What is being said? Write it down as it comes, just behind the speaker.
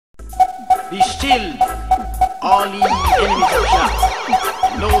Be still, all ye enemies of Jah.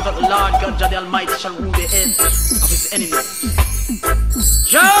 Know that the Lord God Jah the Almighty shall rule the heads of his enemies.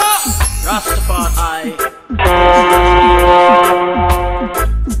 Jah, Rastafari.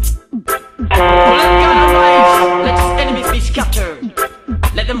 Let God arise, let his enemies be scattered.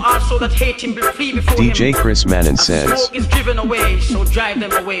 Let them also that hate him be flee before him. DJ Chris Mannon As says, smoke is driven away, so drive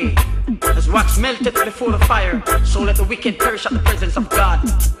them away. As wax melteth before the fire, so let the wicked perish at the presence of God.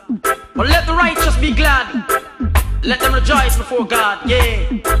 But let the righteous be glad. Let them rejoice before God,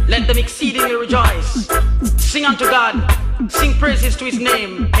 yea, let them exceedingly rejoice. Sing unto God, sing praises to his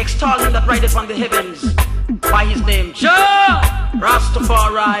name, extol him that rideth on the heavens by his name. Jah,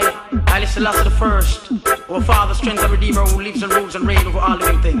 Rastafari, Haile Selassie the First, our Father, strength and Redeemer, who lives and rules and reigns over all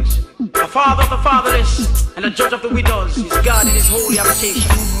living things. The Father of the fatherless and the Judge of the widows is God in his holy habitation.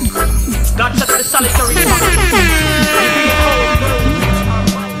 God set the solitary rock.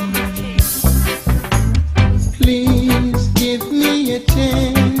 Please give me a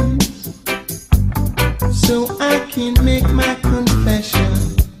chance so I can make my confession.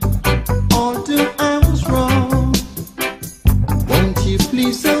 Although I was wrong, won't you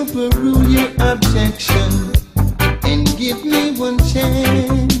please overrule your objection and give me one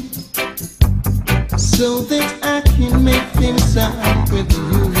chance so that I can make things right with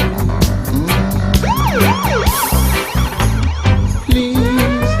you.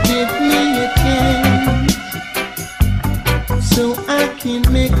 Please give me a chance so I can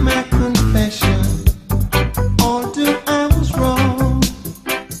make my confession. Although I was wrong,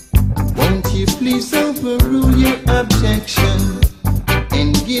 won't you please overrule your objection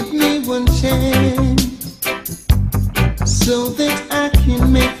and give me one chance so that I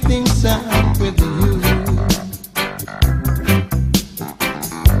can make things right with you.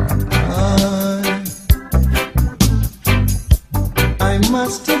 I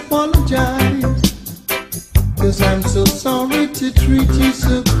must apologize, 'cause I'm so sorry to treat you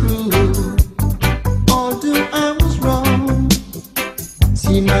so cruel. Although I was wrong,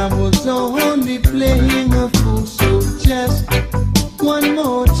 seem I was only playing a fool. So just one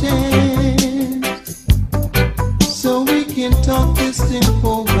more chance so we can talk this thing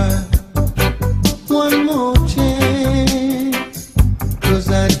over. One more chance, 'cause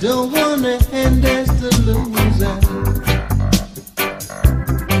I don't wanna end as the loser.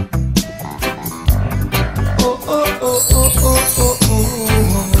 Oh, oh, oh, oh, oh, oh, oh.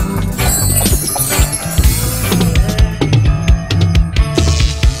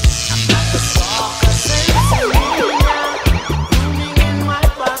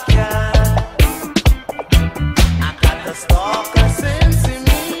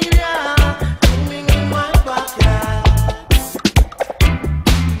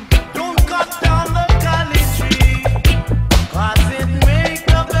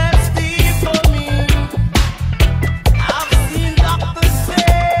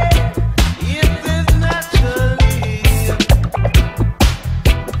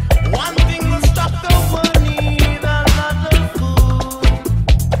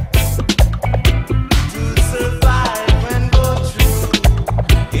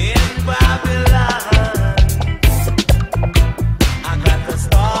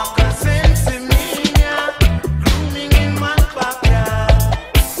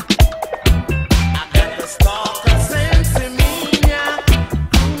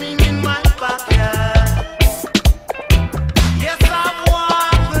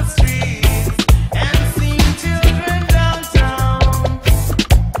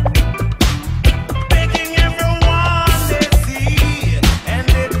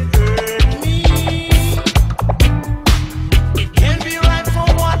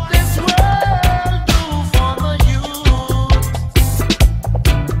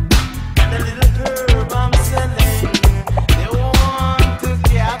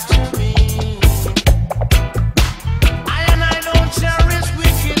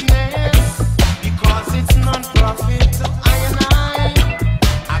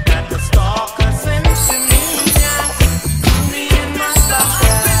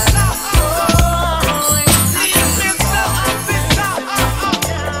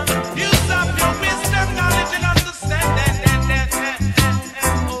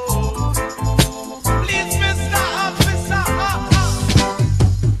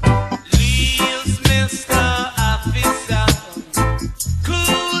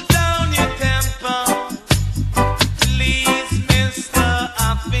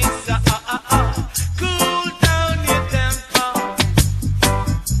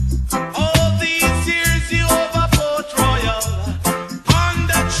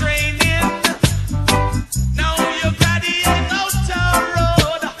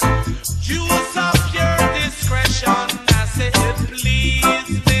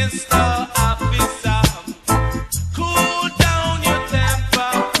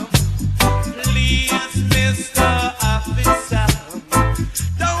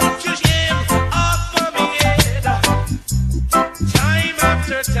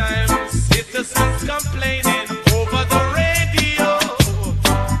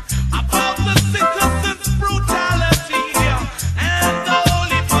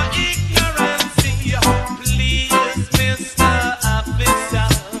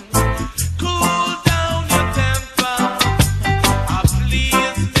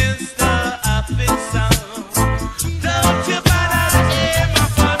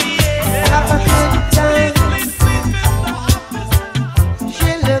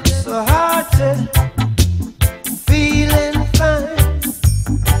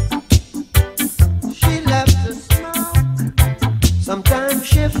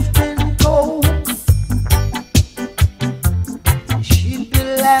 drifting cold. She'd be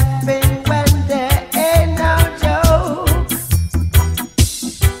laughing when there ain't no joke.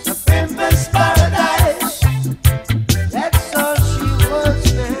 A pimpin's paradise, that's all she was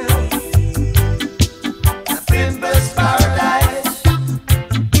now. A pimpin's paradise,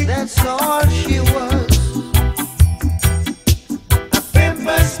 that's all she was. A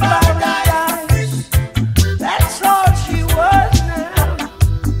pimpin's paradise, that's all she was now.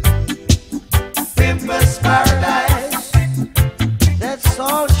 Pimpin's paradise, that's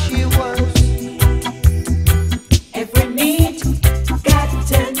all she was. Every need got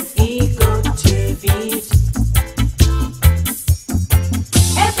an ego to feed.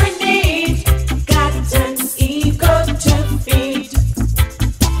 Every need got an ego to feed.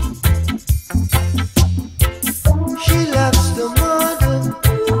 She loves the model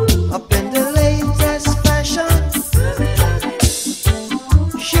up in the latest fashion.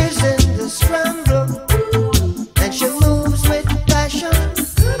 She's in the scramble and she moves with passion.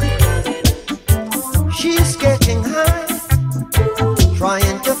 She's getting high,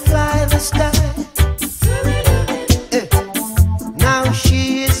 trying to fly the sky. Eh, Now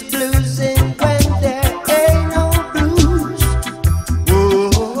she is bluesing when there ain't no blues.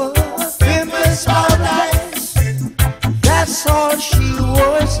 Whoa, pimpin's paradise, that's all she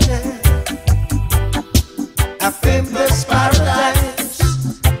was now. A pimpin's paradise,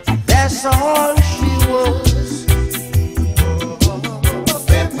 that's all she was. A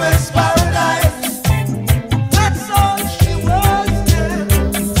pimpin's paradise, that's all she was now.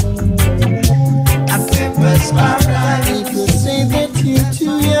 A pimpin's paradise. People say that you're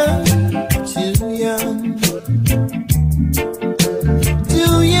too young,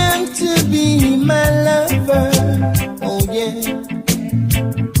 too young to be my lover. Oh yeah.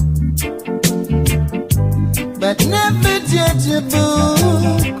 But never judge a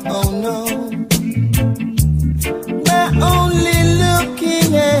book, oh no, by only looking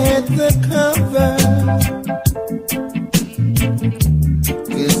at the cover.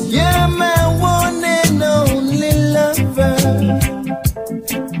 'Cause you're my one and only lover,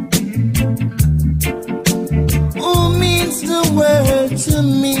 who means the world to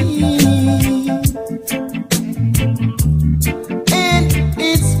me. And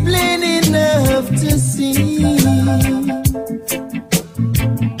it's plain enough to see.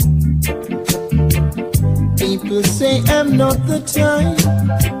 People say I'm not the type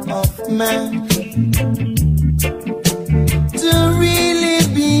of man to really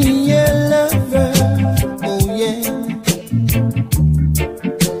be a lover. Oh yeah.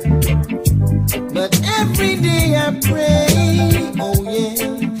 But every day I pray, oh yeah,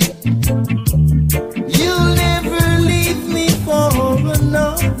 you'll never leave me for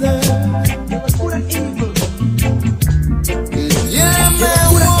another. 'Cause you're my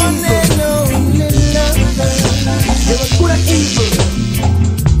one and only lover.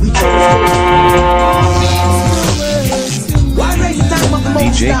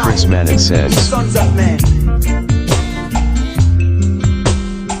 DJ Prismatic says, Sons of men.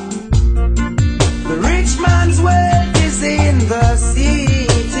 The rich man's wealth is in the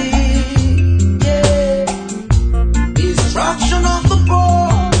city. Yeah. Destruction of the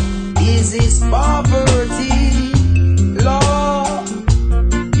poor is his poverty. Lord,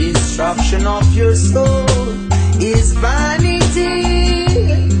 destruction of your soul is vanity.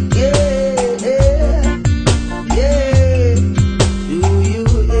 Yeah, yeah. Do you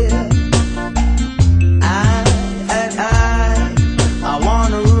hear? I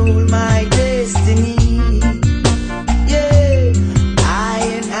wanna rule my destiny. Yeah,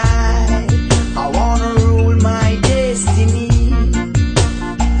 I wanna rule my destiny.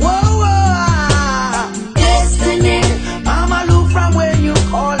 Whoa, destiny. Mama, look from when you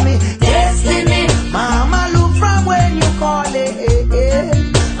call me. Destiny. Mama, look from when you call it.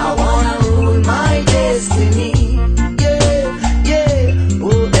 I wanna rule my destiny. Yeah, yeah.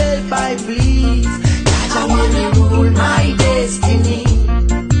 Oh, help I please. God, I wanna rule my destiny.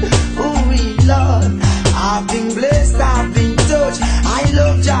 Oh, Lord, I've been blessed, I've been touched. I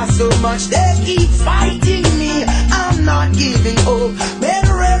love just so much. They keep fighting me. I'm not giving up. May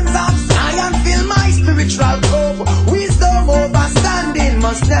the realms of Zion fill my spiritual cup. Wisdom overstanding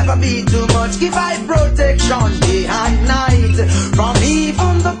must never be too much. Give I protection day and night from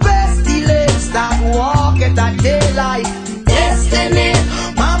even the pestilence that walk at that daylight. Destiny,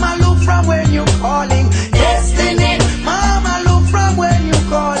 Mama, look from when you calling. Destiny, Mama, look from when you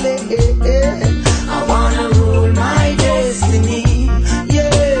calling. I wanna rule my destiny.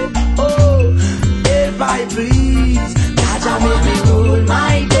 Yeah, oh, help I please. God, I make me rule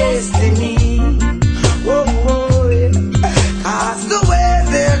my destiny. Whoa, whoa, yeah. 'Cause the way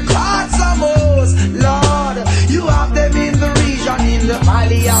they're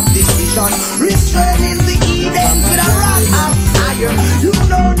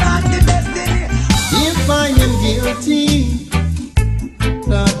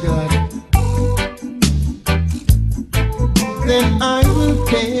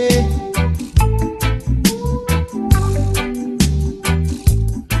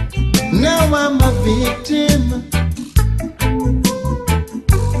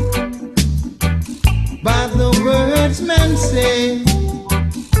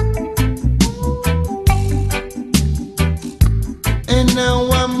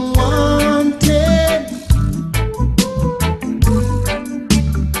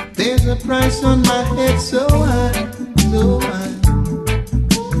There's a price on my head so high, so high.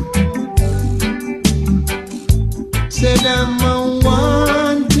 Said I'm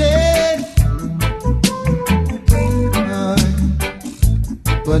unwanted,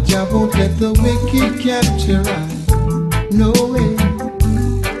 but I won't let the wicked capture I. No way.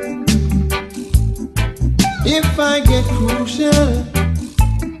 If I get crucial,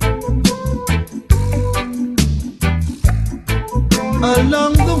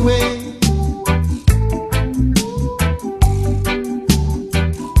 along the way,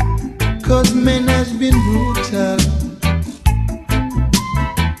 cause men has been brutal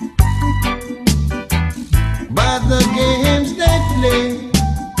by the games they play,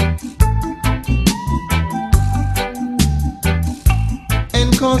 and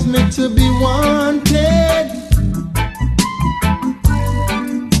cause me to be wanted.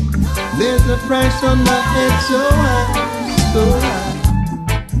 There's a price on my head so high, so high.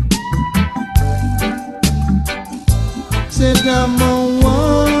 Said I'm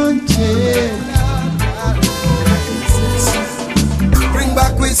unwanted. Bring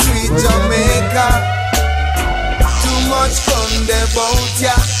back with sweet Jamaica. Too much fun there bout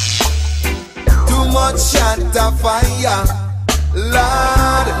ya. Too much shot of fire.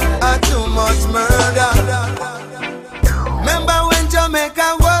 Lord, too much murder. Remember when Jamaica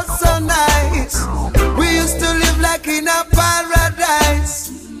was so nice? We used to live like in a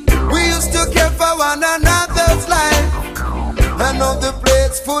paradise. We used to care for one another's life. I know the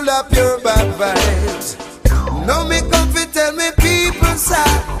place full of pure bad vibes. Now me come fi tell me people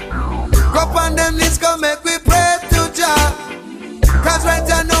sad. Go up on them knees, go make we pray to Jah. Cause right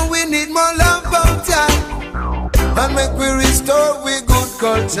now we need more love out ya. And make we restore we good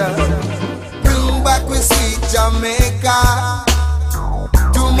culture. Bring back we sweet Jamaica.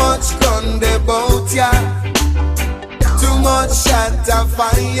 Too much gun they bout ya. Too much shot of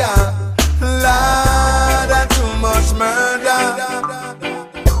fire. Lord, too much murder.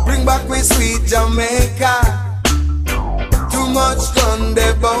 Bring back we sweet Jamaica. Too much gun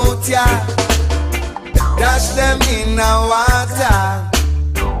they bout ya. Dash them in the water,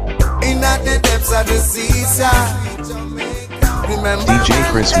 in the depths of the seaside. Remember DJ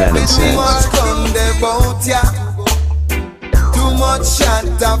Chris Madden too says, much gun they bout ya. Too much shot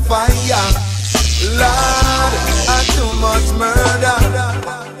of fire. Lord, too much murder.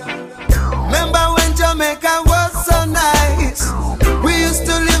 Remember when Jamaica was so nice? We used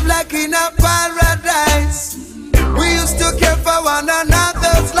to live like in a paradise. We used to care for one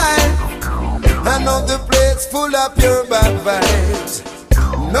another's life. I know the place full of pure bad vibes.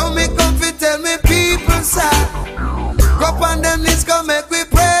 Now me come fi tell me people sad. Go up on them knees, go make we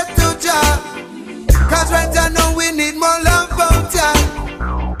pray to Jah. Cause right now we need more love out ya.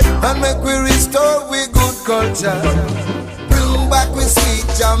 And make we restore we good culture. Bring back we sweet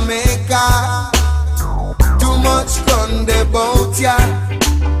Jamaica. Too much gun they bout ya.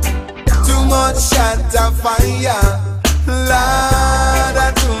 Too much shot of fire.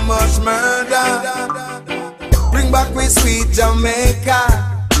 Lord, too much murder. Bring back we sweet Jamaica.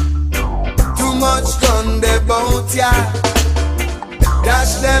 Too much gun they bout ya.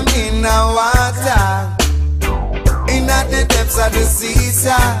 Dash them in the water, in the depths of the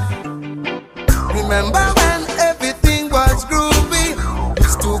seaside. Remember when everything was groovy?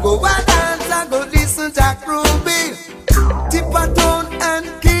 Used to go and dance and go listen to Ruby, Tipperton and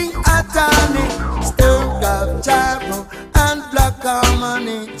King Atani, Stir of Charo and Black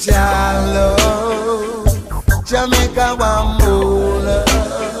Harmony. Jalo, Jamaica one more love.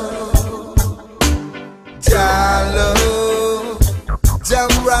 Jalo, Jam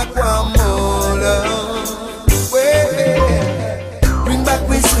rock one more love. Bring back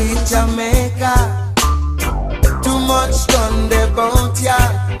we sweet Jamaica. Too much gun they bout ya.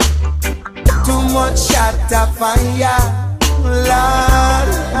 Too much shot of fire. Lord,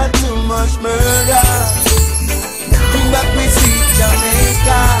 too much murder. Bring back we sweet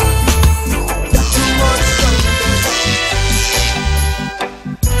Jamaica. Too much gun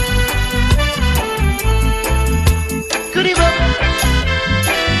Good evening.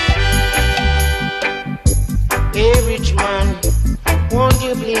 Hey, rich man, won't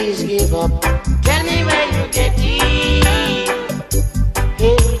you please give up? Tell me where you get it.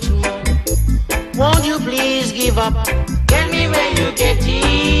 Hey, rich man, won't you please give up? Tell me where you get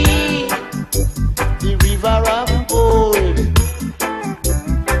it. The river of gold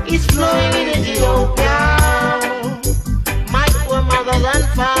is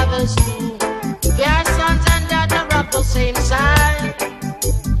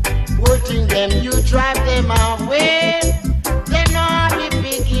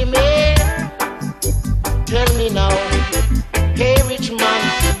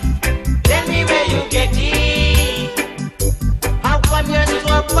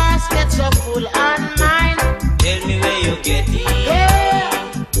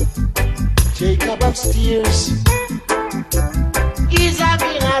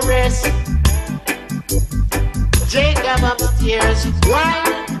rest. Jacob upstairs, why?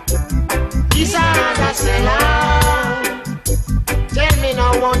 He's a sellout. Tell me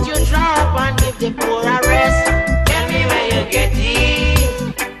now, won't you drop and give the poor a rest? Tell me where you get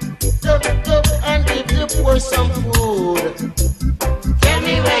it. Tup, tup, and give the poor some food. Tell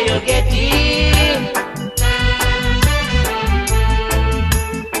me where you get it.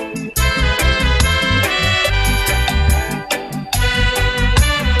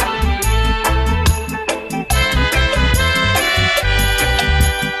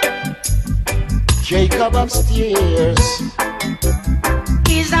 Jacob upstairs,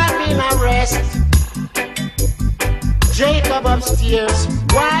 he's having a rest. Jacob upstairs,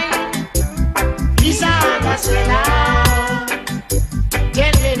 why? He's under cellar.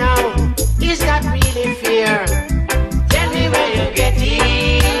 Tell me now, is that really fair? Tell me where you get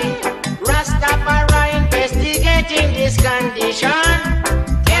it. Rastafari investigating this condition.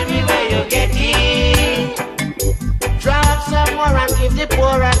 Tell me where you get it. Drop some more and give the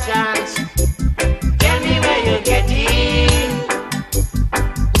poor a chance. Where you get it,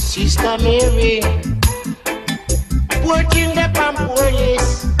 Sister Mary, working the pump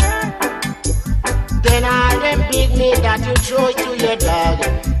police. Then all them big meat that you throw to your dog.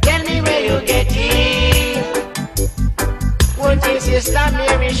 Tell me where you get it. Working Sister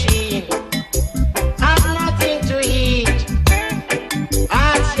Mary, she have nothing to eat.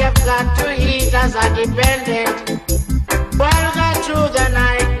 All she've got to eat as a dependent. Well, got through the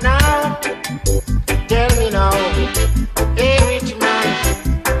night now. Tell me now, hey rich man,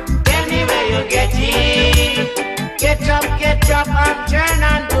 tell me where you get it. Get up and turn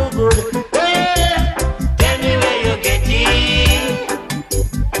and do good. Hey, tell me where you get it.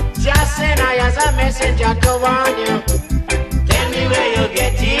 Just send I as a messenger to warn you. Tell me where you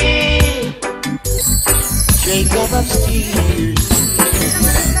get it. Jacob upstairs,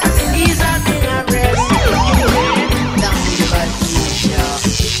 he's having a rest.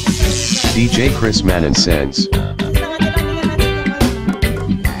 DJ Chris Manon says.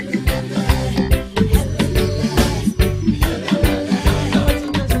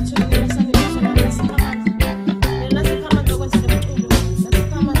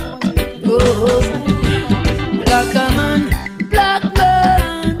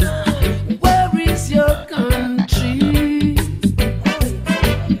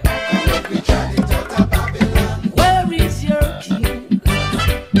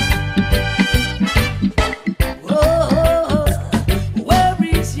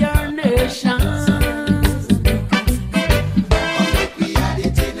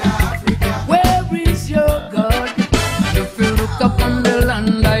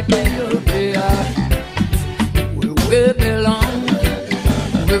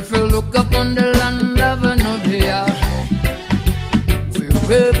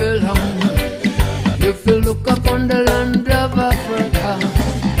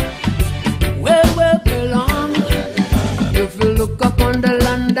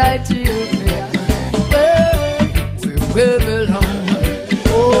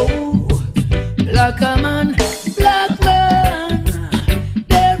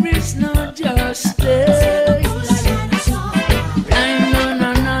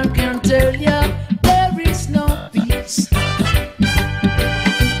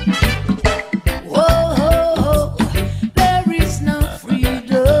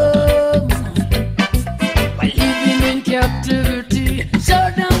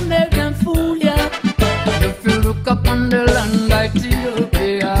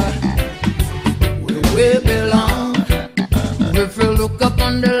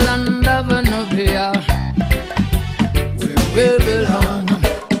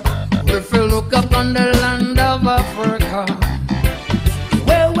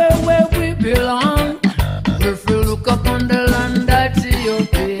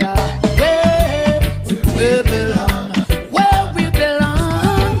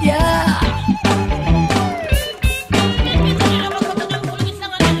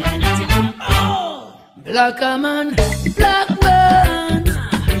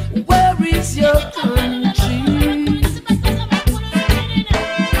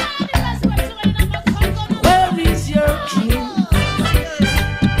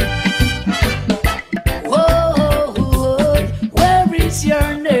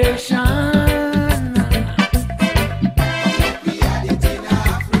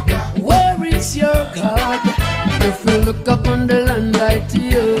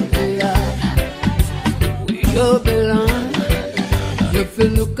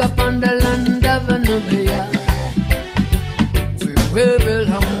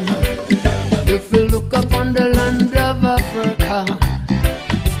 If you look up on the land of Africa,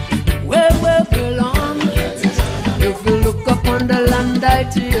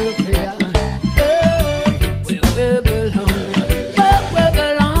 Ethiopia. Where we belong. Where we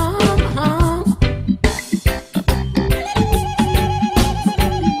belong.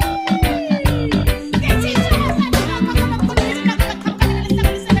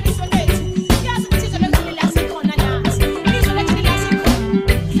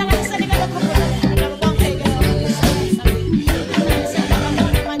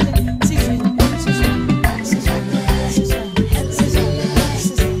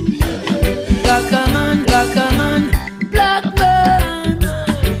 Black man,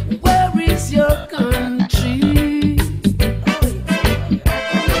 where is your country?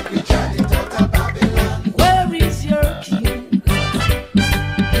 Where is your king?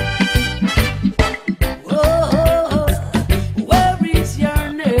 Oh, where is your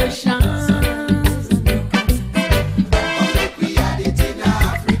nation?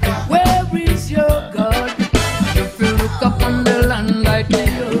 Where is your God? If you look up on the land like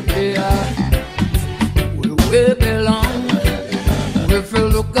Ethiopia, we belong. If you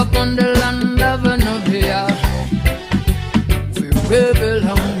look up on the land of Nubia, we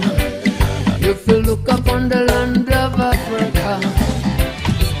belong. If you look up on the land of Africa,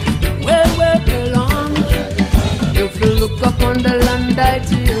 where we belong. If you look up on the land of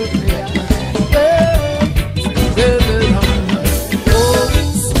Ethiopia, where we belong. Oh, it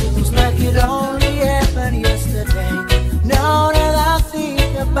seems like it only happened yesterday. Now that I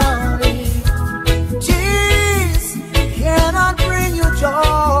think about it, cannot bring you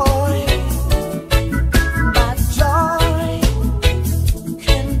joy, but joy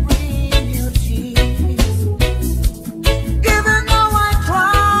can bring you peace. Even though I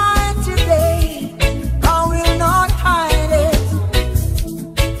cry today, I will not hide it.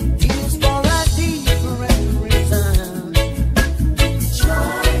 It's for a different reason.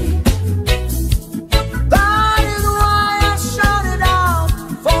 Joy. That is why I shout it out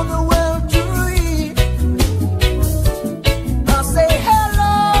for the world to read. I say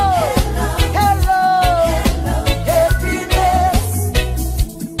hello, hello, happiness.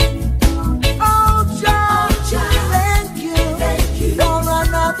 Oh, John, thank you for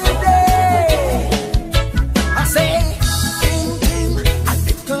another day. I say, ding, ding, a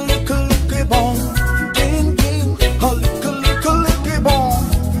little bong. Ding, ding, a little bong.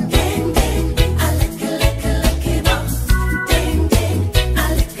 Ding, ding, a little bong. Ding, ding, a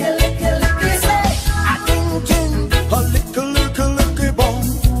little say, a ding, ding, a little bong.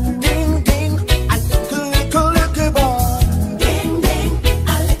 Ding, ding, a little bong. Ding, ding, a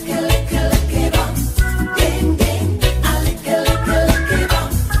little bong. Ding, ding, a little bong.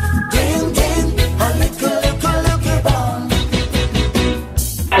 Ding, ding, a little bong.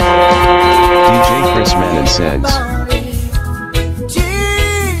 DJ Chris Mann sends.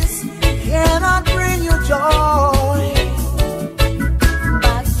 Cheese cannot bring you joy,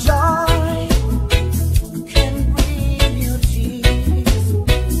 but joy can bring you peace.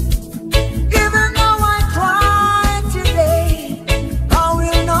 Even though I cry today, I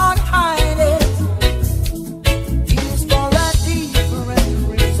will not hide it. It's for a different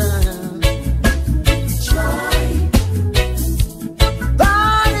reason. Joy.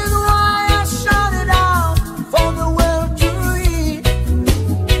 That is why I shout it out for the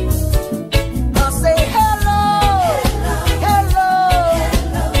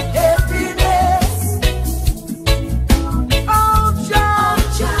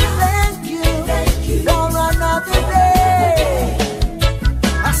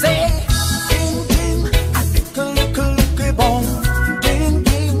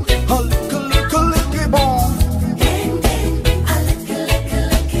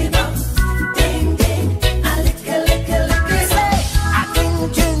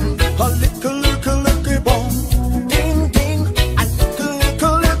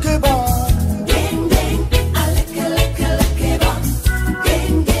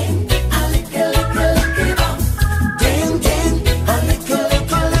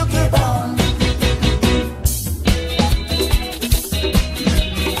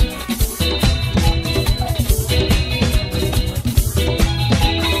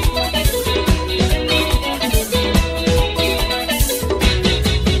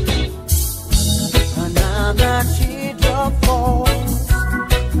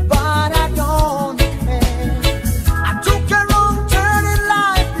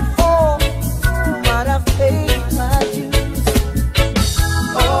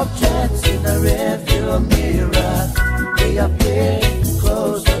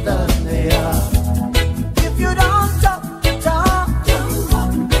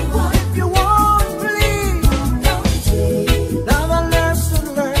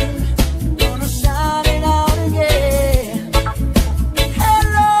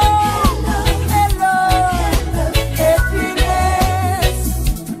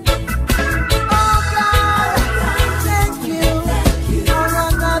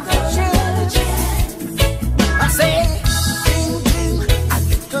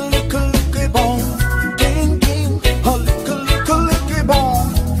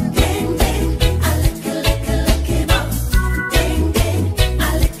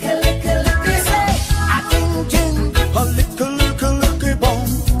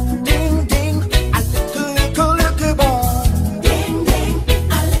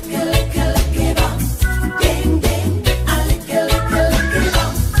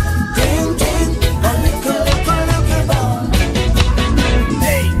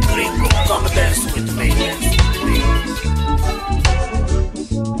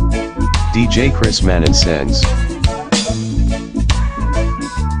DJ Chris Manon sends.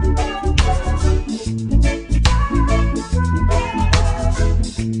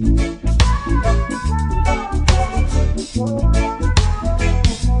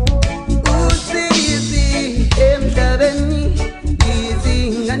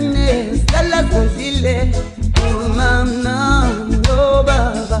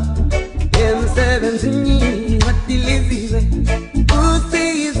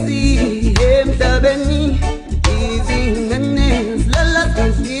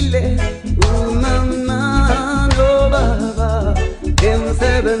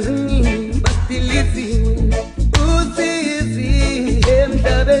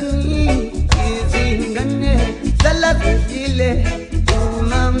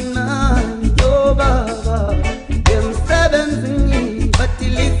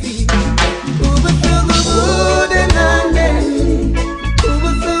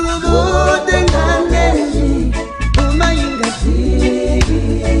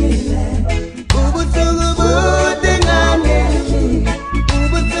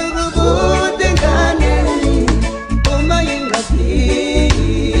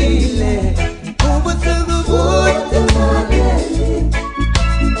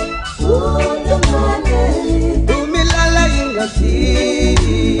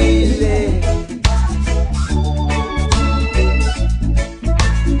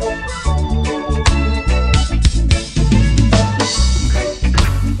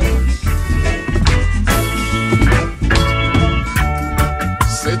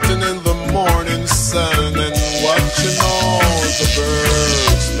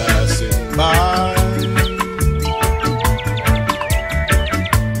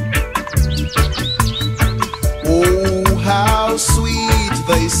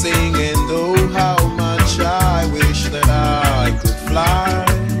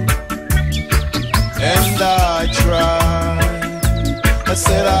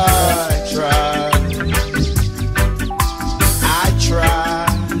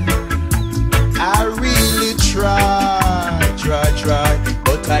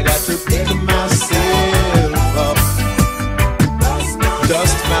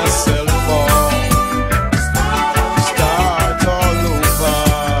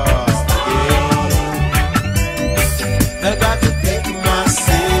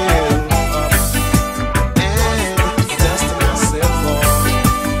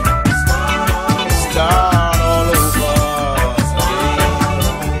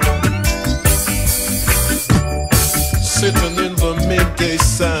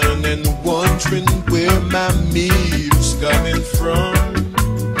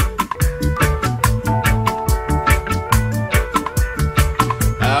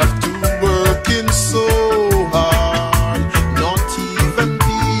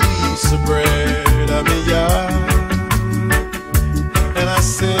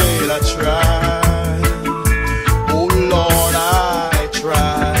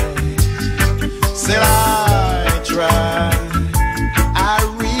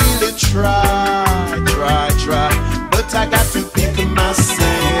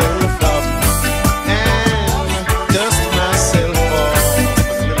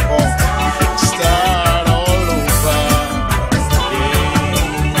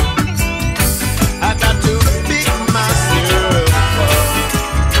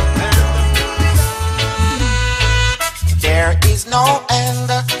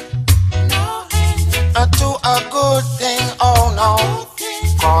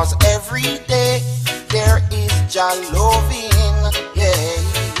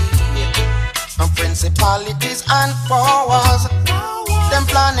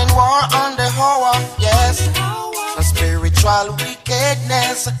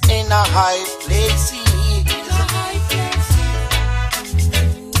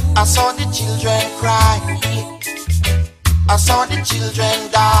 I saw the children cry, I saw the children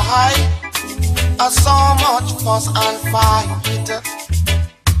die, I saw much fuss and fight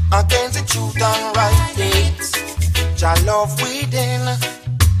against the truth and right things. Jah love within,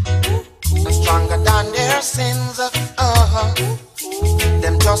 stronger than their sins.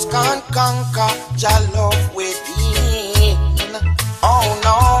 Them just can't conquer Jah love within. Oh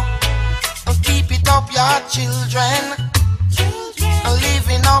no, keep it up, your children.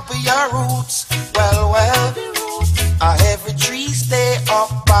 Living up your roots, well, every tree stay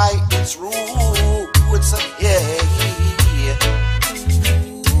up by its roots, yeah.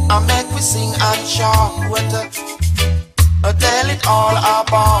 I make we sing and shout, tell it all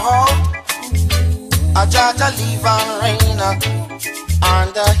about a Jah live and reign,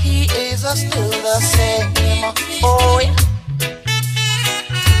 and he is still the same. Oh, yeah.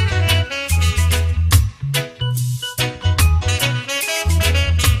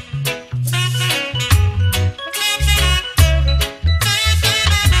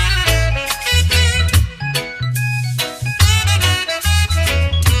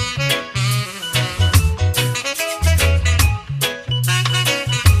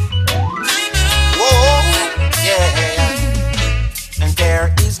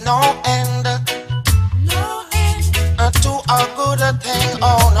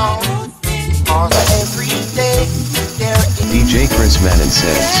 and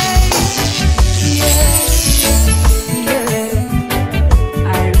Sons.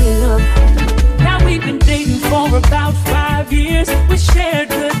 Now we've been dating for about 5 years. We shared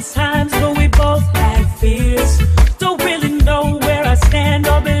good times, but we both had fears. Don't really know where I stand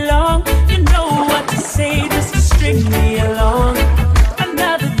or belong. You know what to say just to string me along.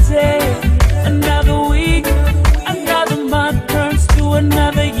 Another day, another week, another month turns to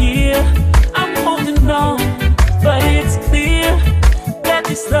another year. I'm holding on, but it's clear that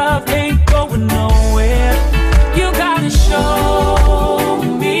this love ain't going nowhere. You gotta show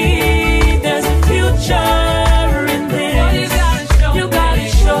me there's a future in this. You gotta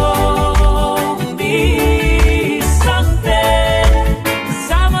show me something,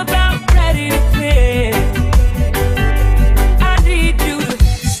 'cause I'm about ready to quit. I need you to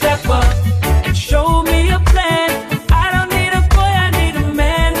step up and show me a plan. I don't need a boy, I need a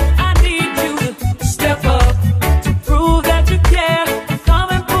man. I need you to step up to prove that you care. Come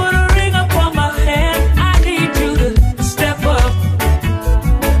and put a ring up on my hand. I need you to step up.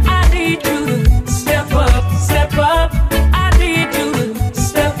 I need you to step up, step up. I need you to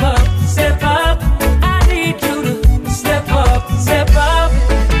step up, step up. I need you to step up, step up.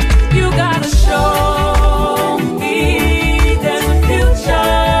 You gotta show me there's a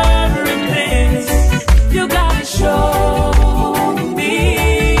future in this. You gotta show me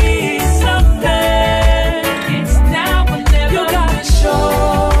something. It's now or never. You gotta show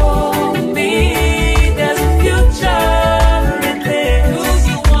me there's a future in this.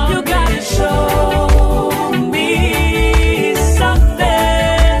 You gotta show me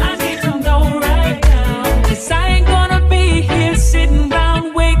something. I need to know right now, 'cause I ain't gonna be here sitting around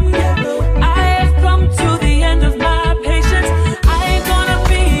waiting. I have come to the end of my patience. I ain't gonna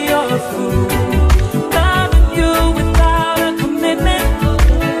be your fool, loving you without a commitment.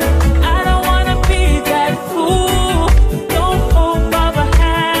 I don't wanna be that fool. No hope of a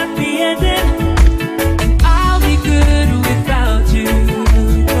happy ending. And I'll be good without you,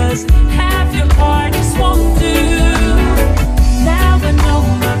 'cause half your heart just won't do. Now I know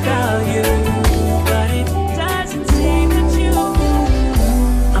my value, but it doesn't seem that you.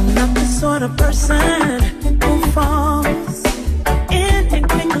 I'm not the sort of person who falls in and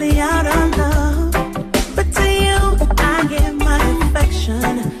quickly out of love. But to you, I give my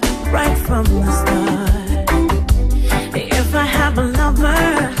affection right from the start. If I have a lover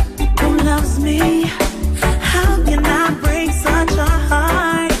who loves me, how can I break such a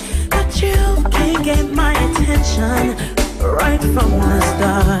heart? But you can't get my attention right from the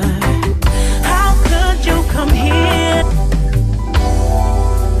start. How could you come here?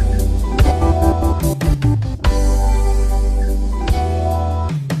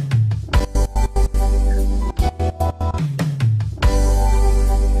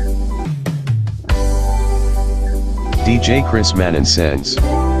 DJ Chris Man and Sons.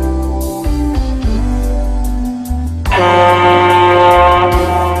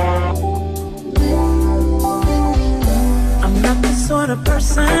 I'm not the sort of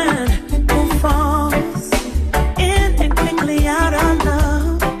person who falls in and quickly out of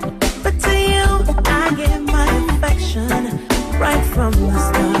love. But to you, I give my affection right from the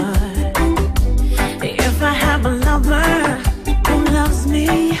start. If I have a lover who loves me,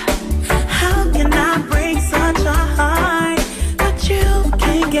 how can I break such a heart? But you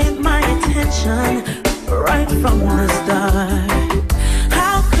can't get my attention right from the start.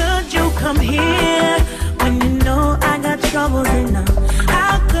 How could you come here when you know I got troubles enough?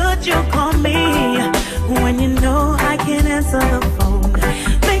 How could you call me when you know I can't answer the phone?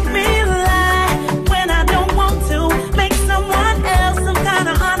 Make me lie when I don't want to. Make someone else some kind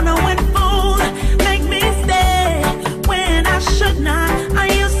of unknowing fool. Make me stay when I should not.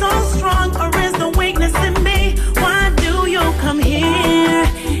 Are you so strong or is the weakness in me? Why do you come here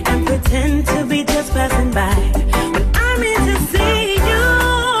and pretend to be just passing by? When I mean to see you,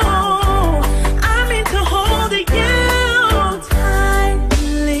 I mean to hold you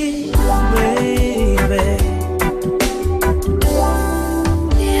tightly, baby.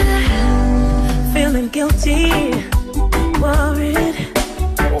 Yeah, feeling guilty, worried,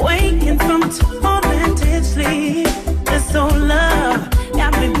 waking from tormented sleep. This old love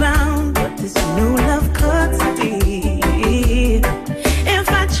got me bound, but this new love cuts deep. If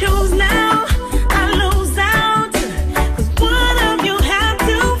I choose now, I lose out, 'cause one of you had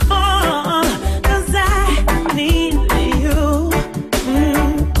to fall, 'cause I need you,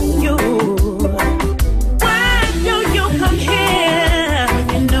 you. Why do you come here?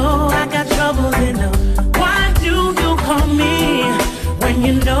 You know I got troubles enough. Why do you call me when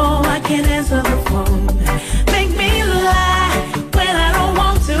you know I can't answer the phone? Make me lie when I don't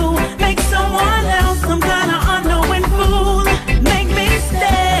want to. Make someone else some kind of unknowing fool. Make me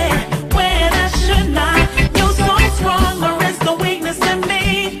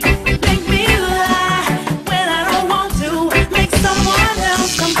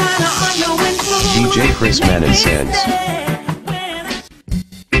Chris Mannon sends.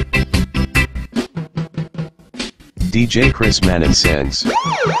 DJ Chris Mannon sends.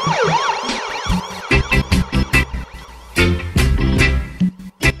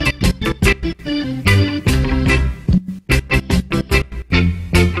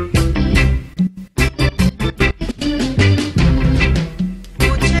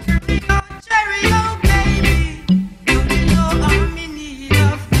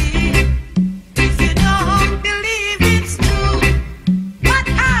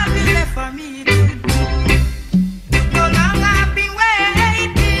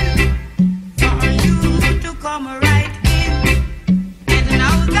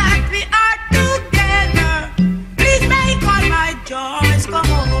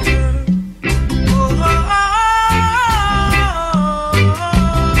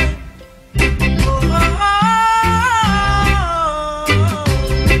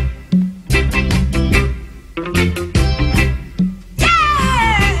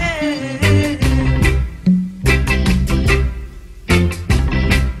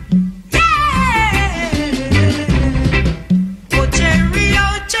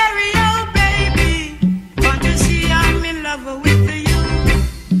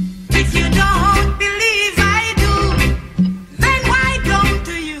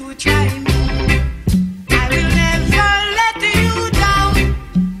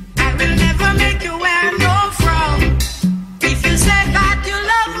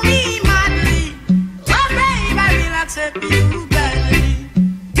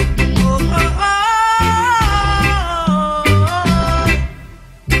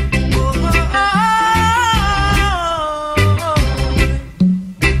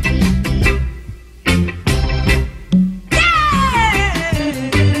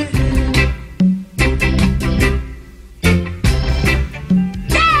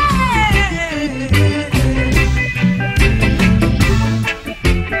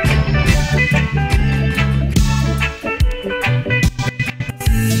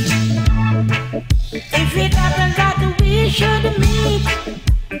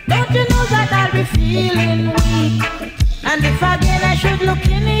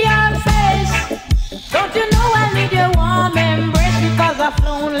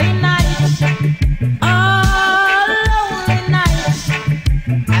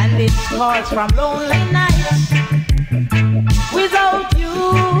 From lonely nights without you,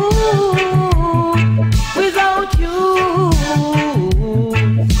 without you.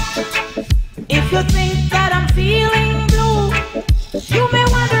 If you think that I'm feeling blue, you may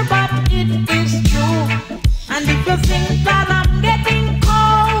wonder, but it is true. And if you think that I'm getting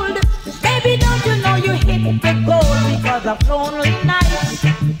cold, baby, don't you know you hit the goal because of lonely nights,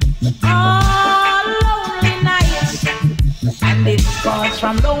 oh, lonely nights, and it's caused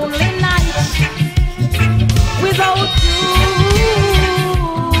from lonely nights. Without you,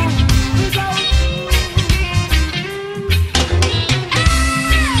 without you.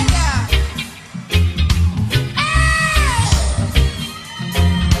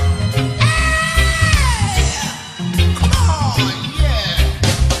 Come on, yeah.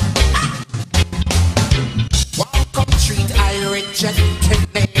 Welcome treat I reject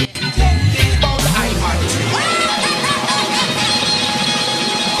today.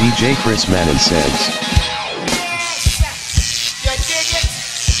 DJ Chris Mannon says.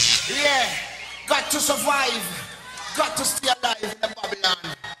 To survive, got to stay alive in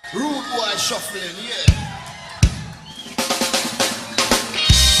Babylon. Rude boy shuffling, yeah.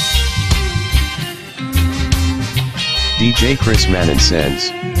 DJ Chris Mannon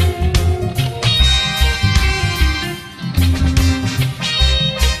sends.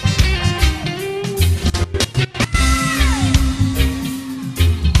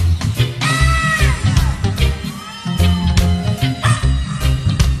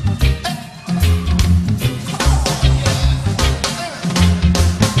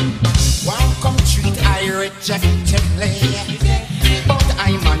 Rejectively, but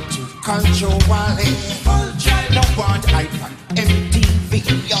I'm on to controlly. No want I want MTV,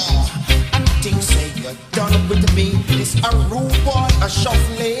 and things say you're done with me. This a rude boy, a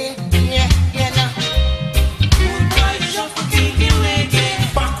shuffling, yeah, nah. Rude boy, shuffle, kicking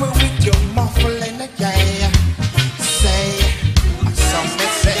reggae. Backward with your muffling, yeah. Say, some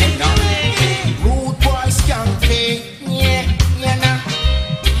may say no. Rude boy, skanky, yeah, nah.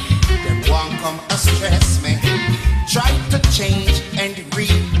 Them won't come a stress me. Try to change and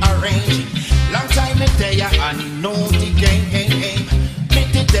rearrange. Long time in there, I know the game.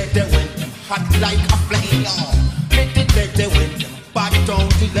 Make it dead when them hot like a flame. Make it dead when them bad down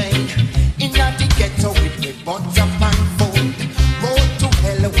the lane. In the ghetto with the butter and food. Go to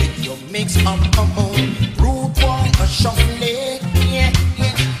hell with your mix of a moon.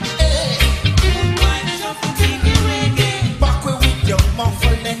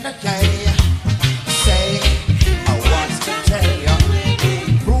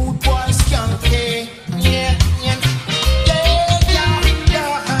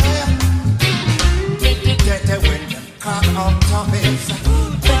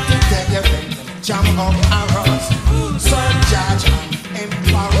 of arrows. Son Judge and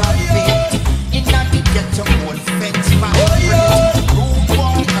Emperor Beat. In the ghetto old fence man. Root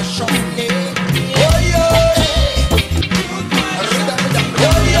walk a shuffle.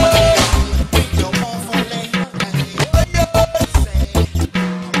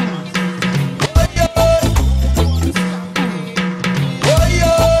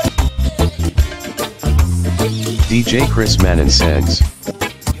 DJ Chris Manon sends.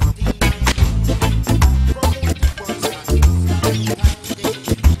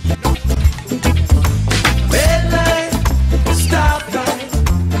 Red light, stop light,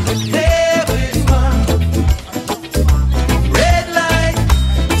 there we are. Red light,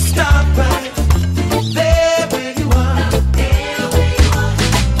 stop light, there we are.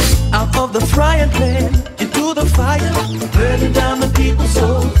 Out of the frying pan into the fire, burning down the people's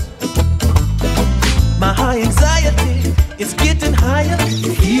souls. My high anxiety is getting higher.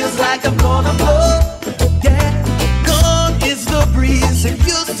 It feels like I'm gonna blow. Yeah, gone is the breeze. It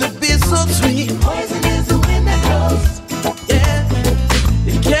used to be so sweet. Poison is the wind that blows. Yeah,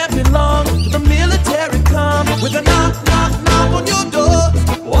 it can't be long. The military come with a knock, knock, knock on your door.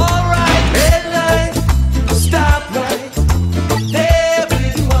 All right, red light, stop light, there we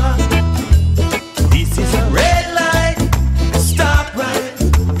are. This is a red light, stop right,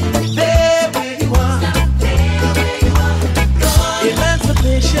 there we are.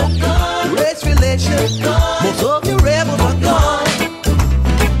 Emancipation, race relation, most of you rebels are gone.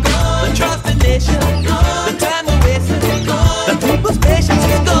 The trust the nation, the time we're wasting, the people's patience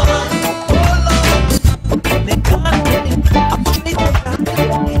is gone. Oh Lord, they can't get it.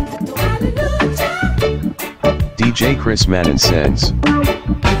 DJ Chris Manon sends.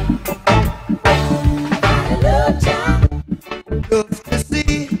 Love to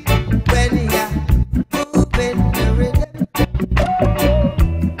see when you're moving the rhythm.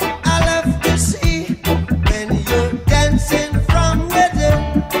 I love to see when you're dancing from rhythm.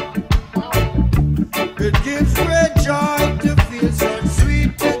 It gives me joy to feel such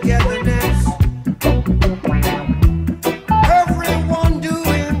sweet togetherness. Everyone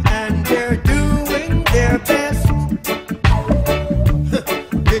doing and they're doing their best.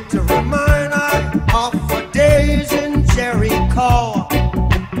 It's a reminder of the days in Jericho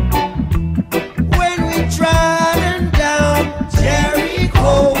when we trodden down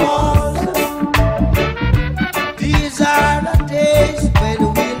Jericho walls. These are the days when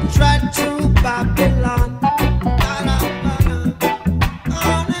we'll trod through Babylon.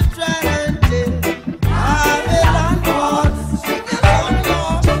 On a trod until Babylon falls. Sing it on,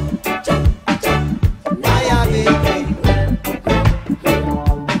 Lord. Naya, baby.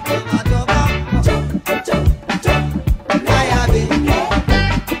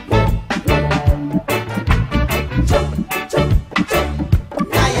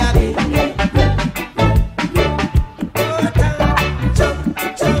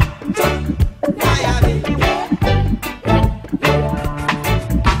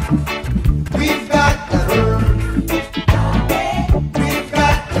 We've got the herb. We've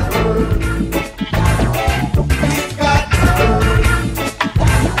got the herb. We've got the herb.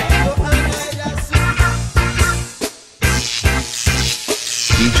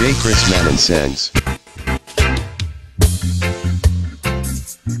 DJ Chris Manon sends.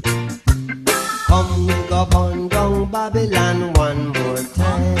 Come we go burn down Babylon one more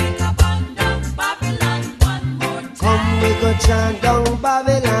time. Come we go chant down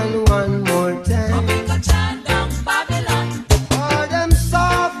Babylon one more time. Oh, them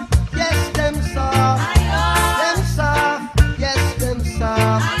soft, yes, them soft. Them soft, yes, them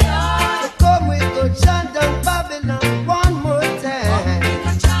soft. So come we go chant down Babylon one more time.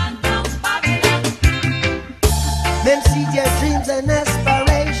 Men see their dreams and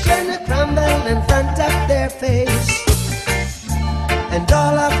aspiration crumble in front of their face, and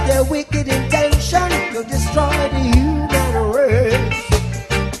all of their wicked intention to destroy the human race.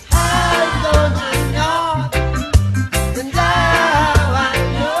 How don't you know? And how I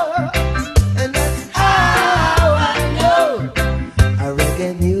know, and that's how I know. A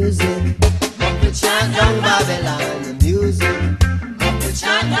reggae music, come to chant down Babylon. The music, come to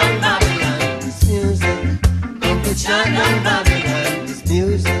chant down Babylon. This music, come to chant down Babylon. This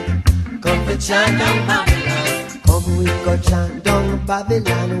music, come to chant down Babylon. Come we go chant down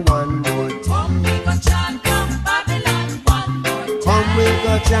Babylon one more time. Come we go chant down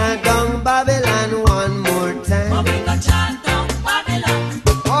Babylon one more time.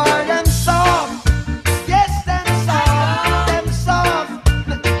 Oh, them soft, yes, them soft,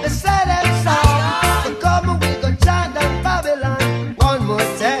 they say them soft. So come we go chant down Babylon one more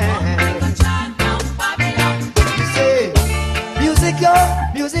time. You say, music,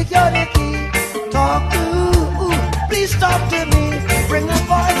 you're the key.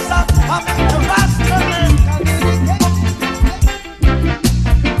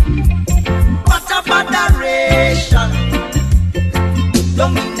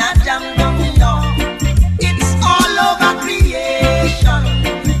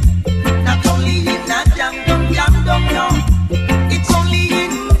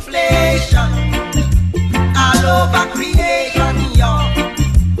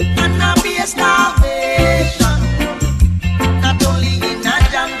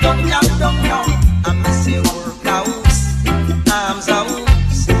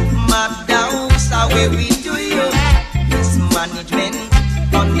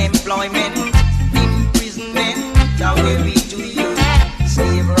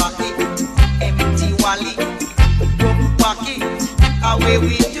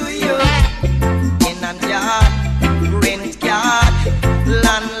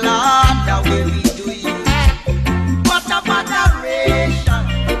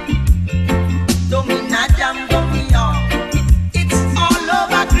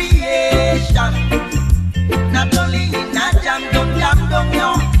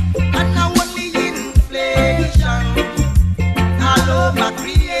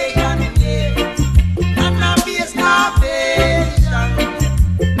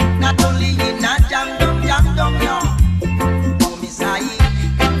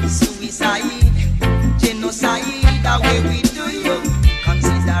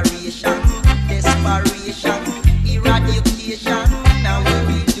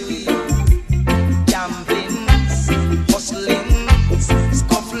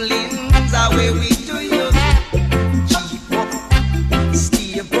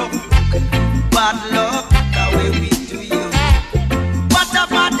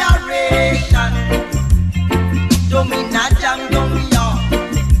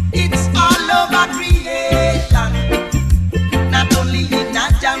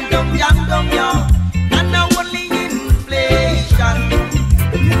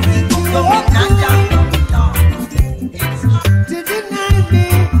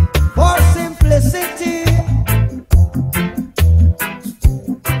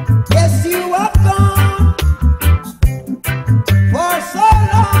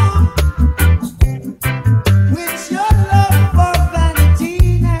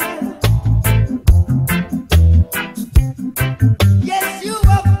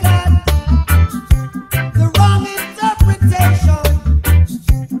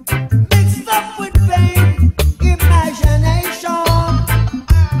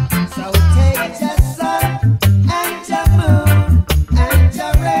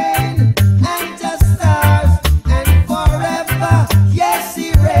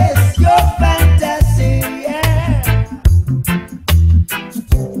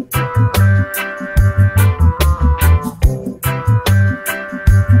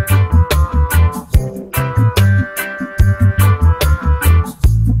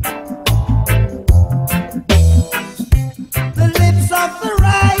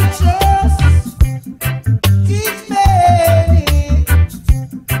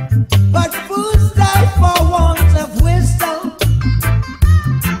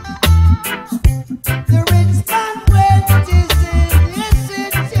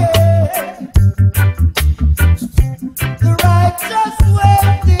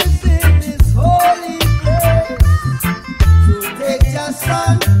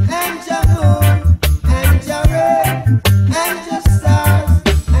 and your moon and your rain and your stars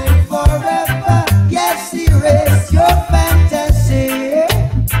and forever. Yes, erase your fantasy.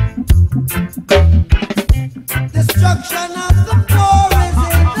 Destruction of the poor is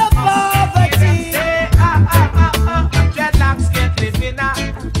in the poverty. Dreadlocks get live in a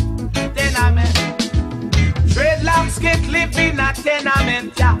tenement. Dreadlocks get live in a tenement,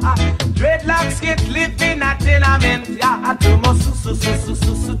 yeah. Dreadlocks get live in a tenement, yeah. Too much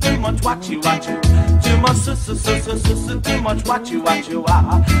too much watch you. Too much too much watch you.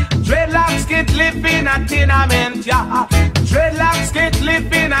 Dreadlocks get live in a tenement, yeah. Dreadlocks get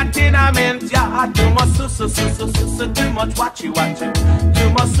live in a tenement, yeah. Too much too much watch you. Too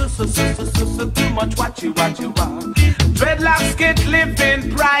much too much watch you. Dreadlocks get live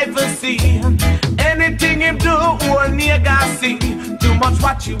in privacy. Anything him do, all nigga see. Too much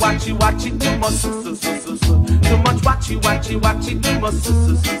watch you. Too much watch you. Too much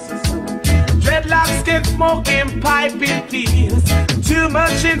Dreadlocks get smoking pipe in peace. Too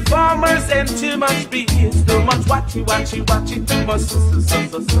much informers and too much bees. Too much watch you. Too much too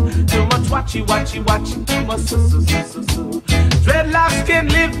much watch you. Too much Dreadlocks can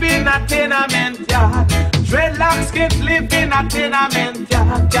live in a tenement yard. Dreadlocks can live in a tenement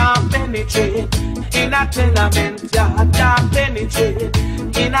yard. Can't penetrate in a tenement yard. Can't penetrate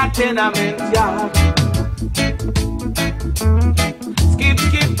in a tenement yard. Skip,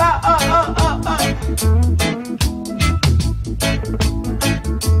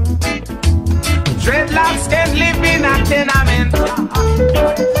 Dreadlocks can live in a tenement yard.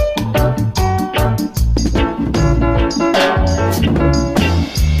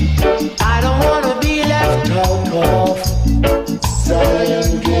 I don't wanna be left out of Zion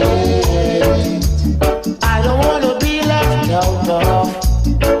Gate. I don't wanna be left out of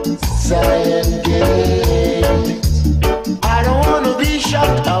Zion Gate. I don't wanna be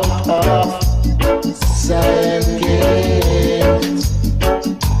shut out of Zion Gate.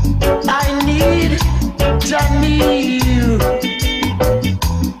 I need you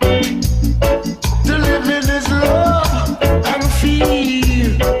to live in this love and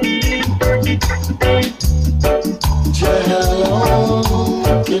feel. Just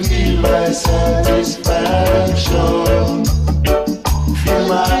alone can give my satisfaction. Fill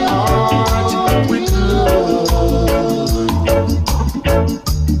my heart with love.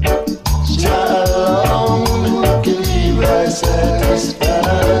 Just alone can give my satisfaction.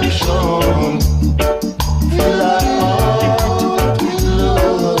 Fill my heart with love.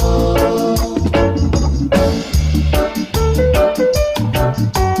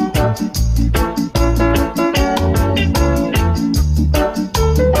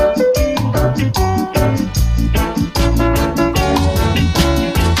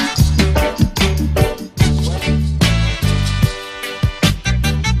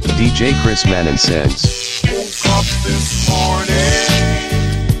 DJ Chris Mannon sends. Woke up this morning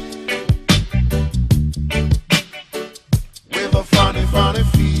with a funny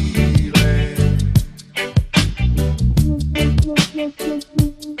feeling,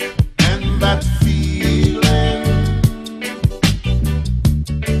 and that feeling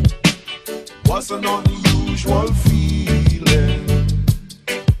was an unusual feeling.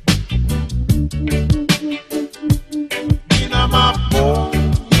 In my bone,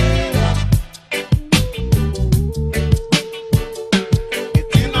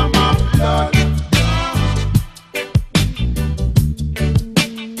 it's in my blood.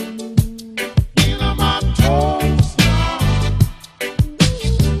 In my toes now,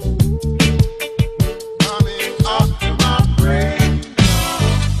 coming up to my brain now.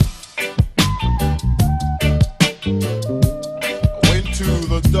 Went to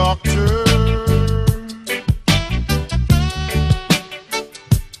the doctor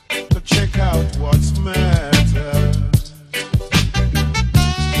to check out what's matter.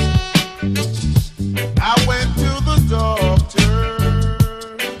 I went to the doctor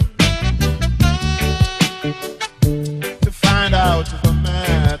to find out the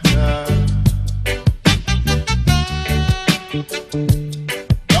matter.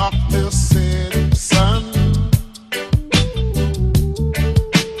 Doctor said, son,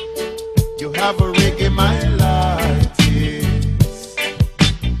 you have a reggae myelitis.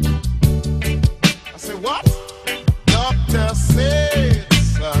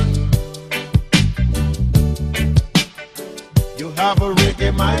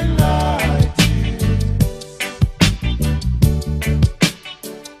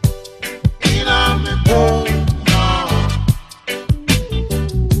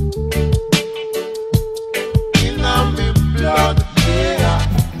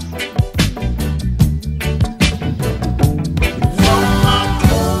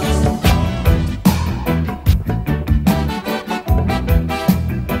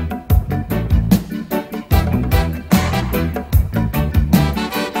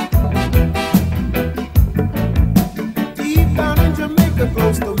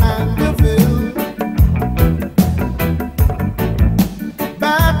 and the field.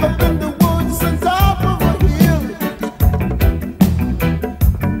 Back up in the woods and top of a hill,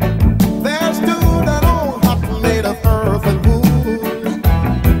 there stood an old hut made of earth and wood.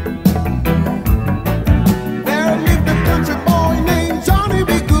 There lived a country boy named Johnny B.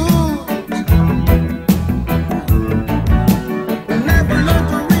 Good, who never learned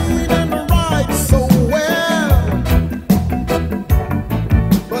to read and write so well,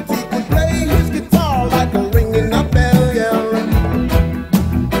 but he could play his guitar like a ringing a bell, yeah.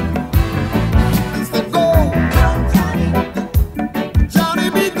 He said, "Go, Johnny,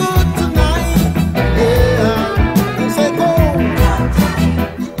 be good tonight." Yeah. He said, "Go,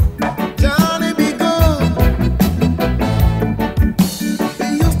 Johnny, be good." He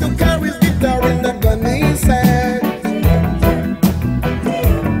used to carry his guitar in the gun he said,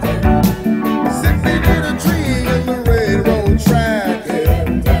 sitting in a tree in the railroad track.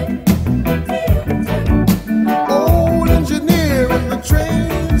 Yeah. Old engineer in the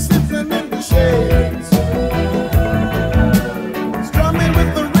train, sitting in the shade, strumming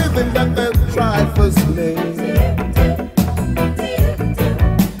with the rhythm that the drivers play.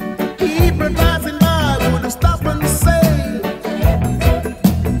 People passing by would stop and say,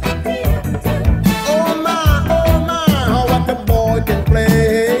 "Oh my, how what the boy can play."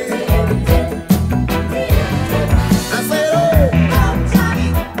 I said, "Oh,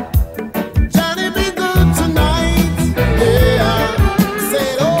 Johnny, be good tonight." Yeah. I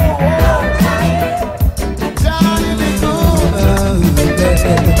said, "Oh, Johnny, be good."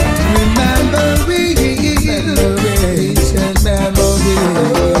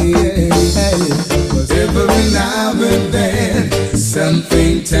 But every now and then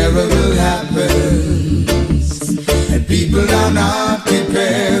something terrible happens, and people are not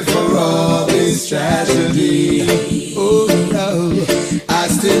prepared for all this tragedy. Oh no, I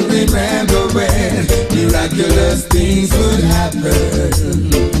still remember when miraculous things would happen,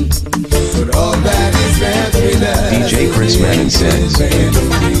 but all that is left with us DJ Chris Manning says.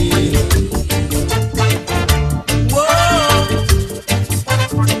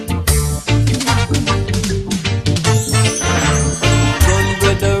 Run,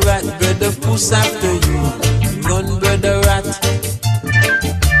 brother rat, brother puss after you. Run, brother rat.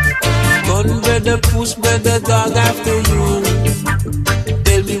 Run, brother puss, brother dog after you.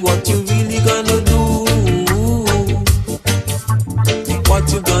 Tell me what you really gonna do.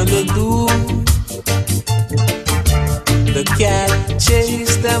 What you gonna do? The cat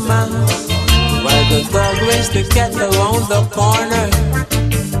chased the mouse, while the dog raced the cat around the corner.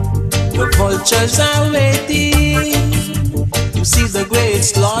 The vultures are waiting to see the great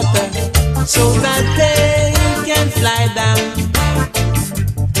slaughter, so that they can fly down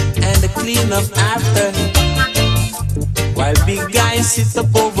and clean up after. While big guys sit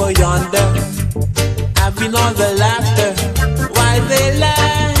up over yonder, having all the laughter, while they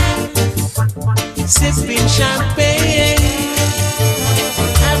laugh, sipping champagne,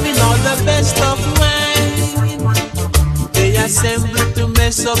 having all the best of wine. They assemble to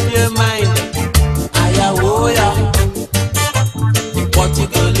mess up your mind. Ayawoya, what you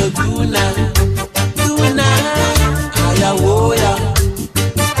gonna do now? Do now, ayawoya,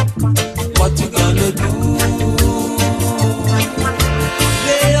 what you gonna do?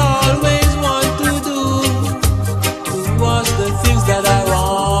 They always want to do towards the things that are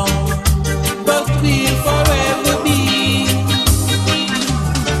wrong, but we'll forever be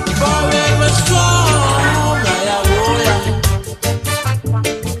forever strong. Ayawoya,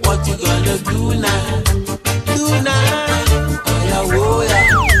 what you gonna do now? Do now, ayawoya.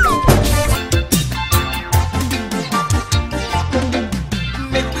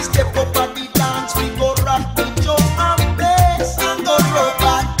 Make we step up at the dance, we go rock the jump and bass and go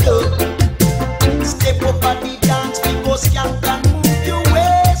rubber duck. Step up at the dance, we go skank and move your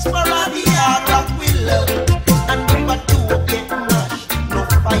waist for all the hard rock we love. And number two, get mashed, no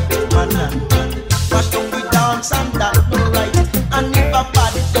fight man and man. Mash down the dance and that no right. And if a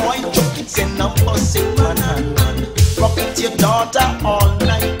bad boy joke, it's enough for sick man and man. Rock with your daughter all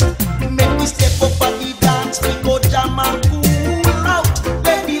night. Make we step up at the dance, we go jam and cool out.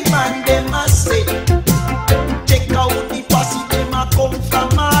 Let the man them a say, check out the posse them a come from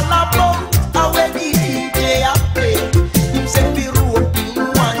all about. And when the DJ a play, him say we roping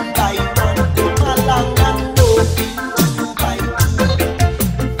one by one, come along and roping two by two.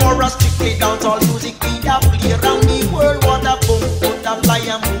 For us strictly dancehall music we a play around the world. What a bump, butterfly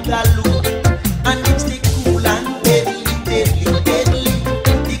and boogaloo. And it's the cool and deadly, deadly, deadly.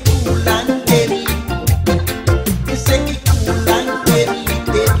 The cool and deadly. You say the cool and deadly,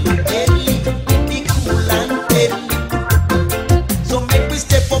 deadly, deadly. The cool and deadly. So make we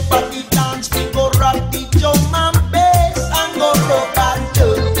step up up at the dance, we go rock the drum and bass and go rock and do.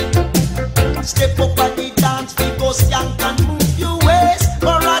 Step up at the dance, we go skank and move your waist. For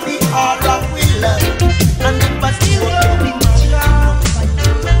all the horror we love, and if I see what you do.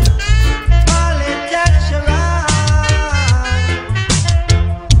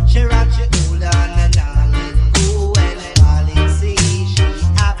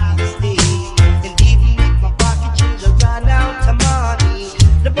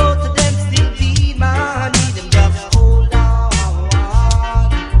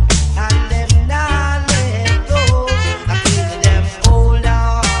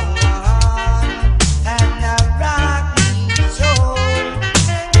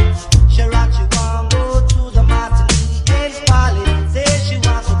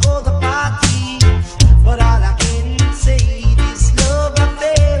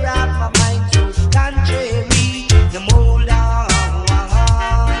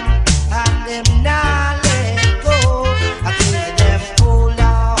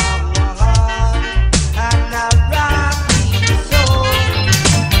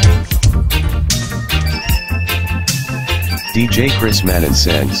 DJ Chris Madden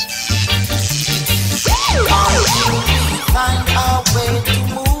sends. Find a way to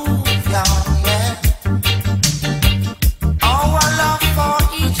move down, yeah. Our love for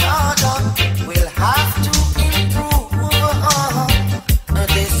each other will have to improve.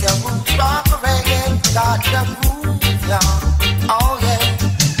 This young rock reggae got the groove down, oh yeah.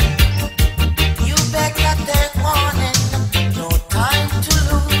 You better take warning, no time to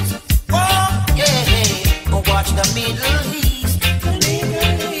lose. Oh yeah, watch the Middle East.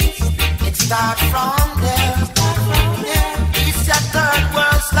 It starts from there. It's a third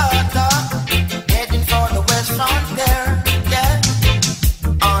world slaughter, heading for the west frontier, yeah.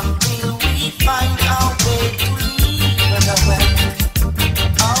 Until we find our way to leave the west.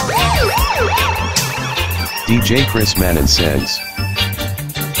 Oh yeah. DJ Chris Madden sends.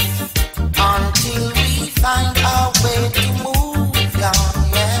 Until we find our way to move down,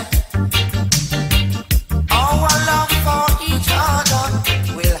 yeah. Our love for each other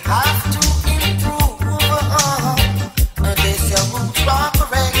will have to improve. This young rock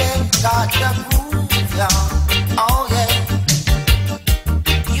reggae got the groove down, oh yeah.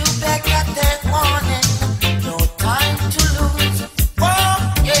 You better take warning, no time to lose. Oh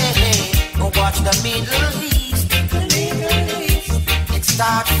yeah, watch the Middle East. It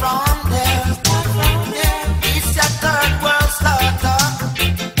starts from there. It's a third world slaughter,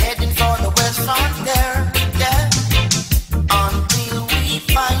 heading for the west frontier, yeah. Until we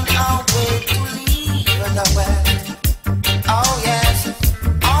find our way to leave the west. Oh yes,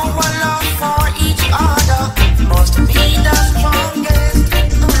 our love for each other must be the strongest.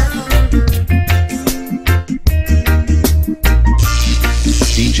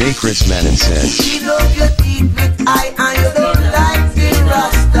 DJ Chris Madden sends. You love your teeth with eye and you don't like the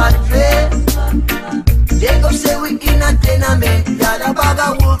Rasta dread. They go say we in a tenement, got a bag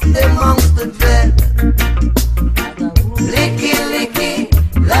of wolf amongst the dread. Licky, licky,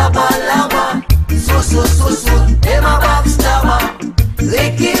 lava, lava, so, them a backstabber.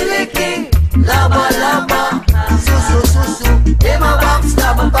 Licky, licky, lava, lava, so, them a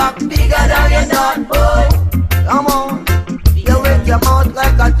backstabber. Back bigger than your dad, boy. Come on, you wet your mouth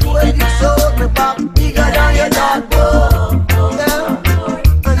like a 2-edged sword. Me back bigger than your dad, boy. Yeah,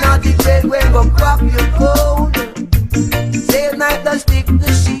 and not the dread when go crack your phone. Same night that stick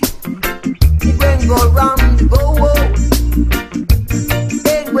the sheet. It when go round, go whoa.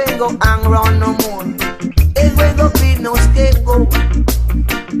 It when go hang round no more. It when go be no scapegoat.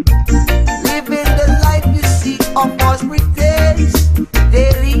 Living the life you see of false pretense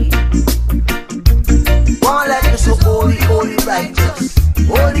daily. One life you so holy, holy righteous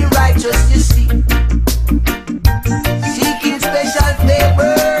you see. Seeking special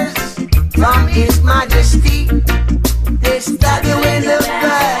favors from His Majesty. They stab you in the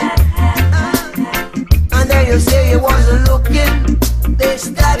back, and then you say you wasn't looking. They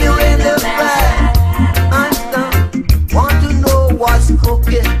stab you in the back, and want to know what's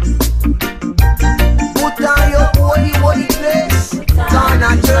cooking. Put on your holy dress, turn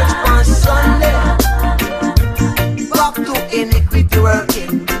a church on Sunday. Back to iniquity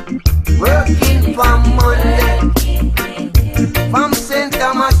working from Monday. From St.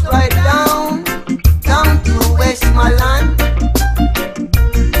 Thomas right down to Westmoreland.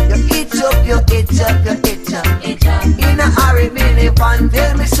 You itch up. In a hurry, minivan,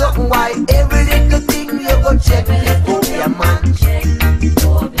 tell me something why every little thing you go check the Obia man.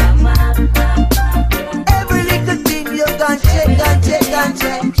 Every little thing you can check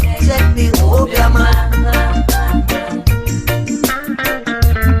the Obia man.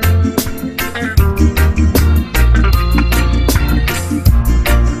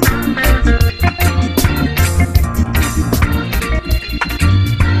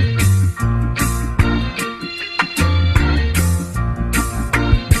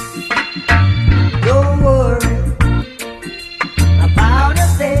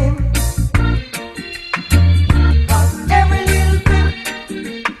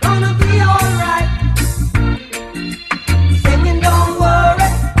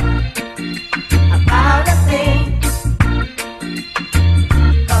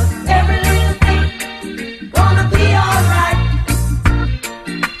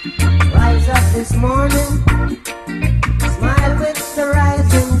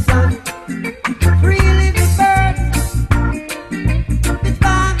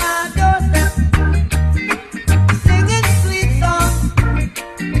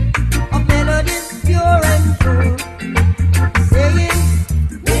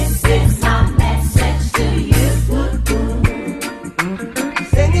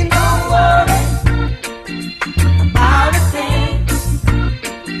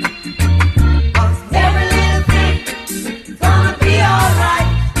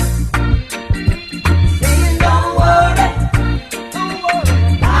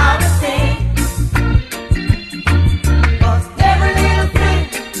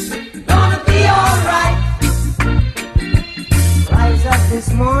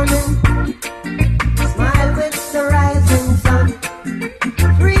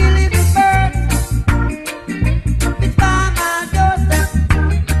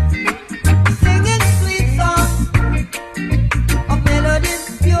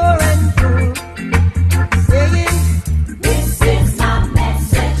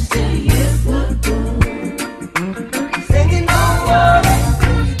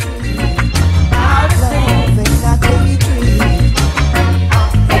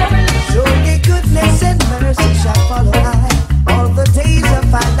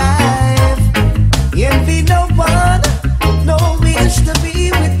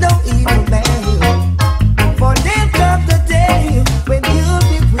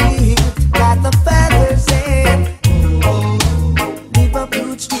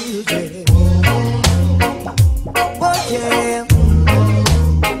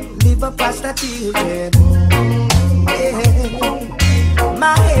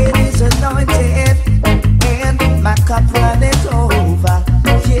 My head is anointed and my cup runneth over.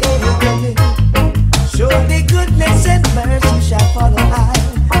 Yeah. Surely goodness and mercy shall follow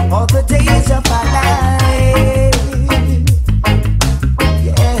I all the days of my life.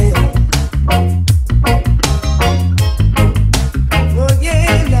 Yeah. Oh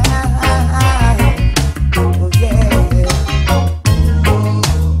yeah. Oh yeah.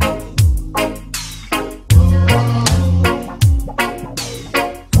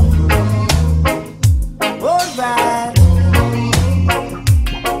 All right.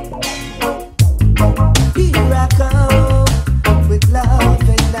 Here I come with love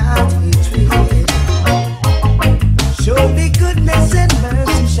and not hatred. Surely goodness and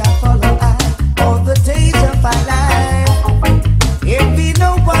mercy shall follow I all the days of my life. Envy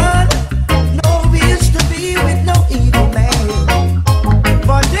no one, no wish to be with no evil man.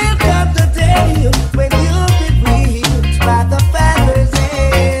 For there'll come the day when you'll be reached by the Father's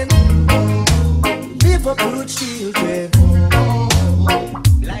hand. Live up good children.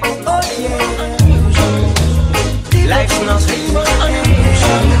 Oh yeah. Life's nothing but an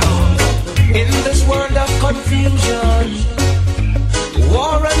illusion in this world of confusion,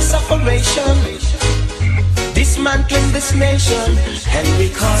 war and separation, dismantling this nation, and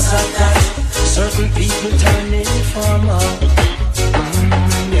because of that, certain people turn informer.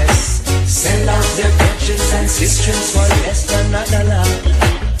 Yes, sell out their virgins and sisters for less than a dollar.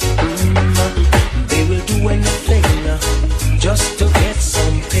 They will do anything just to get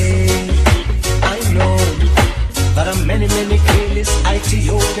some pay. I know that many careless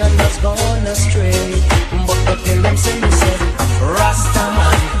Ethiopian has gone astray, but tell them say me said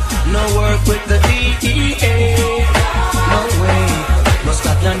Rastaman, no work with the DEA, no way, no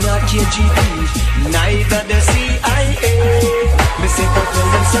Scotland nor KGB, neither the CIA. Me say but tell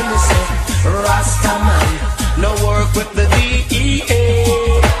them say me said Rastaman, no work with the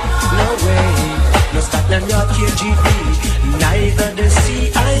DEA, no way, no Scotland nor KGB, neither the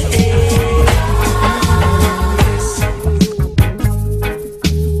CIA.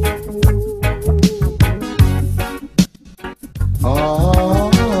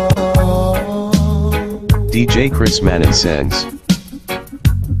 DJ Chris Manning sends.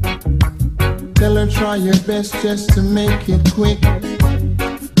 Tell her try your best just to make it quick.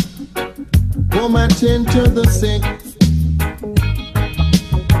 Woman tend to the sick.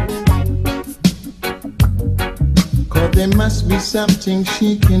 Cause there must be something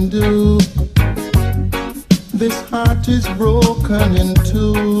she can do. This heart is broken in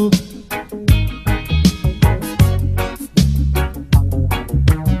two.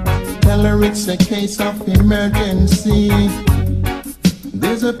 Tell her it's a case of emergency.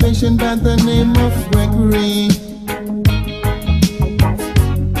 There's a patient by the name of Gregory.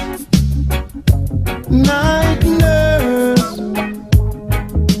 Night nurse,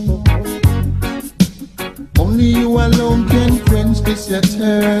 only you alone can quench this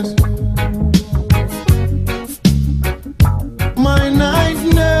thirst. My night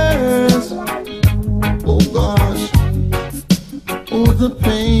nurse, oh gosh, oh the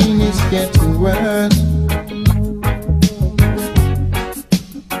pain is getting worse.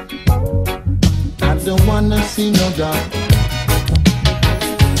 I don't wanna see no doctor.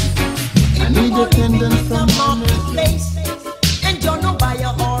 I need attendance from the marketplace, and you're no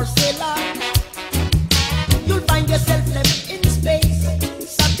buyer or seller. You'll find yourself left in space,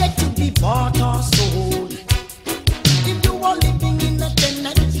 subject to be bought or sold. If you are living in a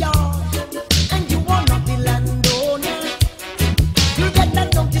tenant yard and you are not the landowner, you'll get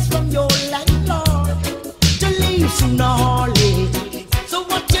that notice from your landlord to leave sooner or later. So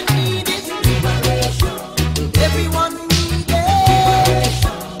what you need is liberation. Everyone needs it.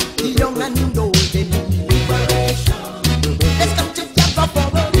 The young and old, they need liberation. Let's come together for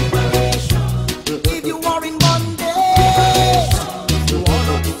a liberation. If you are in bondage, you are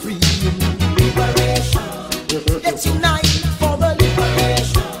not free. You need liberation. Let's unite for a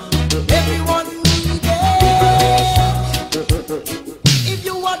liberation. Everyone needs it. If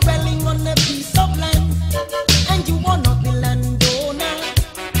you are dwelling on a piece of land and you are not the landowner,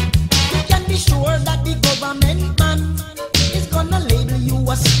 you can be sure that the government man is gonna label you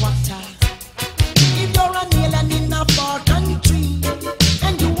a squatter. If you're an alien in a far country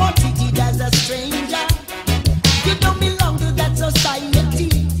and you are treated as a stranger, you don't belong to that society.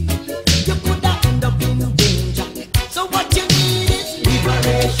 You could end up in danger. So what you need is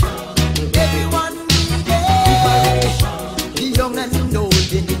liberation. Everyone needs liberation. The young and old,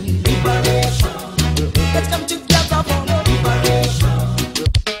 they need liberation. Let's come together for liberation.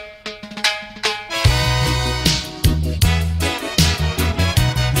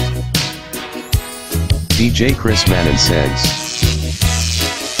 DJ Chris Manning sends.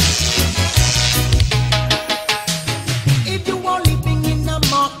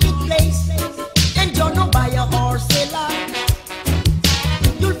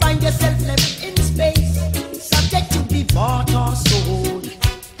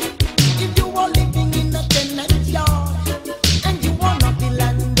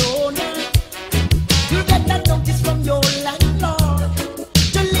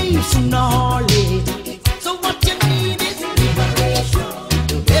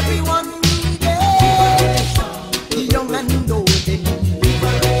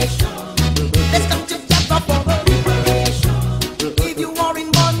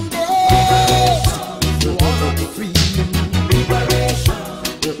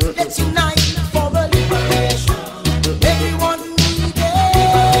 Let's unite for the liberation. Everyone need it.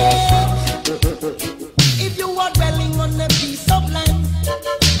 If you are dwelling on a piece of land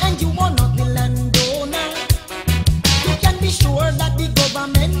and you are not the landowner, you can be sure that the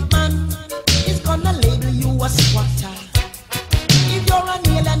government man is gonna label you a squatter. If you're an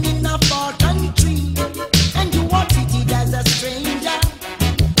alien in a far country and you are treated as a stranger,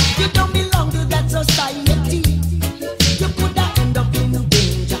 you don't belong to that society. You could end up in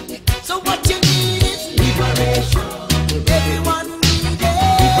danger. So what you need is liberation. Everyone needs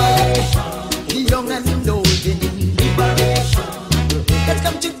liberation. The young and the old, they need liberation. Let's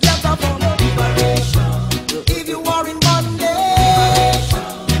come together for liberation. If you are in bondage,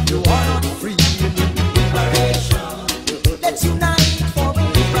 you are not free. You need liberation. Let's unite for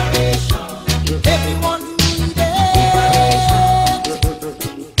liberation. Everyone needs it.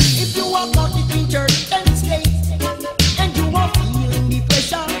 If you are caught between church and state and you are feeling the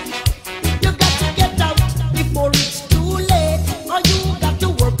pressure, you got to get out before it's too late, or you got to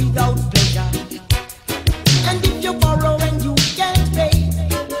work without pleasure. And if you borrow and you can't pay,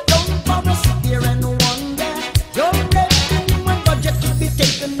 don't borrow, sit there and wonder. Your revenue and budget could be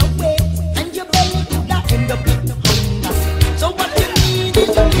taken away, and your belly could end up in hunger. So what you need is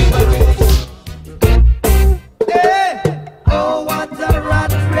liberation. Hey, oh, what a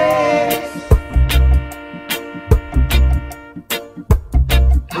rat race.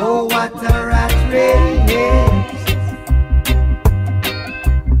 Oh, what a rat race.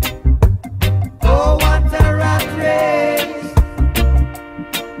 Oh, what a rat race.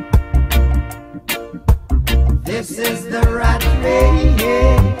 This is the rat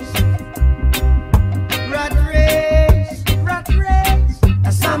race. Rat race, rat race.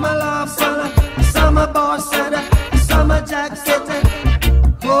 A summer love summer, a summer boss setter, a summer jack setter.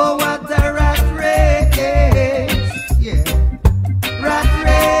 Oh, what a rat race. Yeah. Rat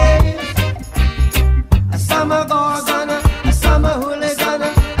race. A summer gorgona, a summer hooligan,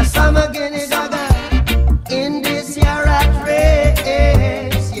 a summer guinea dogger. In this year rat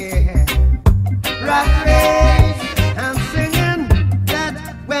race, yeah. Rat race. I'm singing that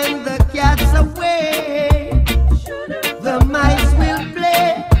when the cat's away, the mice will play.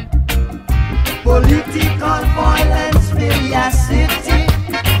 Political violence, curiosity,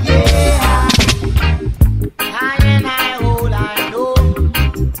 yeah. I and I hold I know.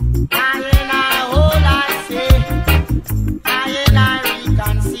 I and I hold I say. I and I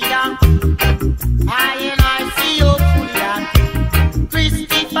reconsider. I and I see you fully that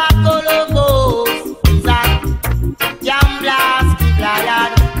Christopher Columbus is a gambler's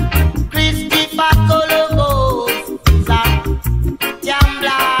lion. Christopher Columbus is a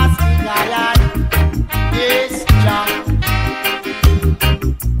gambler's lion. Yes, John.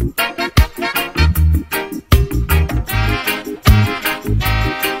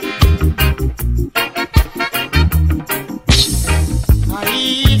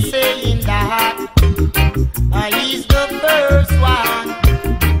 He's saying that he's the first one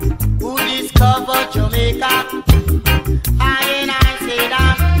who discovered Jamaica. And I say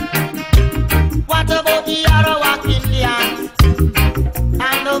that. What about the Arawak Indians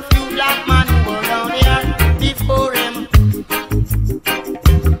and the few black men who were down here before him?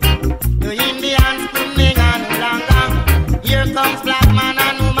 The Indians couldn't make no longer. Here comes black man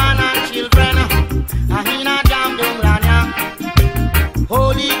and woman and children. And he not jam down land.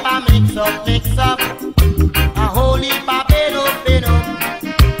 Holy pa mix up, a holy pa bed up,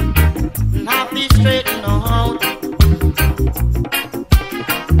 not be straighten out.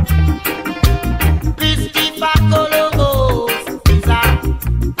 Christopher Columbus is a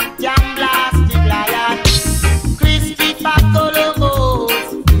jam blasted lion. Christopher Columbus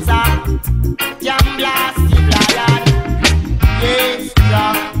is a jam blasted lion. Yes,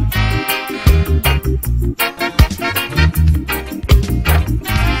 John.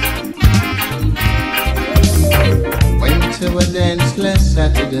 Went to a dance last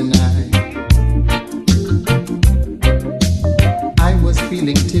Saturday night. I was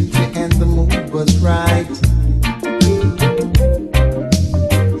feeling tipsy and the mood was right.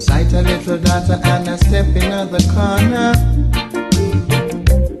 Sight a little daughter and I step in the corner.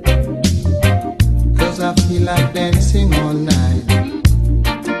 'Cause I feel like dancing all night.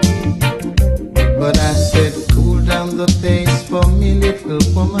 But I said, cool down the pace for me, little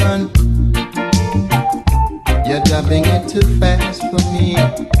woman. You're dubbing it too fast for me.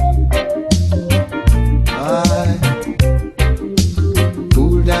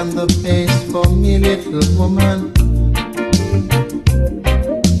 Cool down the pace for me, little woman.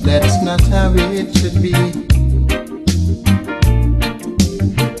 That's not how it should be.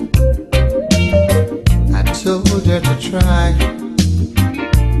 I told her to try,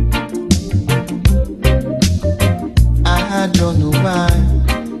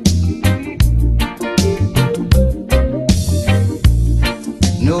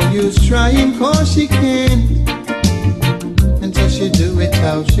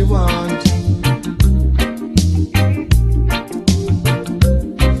 how she wants.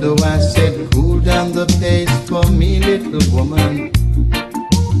 So I said, cool down the pace for me, little woman.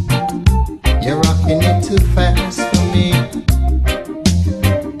 You're rocking it too fast for me.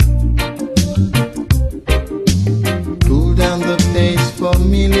 Cool down the pace for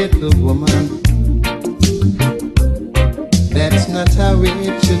me, little woman. That's not how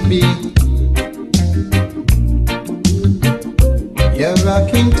it should be. You're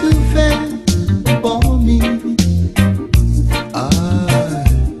rocking too fast for me.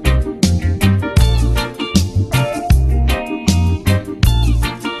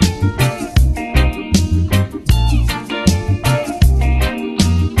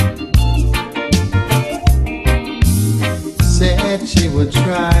 Said she would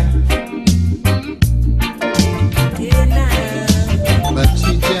try, but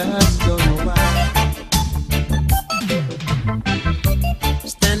she just don't know why.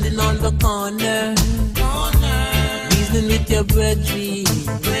 Standing on the corner, reasoning with your brethren.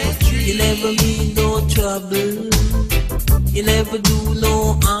 You never mean no trouble, you never do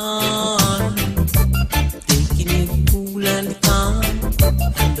no harm. Taking it cool and calm,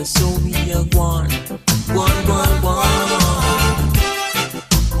 and so we are one. One, one, one.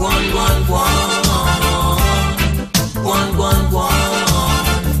 One, one, one. One, one, one.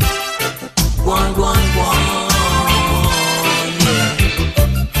 One, one, one. Yeah.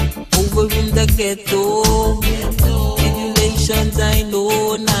 Over in the ghetto, tribulations I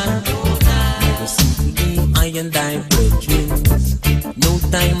know now. Simply I and I brethren. No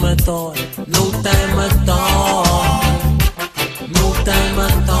time at all. No time at all. No time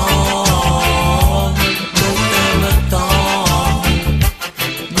at all. No time at all.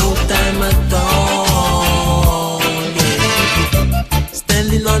 No time at all. Yeah.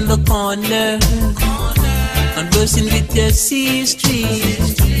 Standing on the corner, conversing with your sister.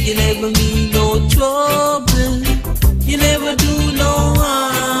 You never mean no trouble, you never do no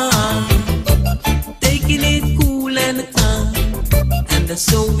harm. Taking it cool and calm, and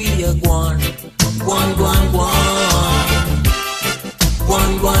so we are one. One, one, one.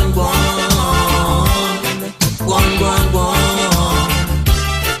 One, one, one. One, one, one.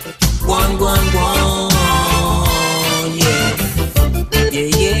 One, one, one. Yeah. Yeah,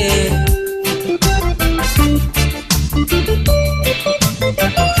 yeah.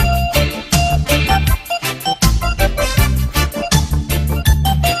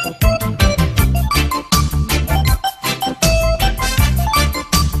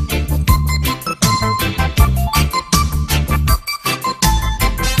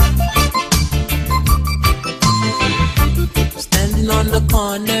 Standing on the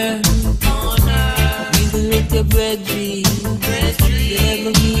corner, reason with your brethren. You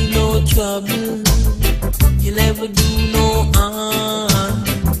never mean no trouble, you never do no harm.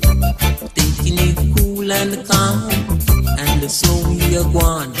 Taking it cool and calm, and so we are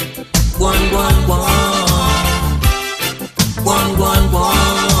one. One, one, one. One, one,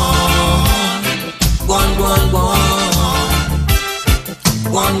 one. One, one, one.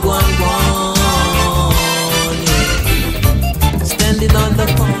 One, one, one. Yeah. Standing on the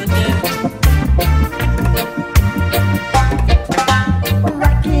corner.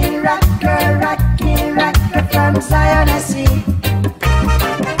 Rocky, rocker from Zion, I see.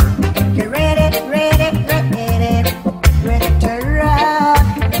 Get ready to rock.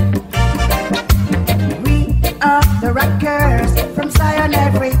 We are the rockers from Zion,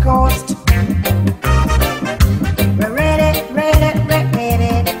 every coast. We're ready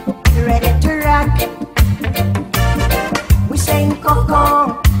to rock. We sing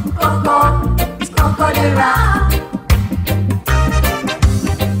Coco, Coco, it's Coco the rock.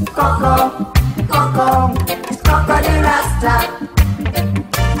 Coco, Coco, it's Coco the Rasta.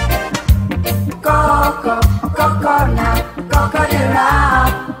 Coco, Coco now, Coco the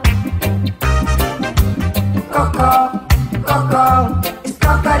rock. Coco, Coco, it's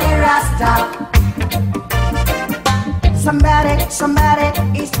Coco the Rasta. Somebody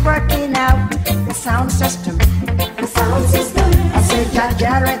is working out the sound system. The sound system. I say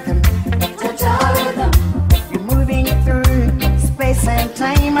Jaja rhythm. Jaja rhythm. You're moving through space and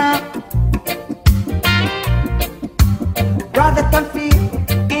time. Brother don't fear,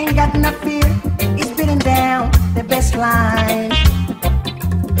 ain't got no fear. He's beating down the best line.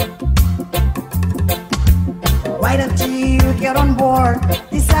 Why don't you get on board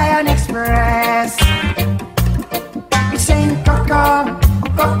the Zion Express? You're saying Coco,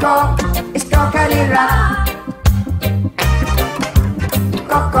 Coco, it's Coco the rock.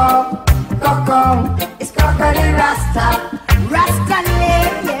 Coco, Coco, it's Coco the Rasta. Rasta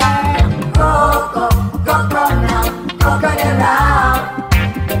live, yeah. Coco, Coco now, Coco the rock.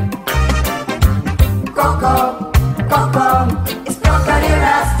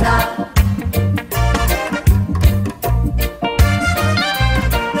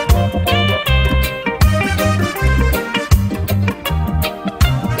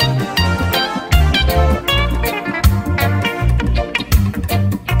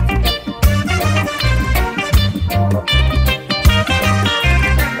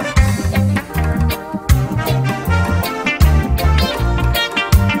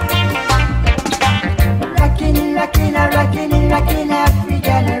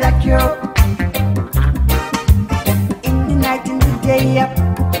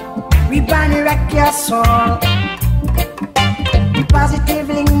 soul.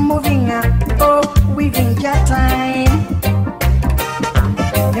 Positively moving up, oh, weaving your time.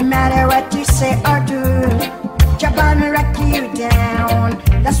 No matter what you say or do, your body rock you down.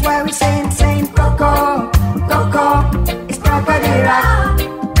 That's why we saying Coco, Coco, it's Coco the rock.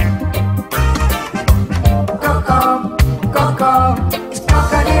 Coco, Coco, it's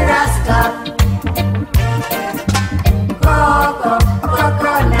Coco the Rasta. Coco,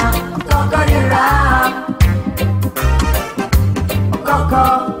 Coco now, Coco the rock. Coco,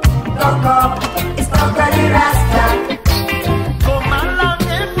 Coco, it's Coco the Rasta. Come along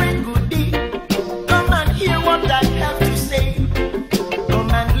every goodie, come and hear what I have to say.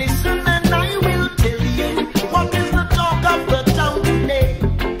 Come and listen and I will tell you what is the talk of the town today.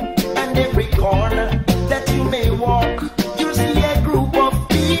 And every corner that you may walk, you see a group of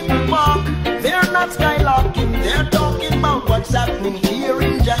people walk. They're not skylarking, they're talking about what's happening here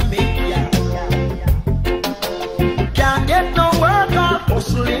in Jamaica. Can't get no work or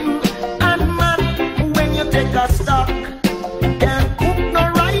hustling, and man, when you take a stock, can't cook no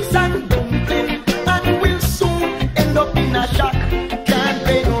rice and dumpling, and will soon end up in a shack. Can't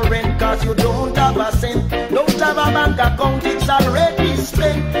pay no rent cause you don't have a cent, don't have a bank account, it's already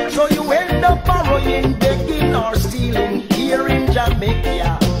spent. So you end up borrowing, begging or stealing here in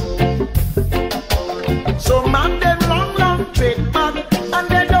Jamaica. So man, them long trade bag, and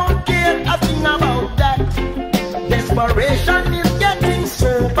they don't care a thing about that. Desperation is getting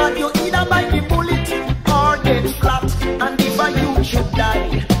so bad, you either bite the bullet or get flat. And if a youth should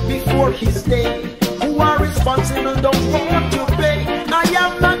die before his day, who are responsible don't want to pay. I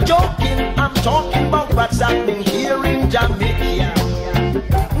am not joking, I'm talking about what's happening here in Jamaica.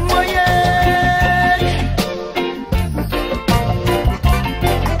 Oh yeah.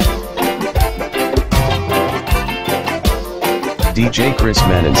 DJ Chris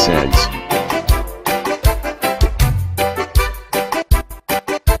Manon sends.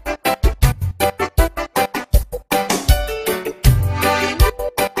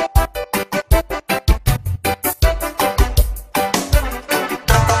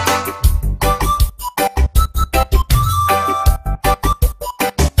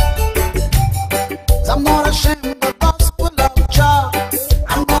 I'm not ashamed of the gospel of Jah.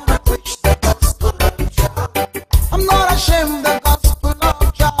 I'm gonna preach the gospel of Jah. I'm not ashamed of the gospel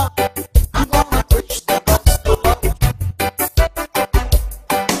of Jah. I'm gonna preach the gospel of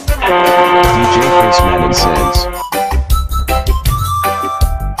DJ Chris Manon sends.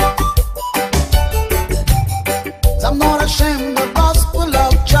 I'm not ashamed of the gospel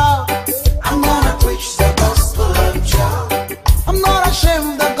of Jah. I'm gonna preach the gospel of Jah. I'm not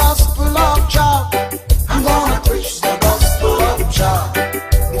ashamed of the gospel of Jah. I'm gonna preach the gospel of Jah.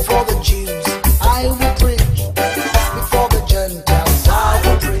 Before the Jews, I will preach. Before the Gentiles, I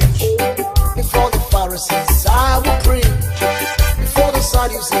will preach. Before the Pharisees, I will preach. Before the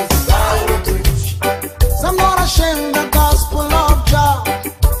Sadducees, I will preach. So I'm not ashamed of the gospel of Jah.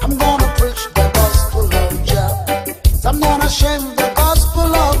 I'm gonna preach the gospel of Jah. So I'm not ashamed of the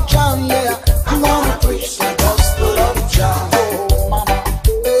gospel of Jah, yeah. I'm gonna preach the gospel of Jah. Oh, mama,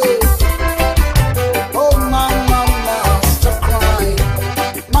 hey. Oh, mama, stop crying.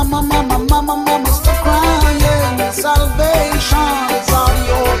 Mama, stop crying. Salvation is on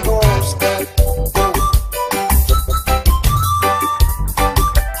your doorstep.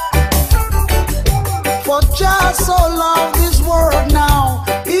 For Jah so loved this world now,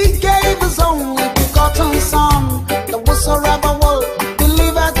 He gave His only begotten Son, that whosoever will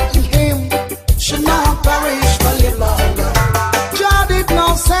believeth in Him should not perish but live longer. Jah did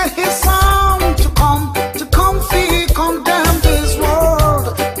not send His Son to come fee condemn this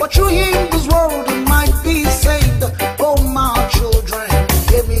world, but through Him this world might be saved. Oh my children,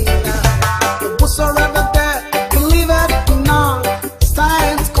 hear me now. That whosoever that believeth not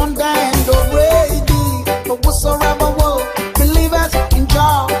stands condemned already. But whosoever will believeth in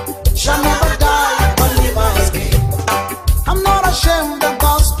Jah shall never die but live and escape. I'm not ashamed of the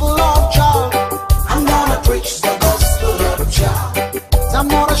gospel of Jah. I'm gonna preach the gospel of Jah. I'm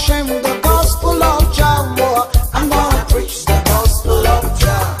not ashamed of the gospel of Jah. I'm gonna preach the gospel of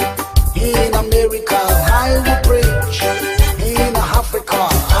Jah. In America, I will preach. In Africa,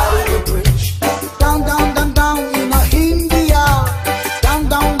 I will preach. Down in India. Down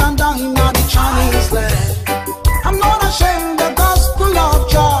in the Chinese land. I'm not ashamed of the gospel of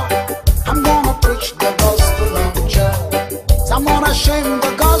Jah. I'm gonna preach the gospel of Jah. I'm not ashamed of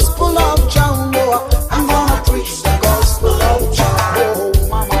the gospel of Jah. I'm gonna preach the gospel of Jah. Oh,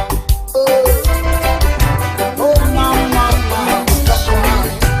 mama.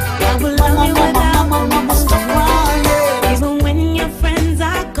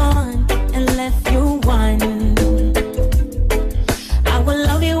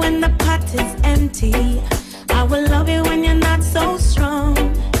 guarantee I will love you when you're not so strong.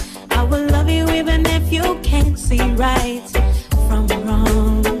 I will love you even if you can't see right from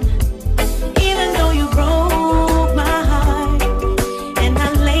wrong. Even though you broke my heart and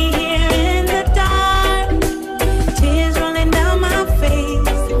I lay here in the dark, tears rolling down my face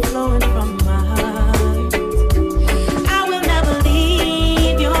and flowing from my heart. I will never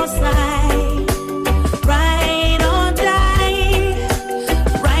leave your side, ride or die,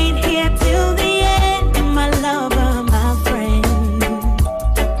 right here till the end, my lover, my friend.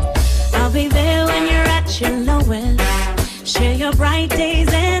 I'll be there when you're at your lowest, share your bright days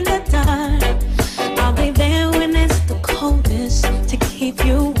and the dark. I'll be there when it's the coldest to keep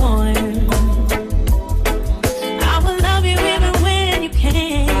you warm. I will love you even when you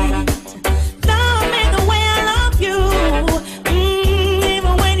can't. Love me the way I love you.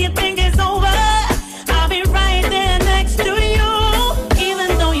 Even when you think it's over, I'll be right there next to you.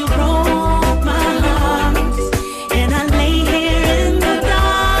 Even though you broke my heart and I lay here in the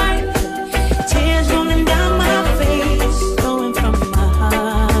dark, tears rolling down my face, flowing from my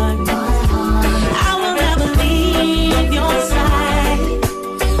heart. I will never leave your side,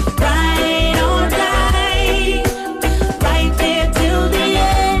 ride or die, right there till the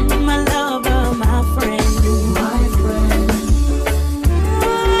end, my lover, my friend.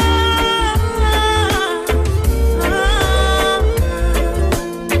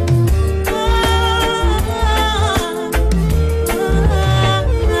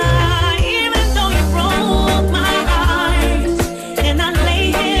 Even though you broke my heart and I lay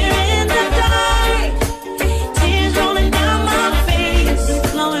here in the dark, tears rolling down my face,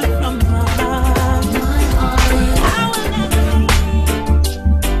 flowing from my heart. I will never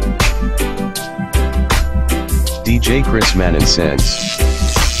DJ Chris Manon says.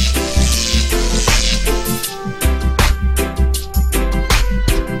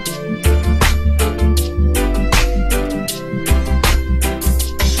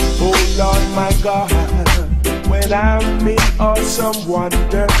 Oh Lord my God, when I'm in awesome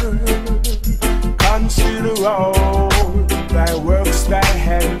wonder, consider all thy works thy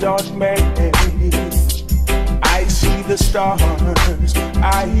hand doth make. I see the stars,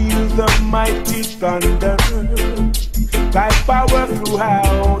 I hear the mighty thunder, thy power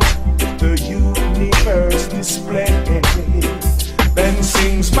throughout the universe display. Then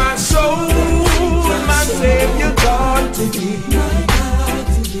sings my soul, my Savior God to thee.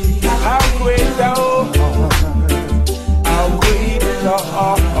 How great thou art, how great thou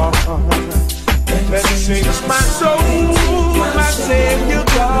art. Then sings my soul, my Savior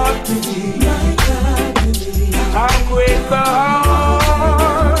God to thee. How great thou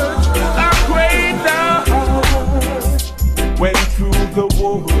art, how great thou art. When through the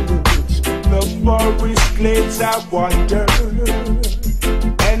woods, the forest glades I wander,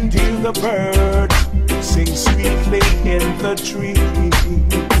 and hear the birds sing sweetly in the trees.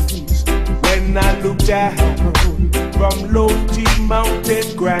 When I look down from lofty mountain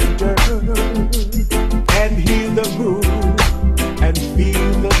grandeur, and hear the moon and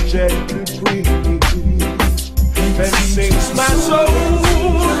feel the gentle breeze, then sings my soul,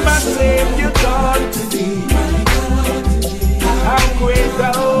 my Savior God to thee. How great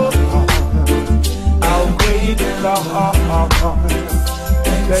thou art, how great thou art.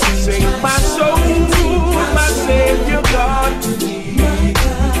 Then sing my soul, my Savior God to thee.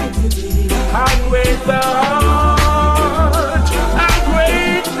 How great thou art, how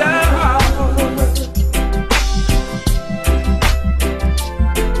great thou art.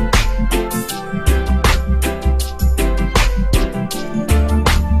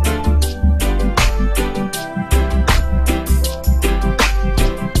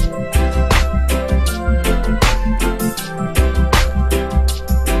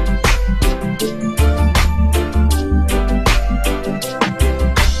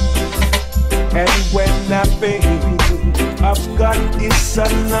 Of God is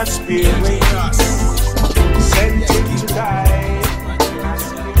Son, not Spirit, sent him to die.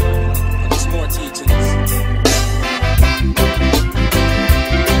 There's more teachings.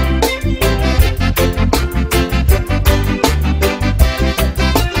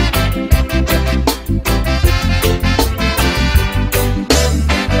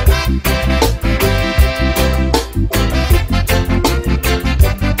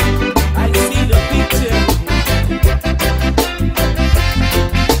 I see the picture.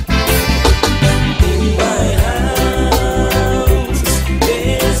 In my hand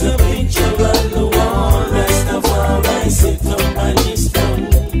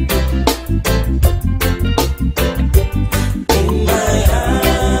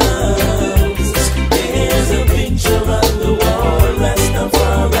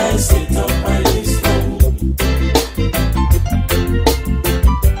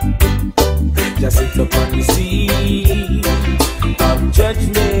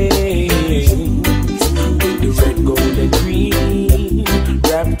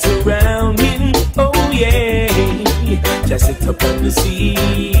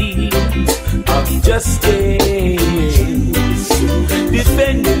seat of justice,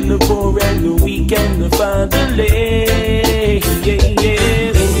 defending the poor and the weak and the fatherless.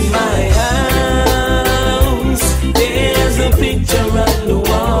 In my house, there's a picture on the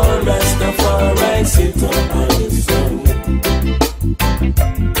wall, Rastafari sit on his throne.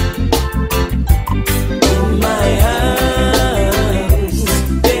 In my house,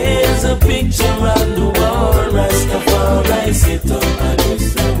 there's a picture on the wall, Rastafari sit on his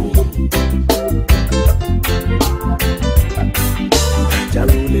throne. Jah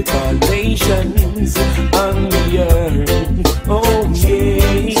rule all nations on the earth. Oh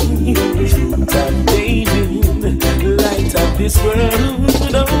yeah, that David, light of this world.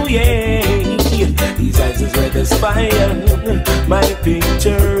 Oh yeah, his eyes is red as fire. My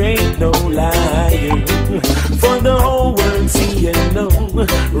picture ain't no liar. For the whole world see and know,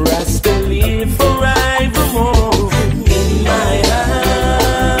 Rasta live forevermore. In my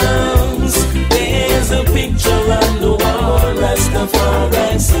house, there's a picture on the wall,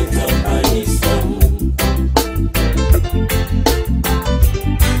 Rastafari sit up on his throne.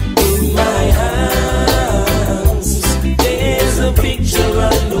 In my house, there's a picture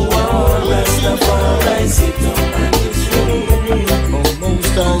on the wall, Rastafari sit up on his throne. Oh,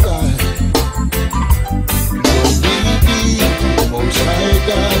 Most High God, Most High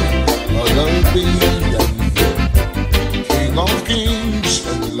God, Lord be King of Kings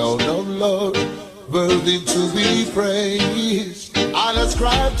and Lord of Lords, worthy to be praised. I'll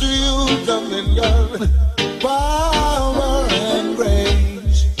ascribe to you dominion, power and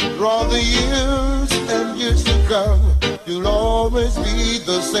grace. Through all the years and years to come, you'll always be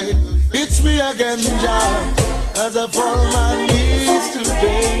the same. It's me again, Jah, as I fall on my knees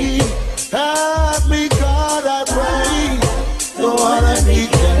today. Help me, God, I pray. Don't wanna be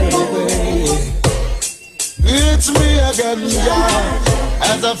carried away. It's me again, Jah,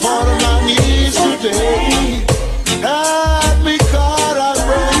 as I fall on my knees today. Help me, God, I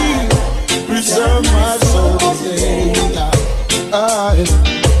pray. Preserve my soul today. I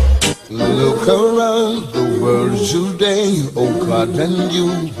look around the world today, oh God, and you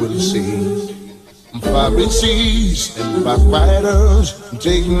will see Pharisees and backbiters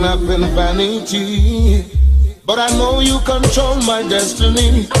taking up in vanity. But I know you control my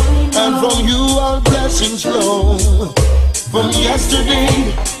destiny, and from you all blessings flow. From yesterday,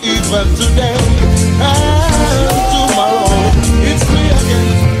 even today, and tomorrow, it's me again.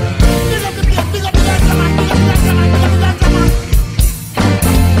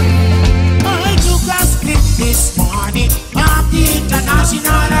 I took a split this morning of the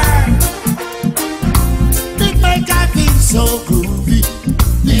international earth. It make I feel so groovy,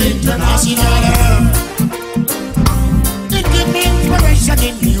 the international earth. It give me inspiration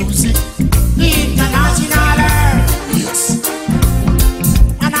in music, the international earth. Yes.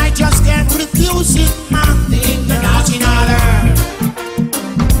 And I just can't refuse it, man, the international earth.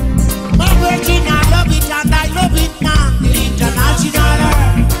 My virgin, I love it and I love it, man, the international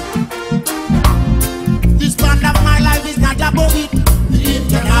earth. This band of my life is not above it, the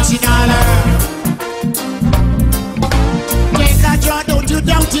international earth. Take a joy, don't you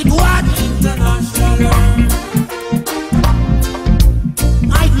doubt it, what? International earth.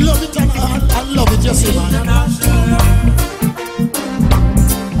 I love it and I love it, yes, man.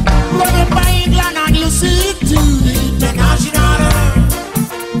 Run it by England and you see it too, the international earth.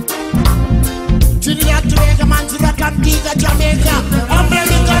 Trinidad, Tobago, Montserrat, Antigua, Jamaica,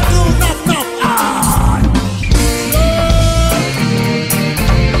 America, too, no.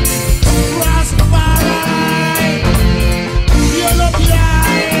 Rastafari, yellow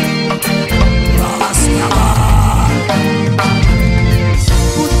eye, Rastafari.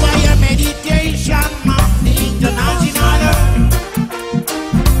 Put by your meditation, man, the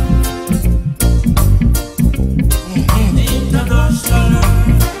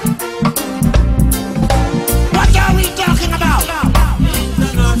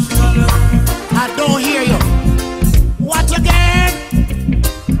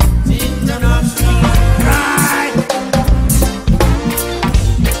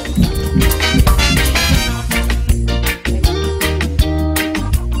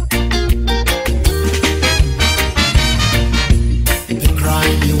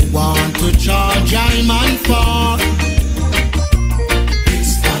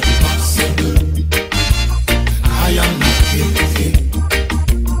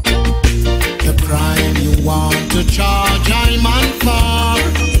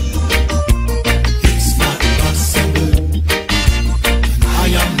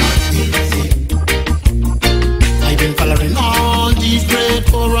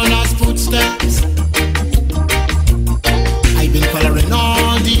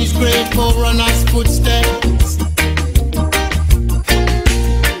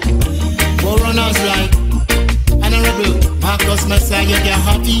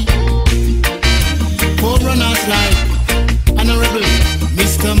party. Forerunners like Honorable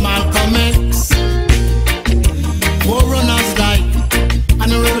Mr. Malcolm X. Forerunners like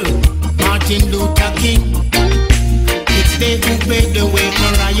Honorable Martin Luther King. It's they who paved the way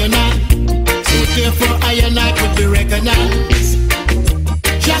for I and I. So therefore I and I could be recognized.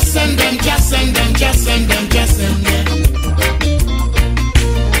 Just send them, just send them, just send them, just send them.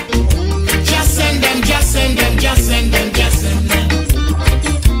 Just send them, just send them, just send them, just send them.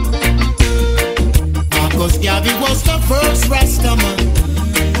 Marcus Garvey was the first Rastaman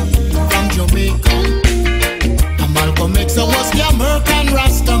from Jamaica. And Malcolm X was the American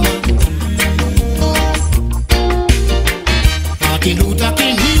Rastaman. Martin Luther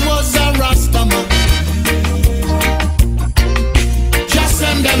King, he was a Rastaman. Just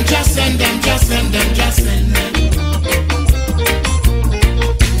send them, just send them, just send them, just send them.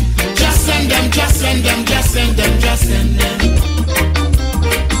 Just send them, just send them, just send them, just send them.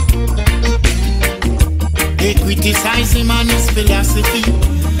 They criticize him and his philosophy,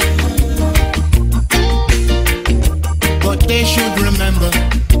 but they should remember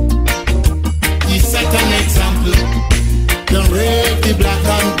he set an example. The red, the black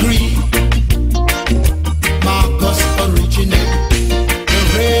and green. Marcus originated. The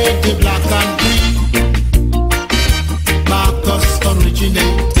red, the black and green. Marcus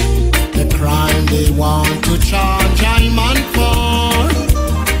originated. The crime they want to charge I'm on for.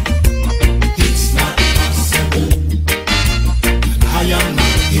 It's not possible. And I am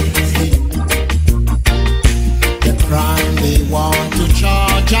not guilty. The crime they want to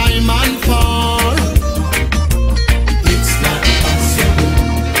charge I'm on for.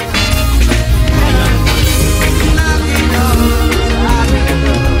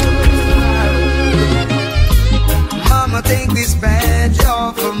 Take this badge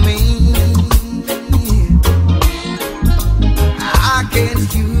off of me. I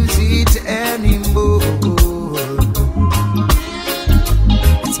can't use it anymore.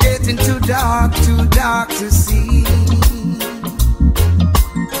 It's getting too dark to see.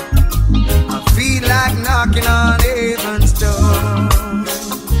 I feel like knocking on heaven's door.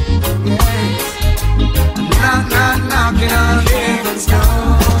 Yes, knocking on heaven's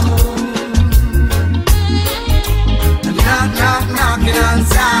door. Knocking on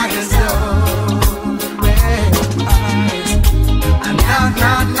Zion's door.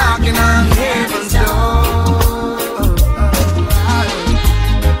 I'm knocking on heaven's door.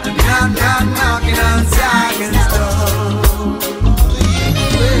 I'm knocking on Zion's door.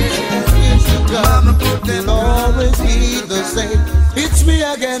 Mama put them always be the same. It's me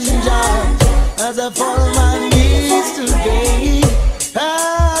again, John, as I fall on my knees today.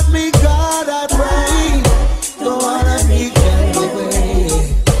 Help me, God, I pray. Don't wanna be carried away.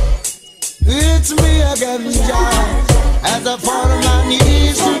 It's me again, Jah, as I fall on my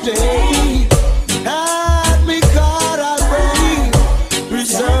knees today. Help me, God, I pray.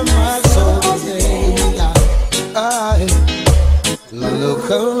 Preserve my soul today. I look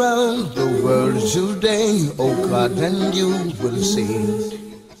around the world today, oh God, and you will see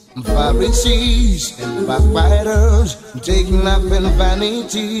Pharisees and backbiters taking up in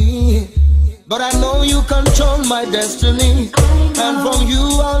vanity. But I know you control my destiny, and from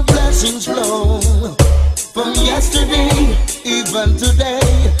you all blessings flow. From yesterday, even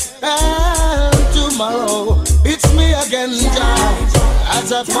today, and tomorrow. It's me again, Jah,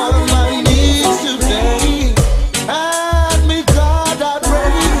 as I fall on my knees today. Help me, God, I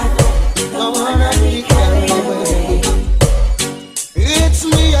pray. Don't wanna be carried away. It's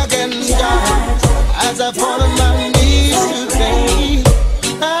me again, Jah, as I fall on my knees today.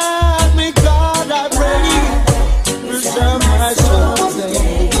 Help me, God, I pray. Preserve my soul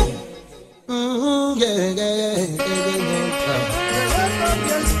today.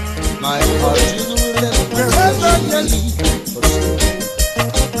 My heart is willing.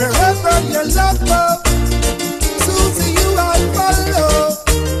 Wherever your love, Susie, you are follow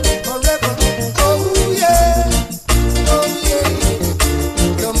forever. Oh yeah, oh yeah.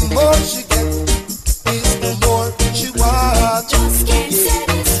 The more she gets, is the more she wants. Just can't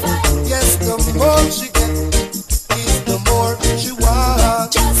satisfy. Yes, the more she gets, is the more she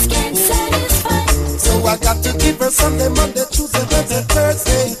wants. Just can't satisfy. So I got to give her Sunday, Monday, Tuesday, Wednesday,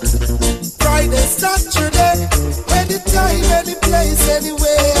 Thursday, Friday, Saturday. Anytime, any place,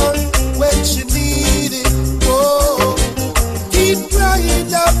 anywhere, when she need it. Oh, keep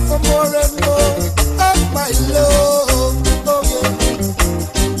crying out for more and more of my love. Oh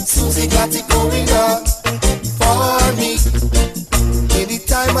yeah, Susie got it going on for me.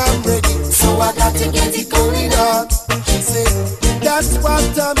 Anytime I'm ready, so I got to get it going on. She said, that's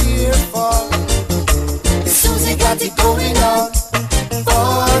what I'm here for. Susie got it going on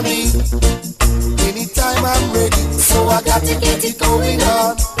for for me. Anytime I'm ready, so I got to get it going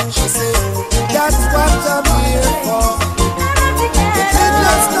on. She said, that's what I'm here for. The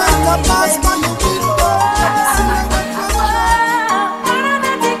dreadlocks like a pass by your window.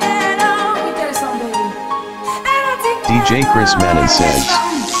 DJ Chris Manning says.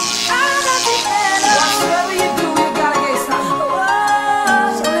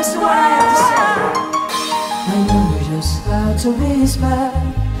 To whisper,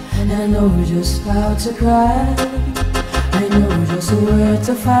 and I know just how to cry. I know just where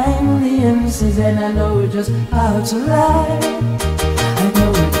to find the answers, and I know just how to lie. I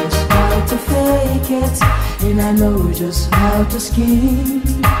know just how to fake it, and I know just how to scheme.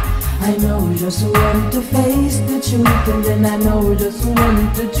 I know just when to face the truth, and then I know just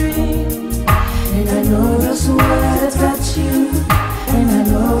when to dream. And I know just where to touch you, and I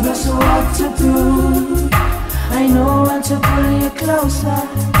know just what to prove. I know when to pull you closer,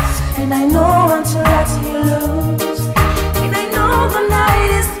 and I know when to let you loose. And I know the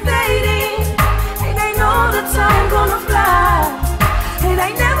night is fading, and I know the time gonna fly. And I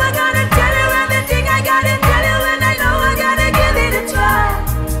never gonna tell you everything I gotta tell you, and I know I gotta give it a try.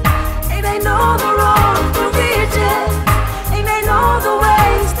 And I know the road to reach it, and I know the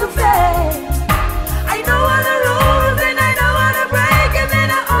ways to fail. I know all the rules, and I know how to break, and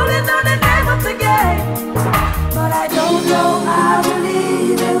then I only know the name of the game. But I don't know how to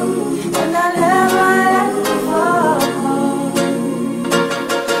leave you, and I never let you fall.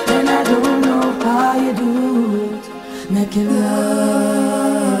 And I don't know how you do it, making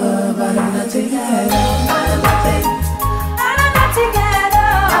love out of nothing at all. Out of nothing, out of nothing at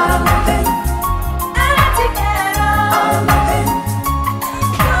all. Out of nothing, out of nothing at all. Out of nothing.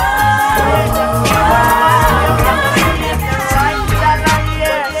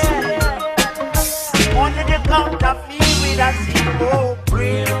 Oh,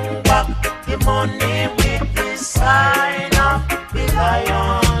 bring back the money with the sign of the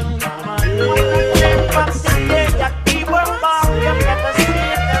lion.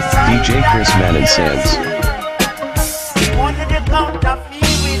 DJ Chris Manning says. Money the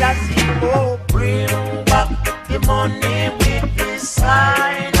counterfeit with a symbol. Bring back the money with the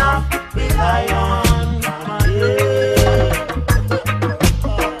sign of the lion.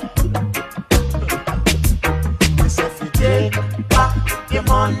 The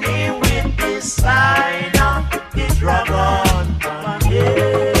money with the sign of the dragon. Yeah.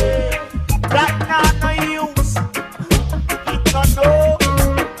 That no use. It no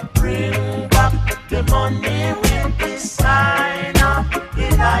bring back the money with the sign of the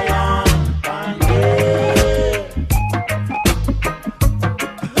lion. Yeah.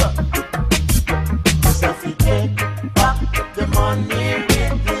 So if you take back the money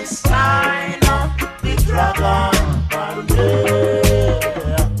with the sign of the dragon.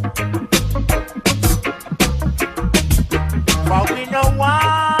 But we don't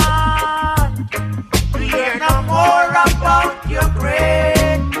want to hear no more about your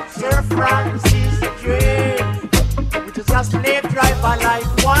great Sir Francis Drake, which is a slave driver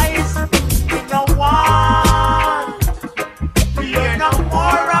likewise. We don't want to hear no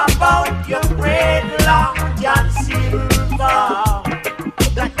more about your great Long John Silver,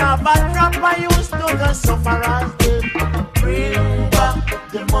 that never drop I used to the sufferers. Bring back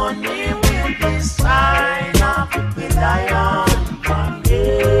the money with the sign of the lion.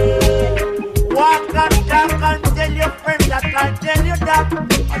 Yeah. Walk and talk and tell your friends that I tell you that.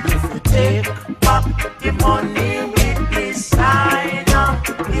 And if you take back the money with the sign of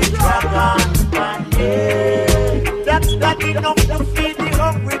the dragon, yeah. That's not enough to feed the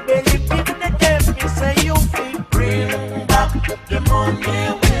hungry belly. People the deaf, me say you feel. Bring back the money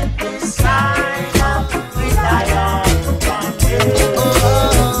with the sign of the lion.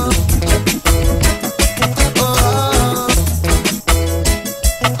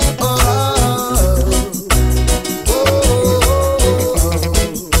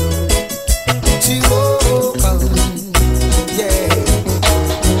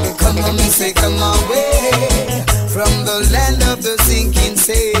 Come away from the land of the sinking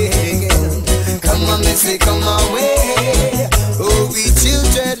sand. Come on, me say, come away, oh, we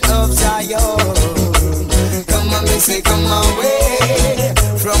children of Zion. Come on, me say, come away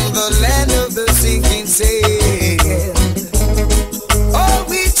from the land of the sinking sand. Oh,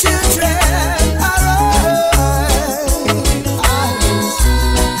 we children arise,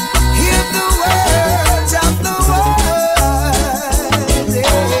 hear the words of the word.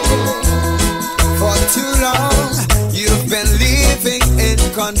 For too long you've been living in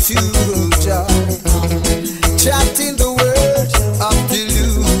confusion, trapped in the world of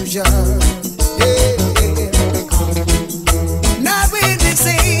delusion. Yeah. Now we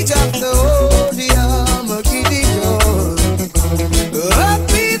say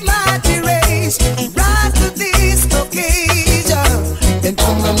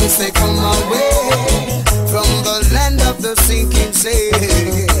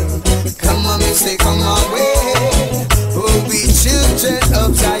me say come away. Oh, we children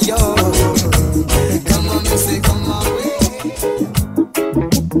of Zion. Come on, me say come away.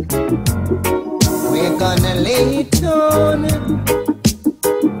 We're gonna lay it on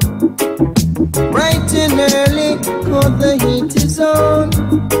bright and early, cause the heat is on.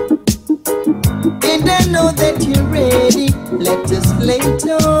 And I know that you're ready. Let us lay it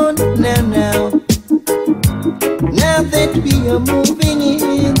on now. Now that we are moving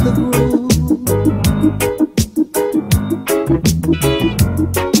in the groove,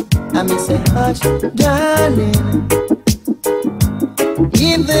 I may say hush, darling.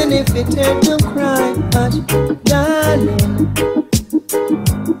 Even if it hurt, don't cry, hush, darling.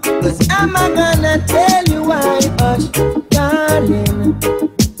 'Cause I'm not gonna tell you why, hush, darling.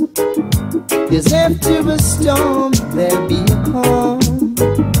 'Cause after a storm, there'll be a calm.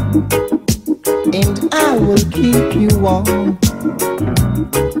 And I will keep you warm,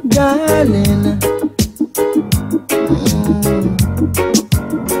 darling.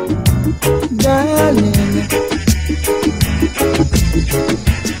 Darling.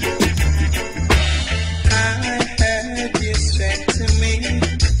 I heard you said to me,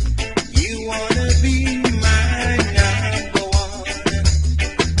 you wanna be my number one.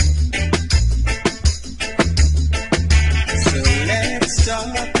 So let's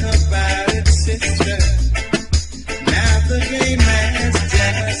talk about it, sister. Now the game has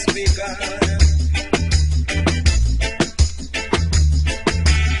just begun.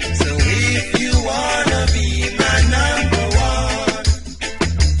 So if you wanna be my number one,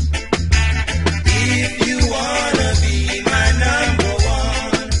 if you wanna be my number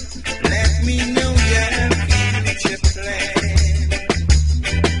one, let me know your future plan.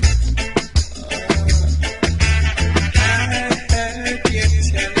 I heard you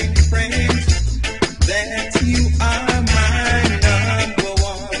telling friends that you are my number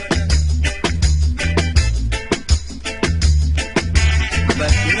one,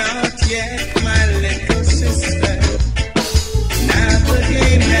 but not yet, my little sister. Now the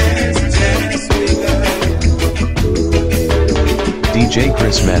game has just begun. DJ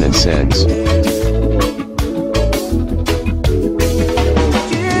Chris Manon sends.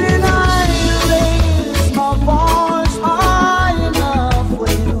 Did I raise my voice high enough for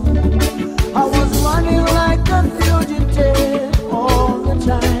you? I was running like a fugitive all the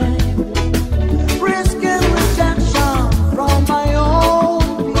time, risking rejection from my own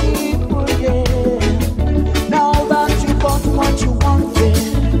people, yeah. Now that you got what you wanted,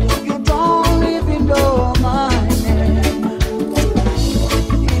 you don't even know my name.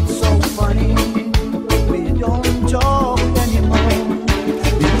 It's so funny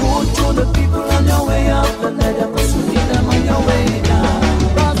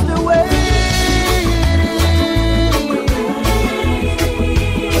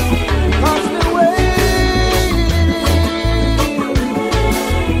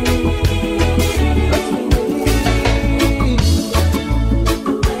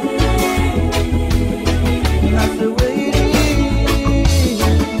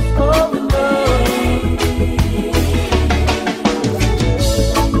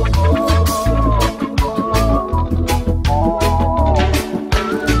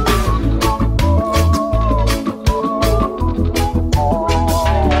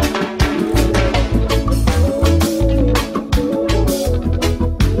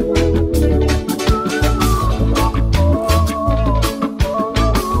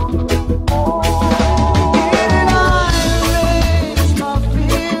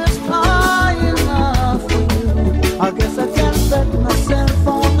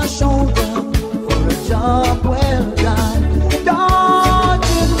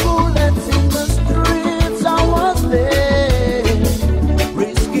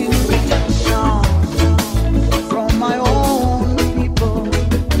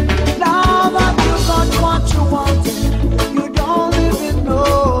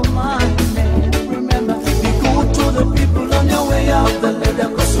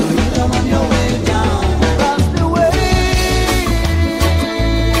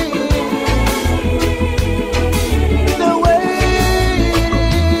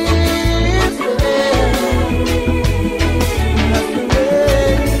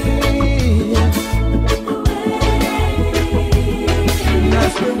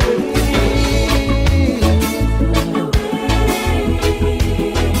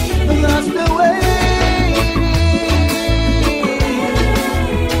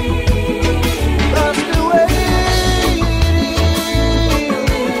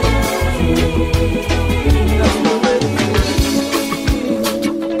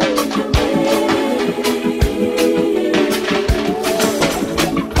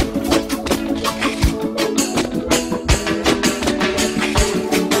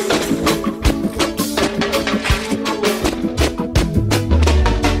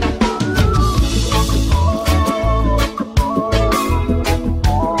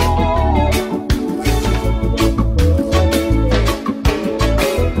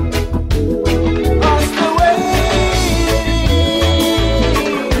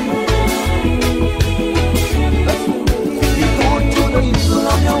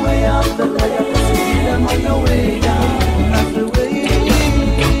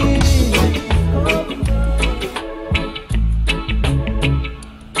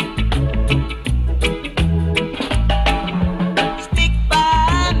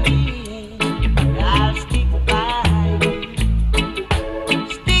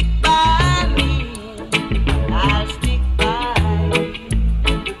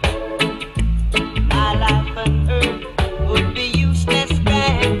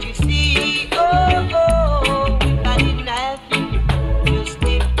Can't you see? Oh, if I didn't have you, you'll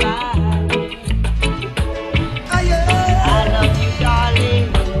stick by me. I love you, darling,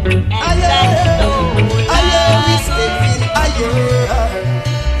 and that's no lie. We stepping higher.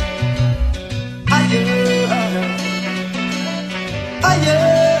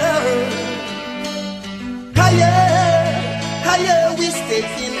 Higher, we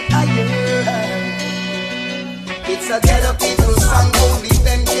taking higher. It's a ghetto people song, only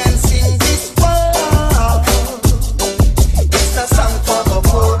them can sing this world. It's a song for the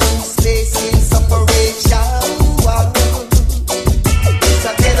poor who's facing separation. It's a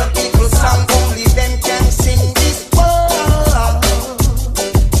ghetto people song, only them can sing this world.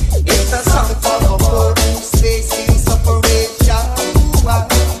 It's a song for the poor who's facing separation.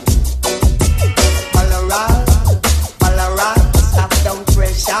 Stop down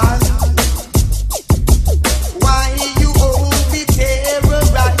pressure. Why you only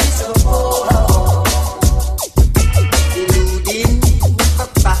terrorize the poor? Eluding the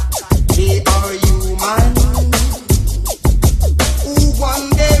fact they are human, who one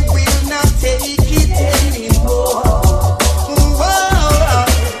day will not take it anymore. Whoa.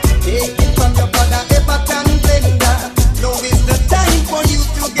 Take it from your brother, Everton Blender. Now is the time for you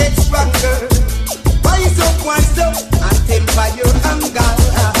to get stronger. Wise up, and temper your anger.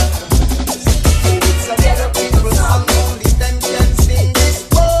 It's a ghetto people song, only them can sing this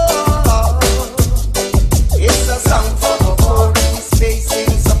world. It's a song for the poor who's facing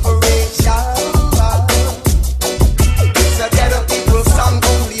separation. It's a ghetto people song,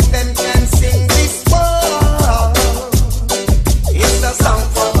 only them can sing this world. It's a song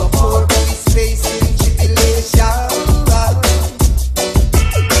for the poor who's facing tribulation.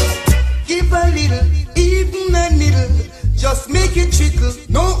 Give a little, even a little, just make it trickle.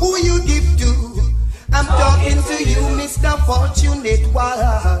 Know who you give to. I'm talking to you, Mr. Fortunate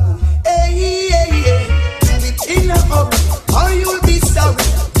One. Hey, hey, hey. Do it in a hurry, or you'll be sorry.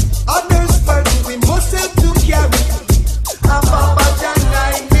 Others burden we must have to carry. I'm Papa John, I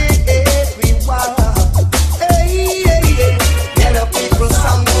made everyone. Hey, hey, hey. Get up, people,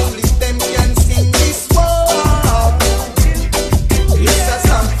 song, only them can sing this world. It's a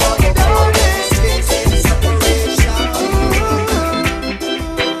song for the poor who's facing separation.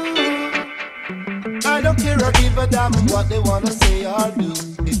 I don't care or give a damn what they wanna say or do.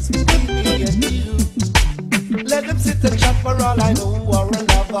 It's me and you. Let them sit and chat for all I know, or a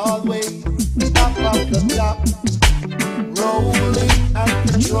love always. Top of the top, rolling and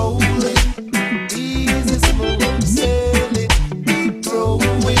controlling, easy smooth sailing, keep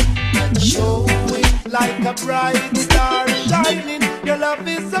growing and showing like a bright star shining. Your love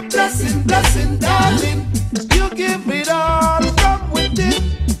is a blessing, blessing, darling. You give it all from within.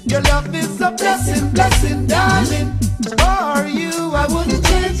 Your love is a blessing, blessing, darling. For you, I wouldn't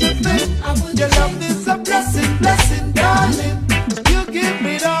change a thing. Your love is a blessing, blessing, darling. You give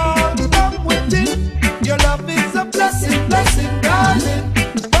it all from within. Your love is a blessing, blessing, darling.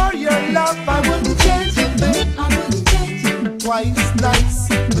 For your love, I wouldn't change a thing. Twice nice,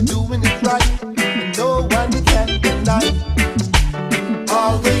 we're doing it right, and no one can deny.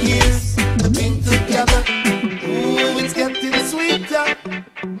 All the years we've been together, ooh, it's getting sweeter.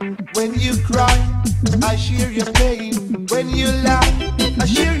 When you cry, I share your pain. When you laugh, I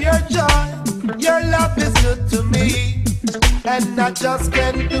share your joy. Your love is good to me, and I just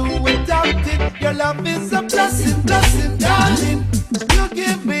can't do without it. Your love is a blessing, blessing, darling. You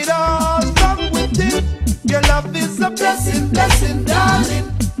give it all from within. Your love is a blessing, blessing,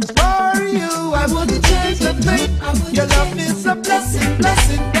 darling. For you, I wouldn't change a thing. Your love is a blessing,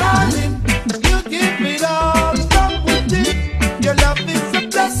 blessing, darling. You give it all from within. Your love is a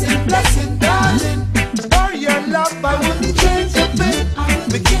blessing, blessing, darling. For your love, I wouldn't change a thing.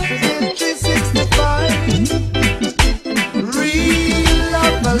 We keep it in 365. Real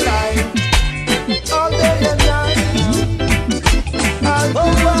love alive. All day and night. I'll do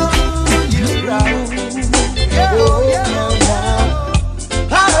you right.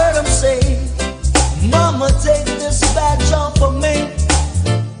 I heard him say, Mama, take this badge off of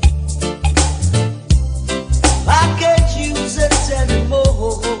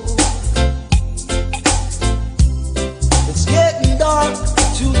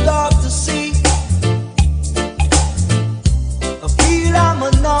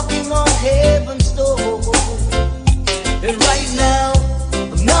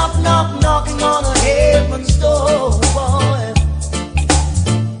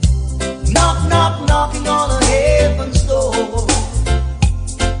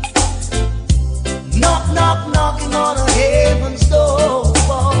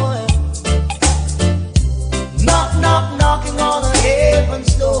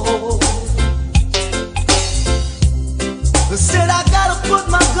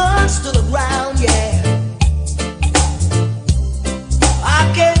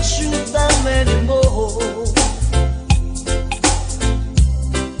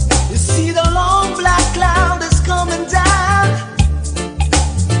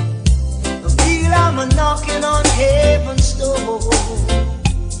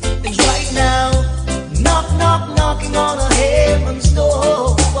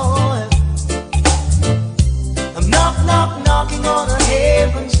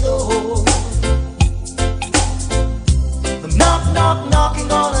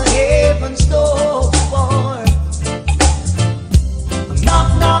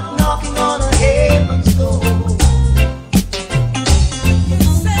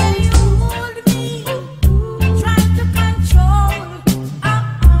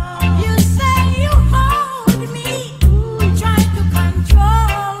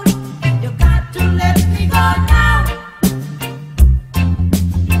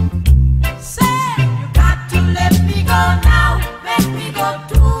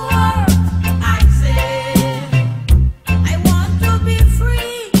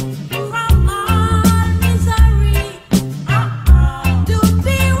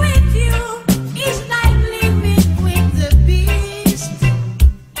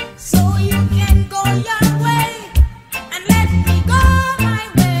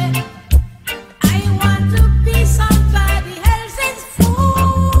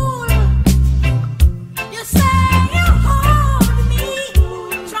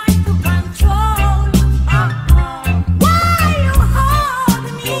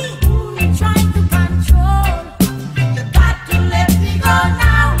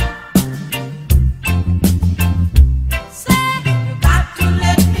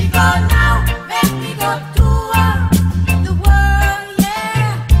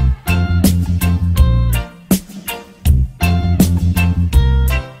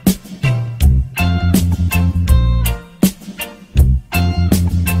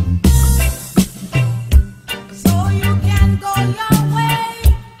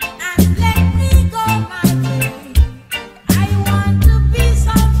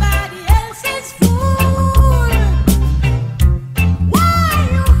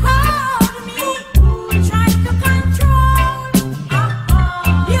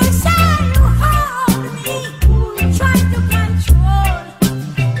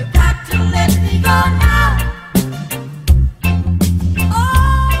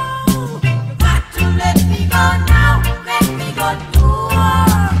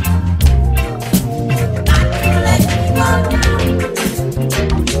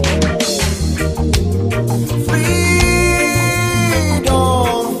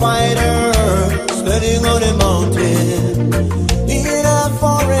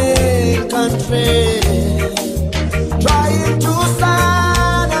country, trying to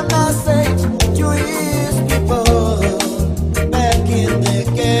send a message to his people back in the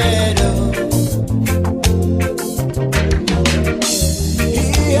ghetto.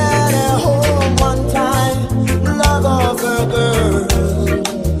 He had a home one time, love of a girl,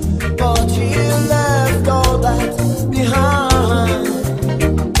 but he left all that behind.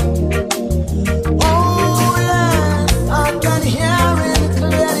 Oh yes, I can hear it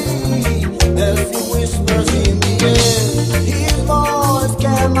clearly as he whispers in the air. His voice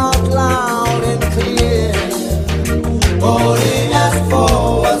came out loud and clear. All he asked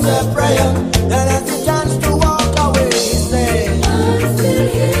for was a prayer, and as he turns to walk away, he said, I'm still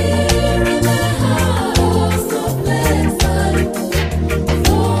here in the house of blessing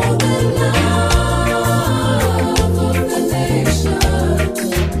for the love of the nation.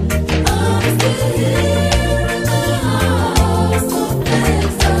 I'm still here in the house of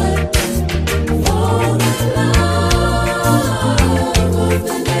blessing for the love of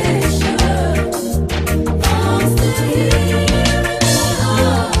the nation. I'm still here in the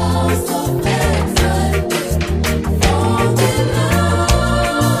house of blessing for the love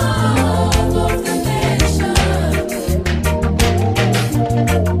of the nation.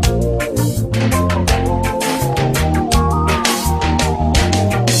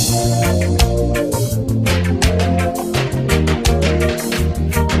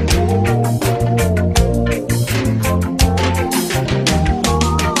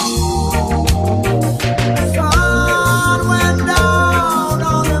 Sun went down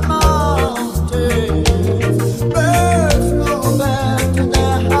on the mountains, birds flew back to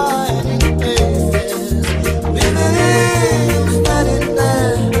their hiding places, living standing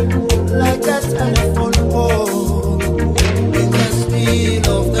there like a telephone pole. In the still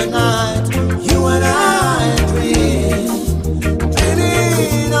of the night, you and I dreaming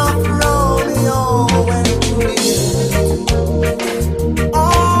of Romeo and Juliet.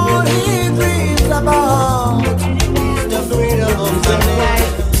 All he dreams about is the freedom of the nation.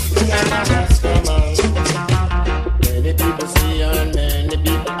 Many people see and many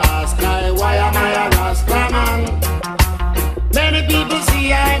people ask, why am I a Rasta man? Many people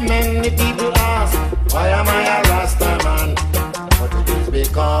see and many people ask, why am I a Rasta man? But it is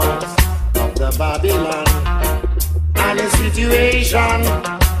because of the Babylon and the situation.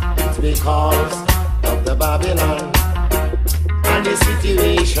 It's because of the Babylon and the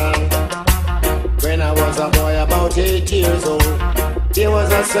situation. When I was a boy about 8 years old, there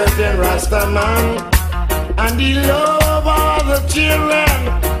was a certain Rasta man, and he loved all the children,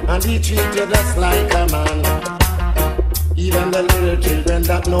 and he treated us like a man. Even the little children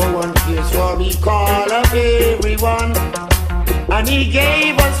that no one cares for, he called up everyone, and he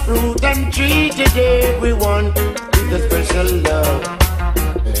gave us fruit and treated everyone with a special love.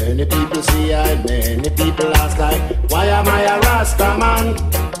 Many people see I, many people ask I, why am I a Rasta man?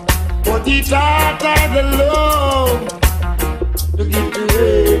 But he taught I the love to give to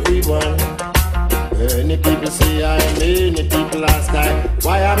everyone. Many people say I, many people ask I,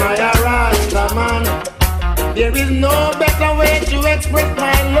 why am I a Rasta man? There is no better way to express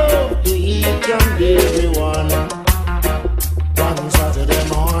my love to each and everyone. One Saturday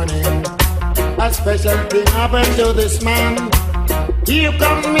morning, a special thing happened to this man. Here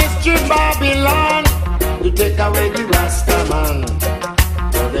comes Mr. Babylon to take away the Rasta man.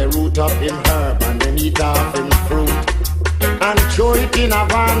 So they root up him herb and then eat off him fruit and throw it in a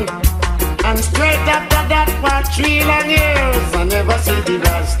van. And straight after that for 3 long years I never see the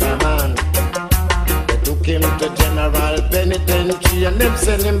Rasta man. They took him to General Penitentiary and them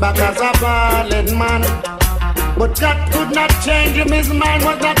sent him back as a bald man. But that could not change him, his mind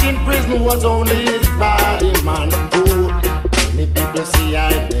was not in prison, was only his body man. Oh, many people see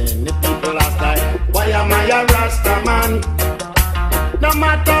I, many people ask I, why am I a Rasta man? No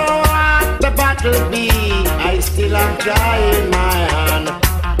matter what the battle be, I still am trying my hand.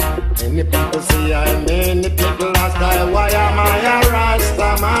 Many people see I, many people ask I, why am I a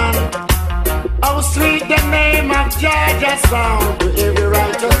Rasta man? How sweet the name of Georgia sound to every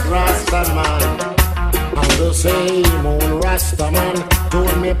righteous Rasta man. And the same old Rasta man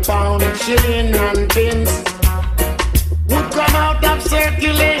told me pound, shilling and pence would come out of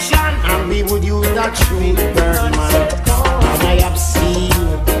circulation and we would use that shoot burn man. And I have seen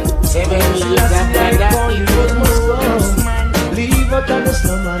 7 years after that he was most man. Leave out on the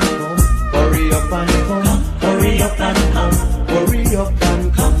slum and come. Hurry up and come. Hurry up and come. Hurry up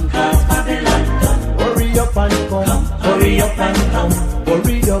and come. Cause Babylon done. Hurry up and come. Hurry up and come.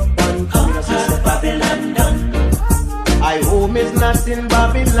 Hurry up and come. Cause Babylon done. I home is not in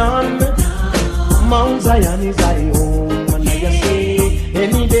Babylon. Mount Zion is I home. And I say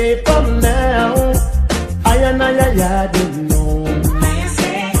any day from now I didn't know.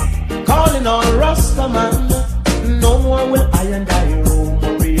 Calling on Rastaman, no more will I and I roam.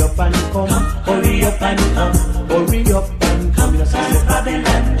 Hurry up and come, hurry up and come, hurry up and come. Yes,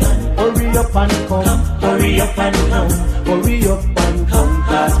 Babylon done. Hurry up and come, hurry up and come, hurry up and come.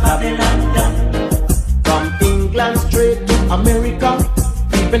 Cause Babylon done. From England straight to America,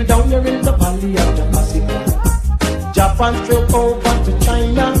 even down here in the valley of the Pacific. Japan straight over to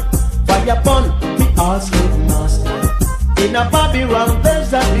China, fire upon the all slave master. In a Babylon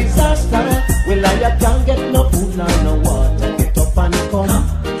there's a disaster. Well, I can't get no food nor no water. Get up and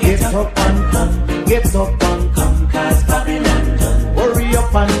come, get up and come, get up and come. Cause Babylon done. Hurry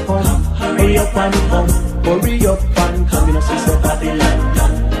up and come, hurry up and come, hurry up and come. You know, sister Babylon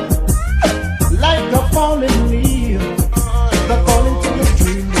done. Like a falling leaf, the falling to the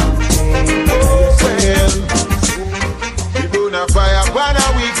stream. On fire, but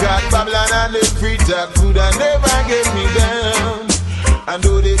we got Babylon and the free talk could have never get me down. And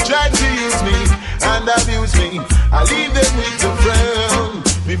though they try to use me and abuse me, I leave them with the frown.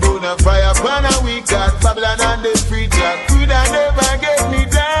 Me born on fire, but we got Babylon and the free talk could have never get me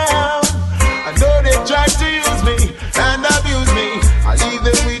down. And though they try to use me and abuse me, I leave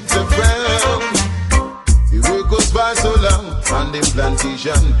them with the frown. The work goes by so long on the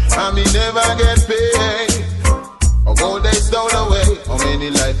plantation, and me never get paid. Gold days down away, how many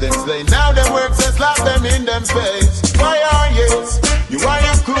life them slay. Now them works and slap them in them face. Why are yes, you are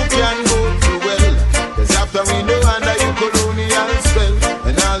your crew can go too well. Cause after we know under your colonial spell,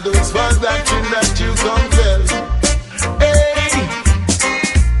 and all those false doctrine that you compel. Hey,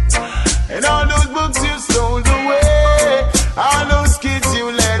 and all those books you stole away, all those kids you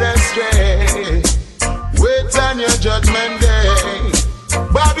led astray. Wait on your judgment day,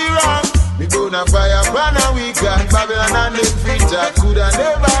 Bobby Ram. Me gonna fire pan a week and Babylon and the preacher coulda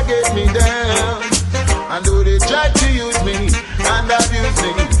never get me down. And though they try to use me and abuse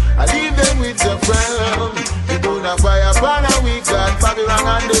me, I leave them with the frown. Me gonna fire pan a week and Babylon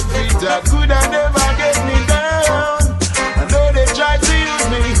and the preacher coulda never get me down. And though they try to use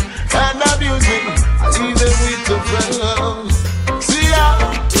me and abuse me, I leave them with the frown. See ya,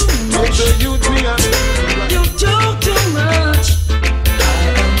 make the youth me and you talk too much.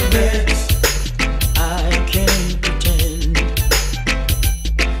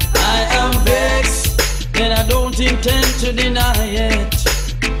 And I don't intend to deny it.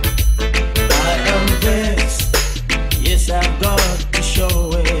 I am vexed, yes I've got to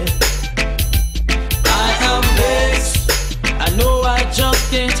show it. I am vexed, I know I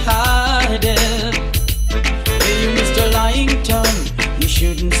just can't hide it. Hey Mr. Lyington, you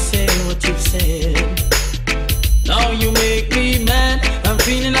shouldn't say what you've said. Now you make me mad, I'm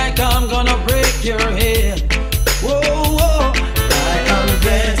feeling like I'm gonna break your head. Whoa, whoa, I am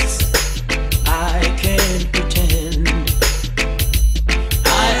vexed, I can't pretend.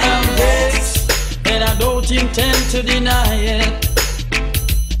 I am vexed, and I don't intend to deny it.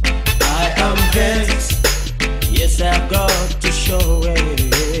 I am vexed, yes I've got to show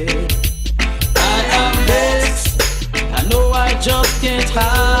it. I am vexed, I know I just can't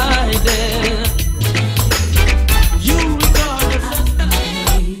hide it. You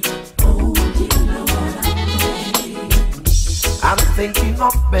I'm thinking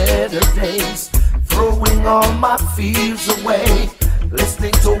of better days, throwing all my fears away,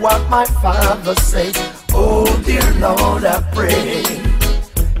 listening to what my father says. Oh dear Lord, I pray.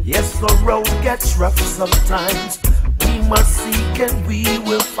 Yes, the road gets rough sometimes. We must seek and we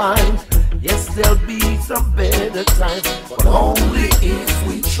will find. Yes, there'll be some better times, but only if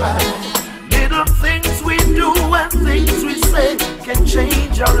we try. Little things we do and things we say can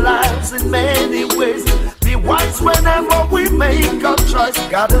change our lives in many ways. Be wise whenever we make a choice.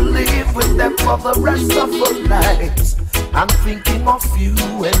 Gotta live with them for the rest of our lives. I'm thinking of you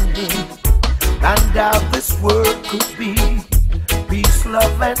and me, and how this world could be peace,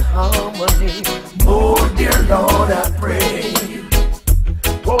 love, and harmony. Oh dear Lord, I pray.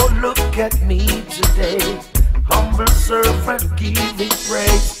 Oh, look at me today, humble servant giving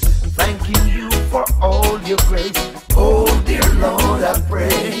praise, thanking you for all your grace. Oh dear Lord, I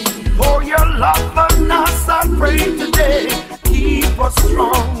pray for your love on us. I pray today, keep us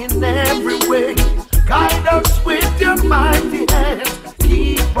strong in every way. Guide us with your mighty hand,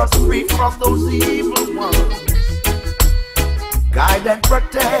 keep us free from those evil ones. Guide and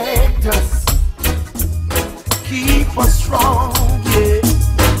protect us, keep us strong, yeah.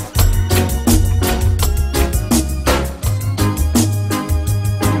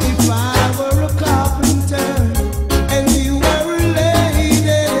 If I were a carpenter and you were a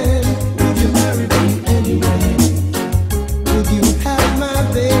lady, would you marry me anyway? Would you have my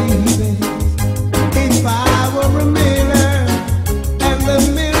baby? If I were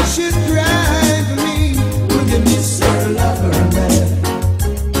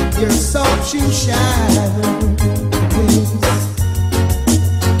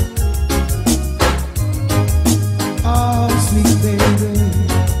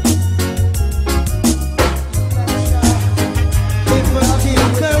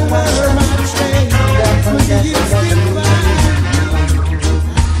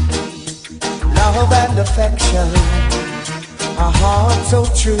affection, a heart so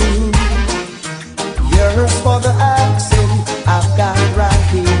true. Yours for the accent I've got right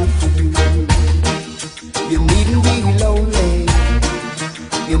here for you. You needn't be lonely,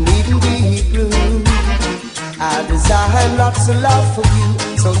 you needn't be blue. I desire lots of love for you,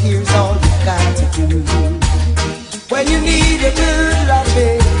 so here's all you've got to do. When you need a good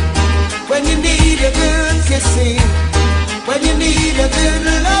loving, when you need a good kissing, when you need a good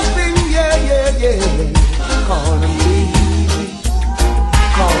loving, yeah, yeah, yeah, call on me,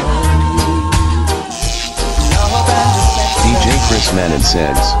 call on me. Love and affection. DJ Chris Manning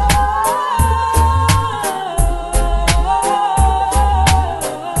says.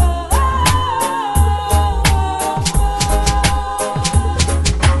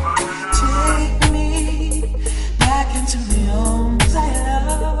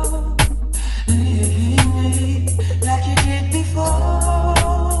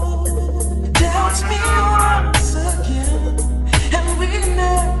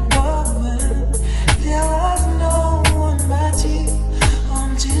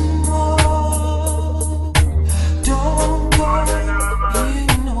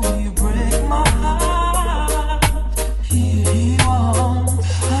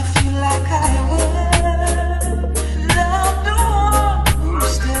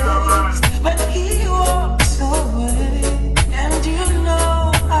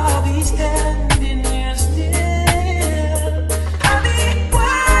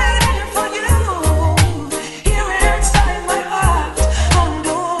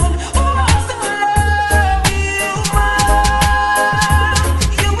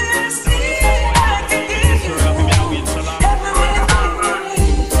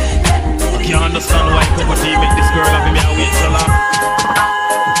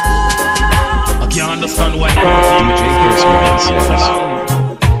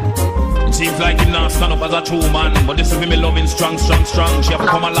 It seems like him not stand up as a true man, but this is me loving strong, strong, strong. She have to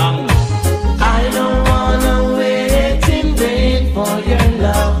come along. I don't wanna wait in vain for your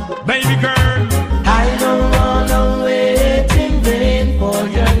love, baby girl. I don't wanna wait in vain for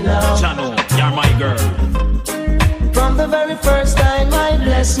your love. Chano, you're my girl. From the very first time I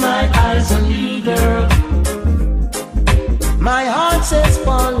bless my eyes on you, girl, my heart says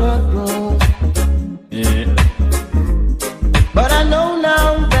follow through. Yeah. But I know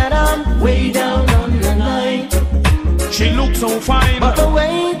now that I'm way down on the line. She looks so fine, but the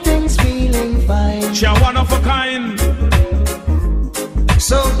way things feeling fine. She a one of a kind.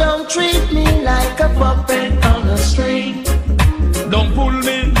 So don't treat me like a puppet on a string. Don't pull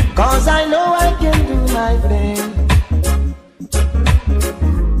me, cause I know I can do my thing.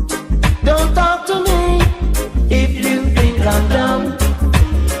 Don't talk to me if you think I'm dumb.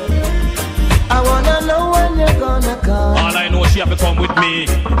 I wanna know when you're gonna come. All I know, she have to come with me.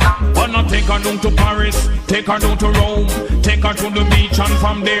 But not take her down to Paris, take her down to Rome, take her to the beach and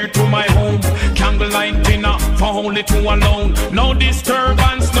from there to my home. Candlelight dinner for only two alone. No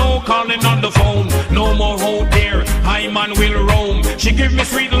disturbance, no calling on the phone. No more out there, I man will roam. She give me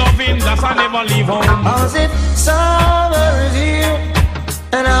sweet loving, that's I never leave home. Cause if summer is here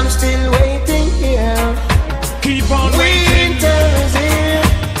and I'm still waiting here, keep on waiting. Winter is here,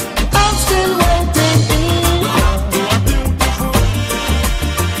 I'm still waiting here. You are beautiful.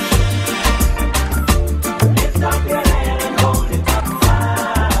 Lift up your head and hold it up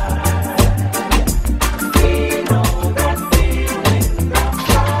high. We know that feeling of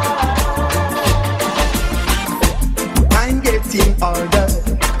high. I'm getting older,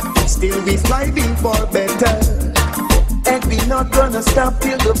 still we striving for better. And we not gonna stop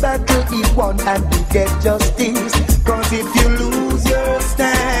till the battle is won and we get justice. Cause if you lose your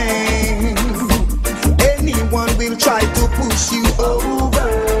stand, anyone will try to push you over,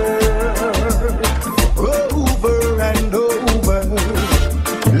 over and over.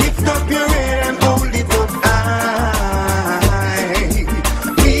 Lift up your head and hold it up high.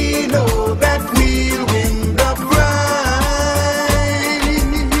 We know that we'll win the prize.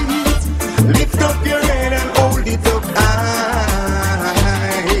 Lift up your head and hold it up high.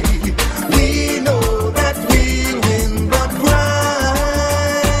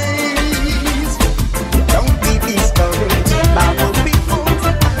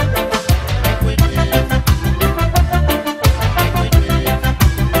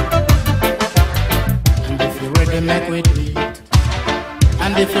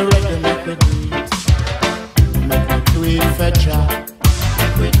 And if you're ready, make we do it. Make we do it for Jah.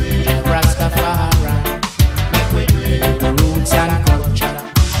 Make we do it Rastafari. Make we do it the roots and culture.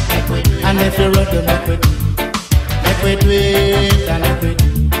 Make we do it. And if you're ready, make we do it. Make we do it and make we do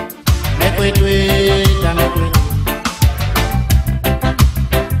it. Make we do it and make we do it.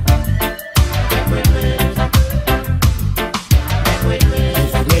 Make we do it.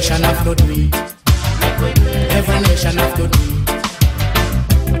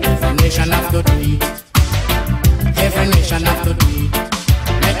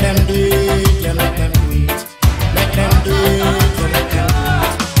 them do it, you let them do it. Let them do it, you let them do it.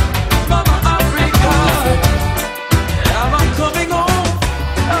 Mama Africa, I'm coming home,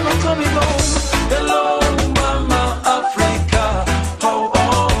 I'm coming home. Hello, Mama Africa, how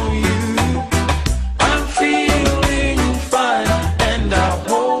are you? I'm feeling fine, and I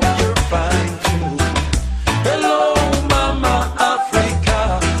hope you're fine too. Hello, Mama Africa,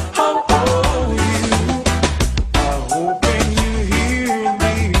 how are you? I hope when you hear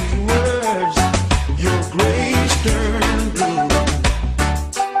these words, your grace turn blue.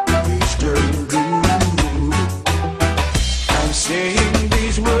 Grace turn blue. I'm saying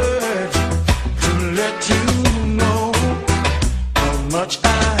these words to let you know how much I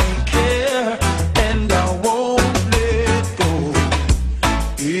care, and I won't let go.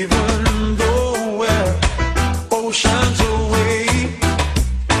 Even though we're oceans away,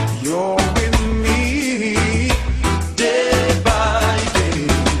 you're with me day by day.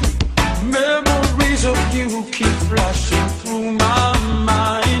 Memories of you keep flashing through my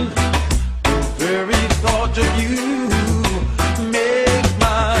mind. The very thought of you make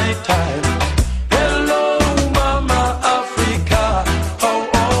my time. Hello, Mama Africa, how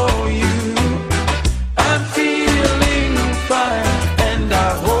are you? I'm feeling fine, and I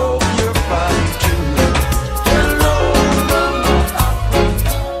hope you're fine too. Hello, Mama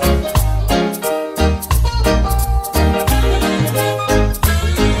Africa.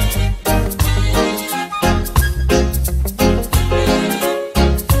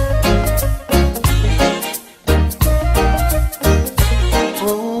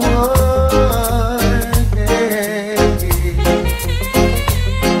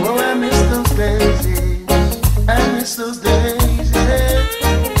 Oh, I miss those days. I miss those days.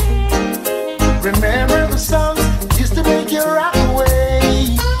 Remember the songs used to make you rock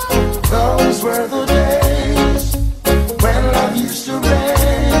away. Those were the days when love used to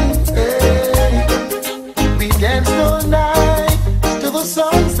reign. We danced all night to the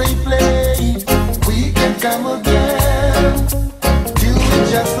songs they played. We can come again, do it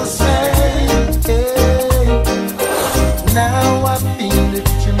just the same. Now I feel it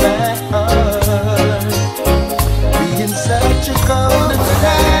in my heart. Being such a cold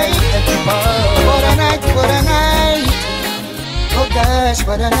night. What a night, what a night. Oh gosh,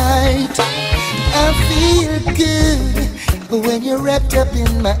 what a night. I feel good when you're wrapped up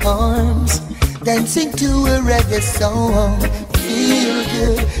in my arms, dancing to a reggae song. Feel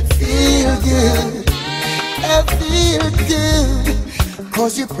good, feel good. I feel good,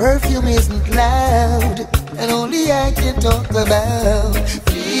 cause your perfume isn't loud, and only I can talk about.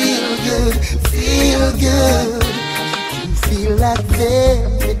 Feel good, feel good. You feel like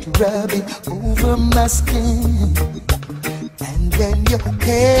velvet rubbing over my skin, and when your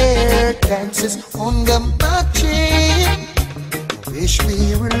hair dances on my chin. Wish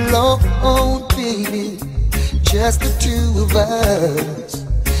we were alone, baby, just the two of us.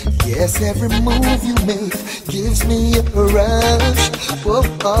 Yes, every move you make gives me a rush. Whoa,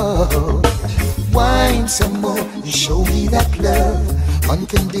 oh. Wine some more and show me that love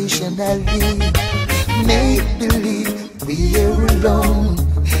unconditionally. Make believe we're alone,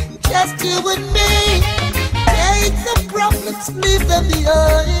 just you and me. Take the problems, leave them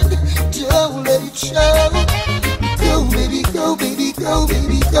behind. Don't let it show. Go, baby, go, baby, go,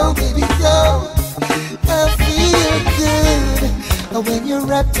 baby, go, baby, go. I feel good when you're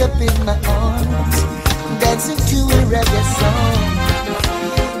wrapped up in my arms, dancing to a reggae song.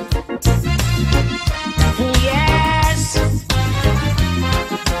 Yes.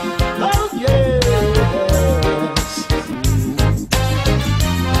 Oh yes.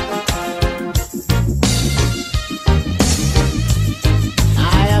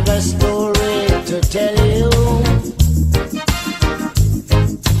 I have a story to tell you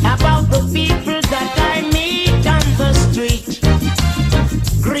about the people that I meet on the street.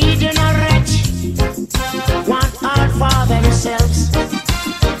 Greed and a wretch want all for themselves,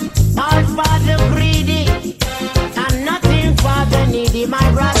 all for the greedy and nothing for the needy.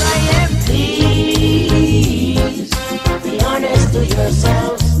 My brother, yeah, please be honest to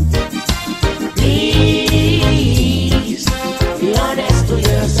yourselves. Please be honest to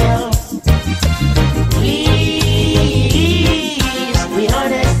yourself. Please be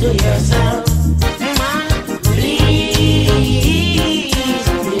honest to yourself. Man, please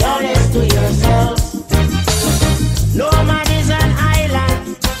be honest to yourself. No man is an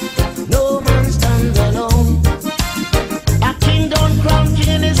island, no man stands alone. A king don't crown king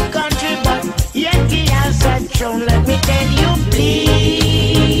in his country, but yet he has a throne. Let me tell you,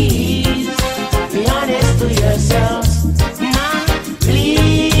 please be honest to yourselves. Man,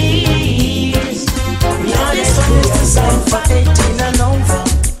 please be honest to yourself. For 18 and over,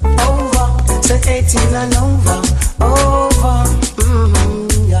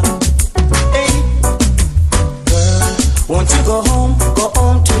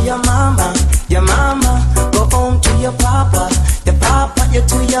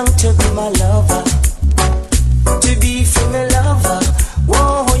 young to be my lover, to be female lover.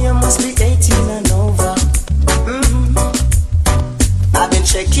 Whoa, you must be 18 and over. I've been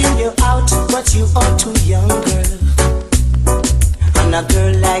checking you out, but you are too young, girl. And a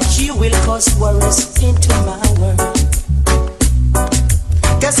girl like you will cause worries into my world.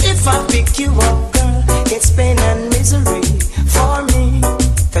 Cause if I pick you up, girl, it's pain and misery for me.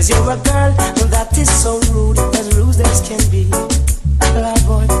 Cause you're a girl that is so rude as can be. Lord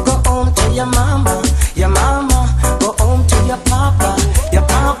boy, go home to your mama, go home to your papa, you're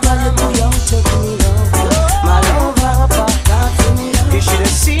too young to be over. My lover, you should have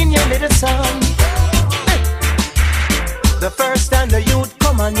seen your little son. The first time the youth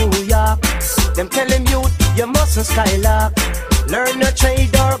come on New York, them tell him youth, you mustn't skylark. Learn a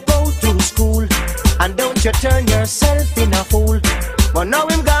trade or go to school, and don't you turn yourself in a fool. But now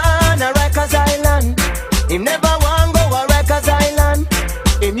him gone a Rikers Island, him never want go a Rikers Island.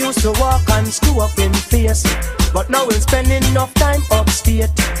 Him used to walk and screw up in face, but now he's spending enough time upstate.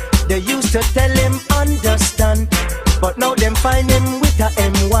 They used to tell him understand, but now them find him with a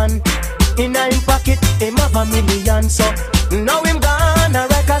M1. In a him pocket, him have $1 million. So now him gone a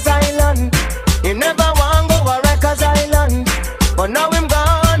Rikers Island, him never want go a Rikers Island, but now him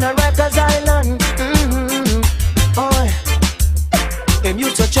gone a Rikers Island. Him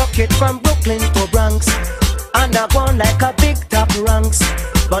used to chuck it from Brooklyn to Bronx, and I gone like a big top ranks.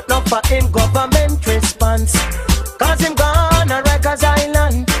 But not for him government response, cause him gone a Rikers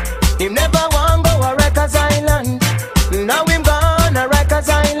Island. Him never want go a Rikers Island. Now him gone a Rikers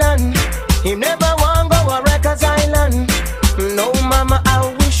Island. Him never want go a Rikers Island. No mama,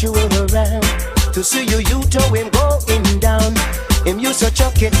 I wish you were around to see you to him going down. Him used to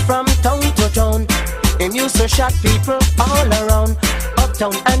chuck it from town to town. Him used to shot people all around,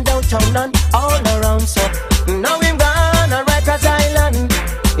 uptown and downtown and all around. So now him gone a Rikers Island.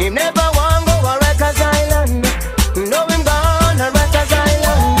 Him never want go a Rikers Island. Now him gone a Rikers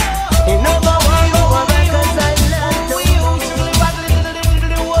Island. He never want go a Rikers Island. We usually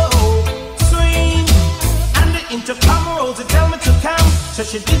swing, and the intercom rolls to tell me to come. So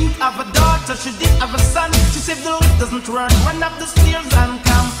she didn't have a daughter, she did have a son. She said the lift doesn't run up the stairs and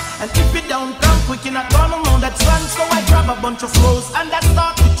come. And if you don't come quick, you're not gonna know that's run. So I grab a bunch of flows and I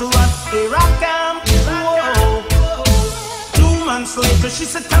started to run. Here I come, whoa. 2 months later, she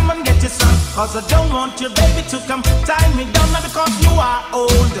said, come and get your son, cause I don't want your baby to come tie me down. Not because you are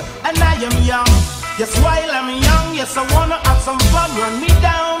old and I am young. Yes, while I'm young, yes, I wanna have some fun. Run me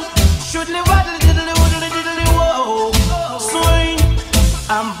down. Shoodly waddly diddly woodly diddly whoa. Swing.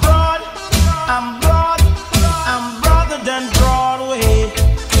 I'm broad, I'm broad, I'm broader than Broadway.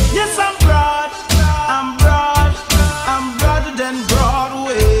 Yes, I'm broad, I'm broad, I'm broader than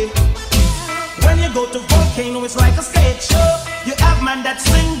Broadway. When you go to Volcano, it's like a stage show. You have man that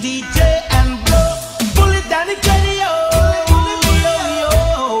sing, DJ and blow. Pull it down the radio,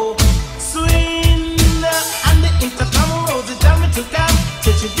 swing. And the intercom rolls, it tell me to come.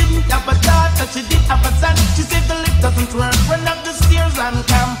 Said she didn't have a daughter, she did have a son. She said the lift doesn't work, run up the stairs and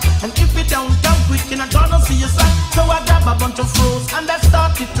come. And if you don't come quick, you're not gonna see your son. So I grab a bunch of froze and I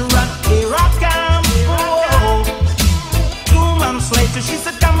started to run. Here I come, whoa. 2 months later, she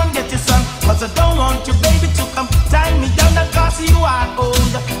said, come and get your son, cause I don't want your baby to come tie me down. Cause you are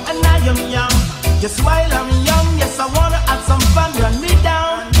old and I am young. Yes, while I'm young, yes, I wanna have some fun. Run me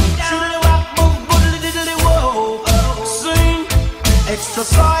down. Shoodly wop, boom, boodly diddly whoa. Swing. Extra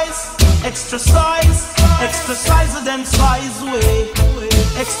size, extra size, extra size than size way.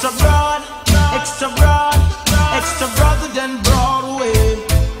 Extra broad, extra broad, extra broader than Broadway.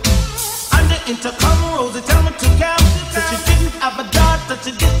 And the intercom rolls, they tell me to come. That she didn't have a daughter,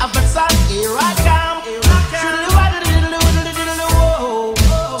 she did have a son. Here I come.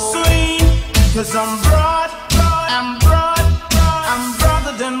 Swing, cause I'm broad, I'm broad, I'm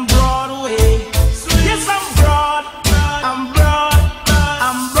broader than Broadway. Yes, I'm broad, I'm broad,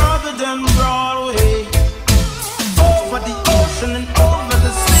 I'm broader than Broadway. Over the ocean and over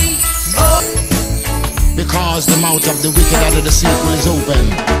the sea. Because the mouth of the wicked out of the secret is open.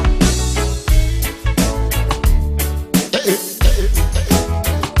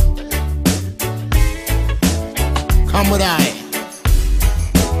 Come with I.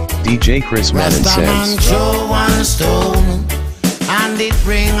 DJ Chris Madden says, throw one stone, and it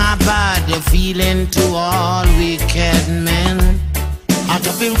bring a bad feeling to all wicked men. Out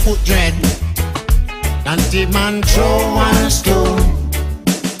of him foot dread, and the man throw one stone,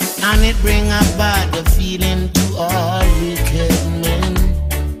 and it bring a bad feeling to all wicked men.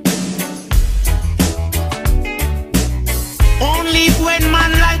 Only when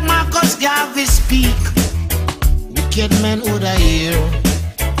man like Marcus Garvey speak, wicked men would I hear.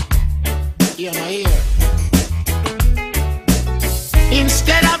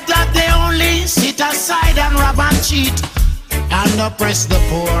 oppress the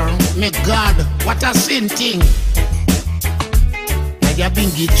poor. May God, what a sin thing. I have been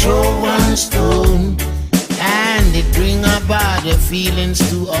get throw one stone, and it bring about the feelings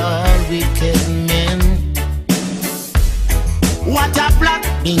to all wicked men. What a plot,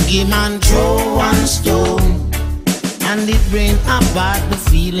 bingy man throw one stone, and it bring about the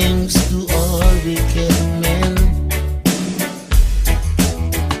feelings to all wicked men.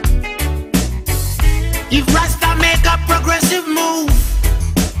 If Rasta make a progressive move,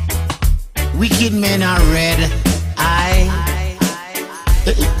 wicked men are red eye.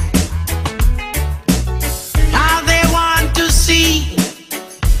 How they want to see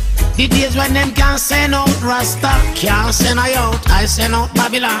the days when them can't send out Rasta, can't send I out, I send out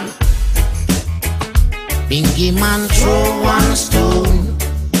Babylon. Bingy man throw one stone,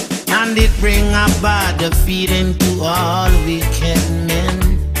 and it bring about the feeling to all wicked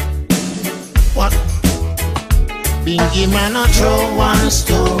men. What? Bingy man a throw one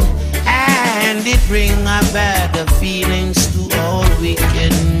stone, and it bring about the feelings to all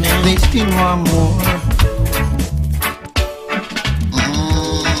wicked men. They still want more.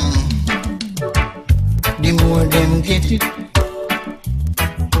 The more them get it,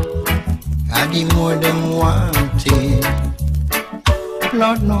 and the more them want it.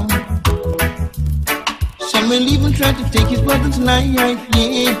 Lord no. Some will even try to take his brother's life,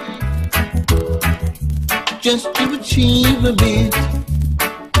 yeah, just to achieve a bit.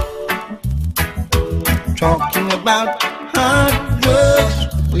 Talking about hard drugs,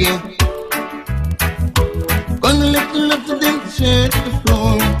 yeah. Gonna let the love of them search the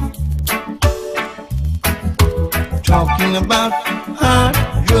floor. Talking about hard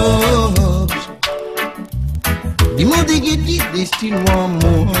drugs. The more they get it, they still want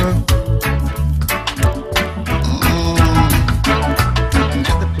more.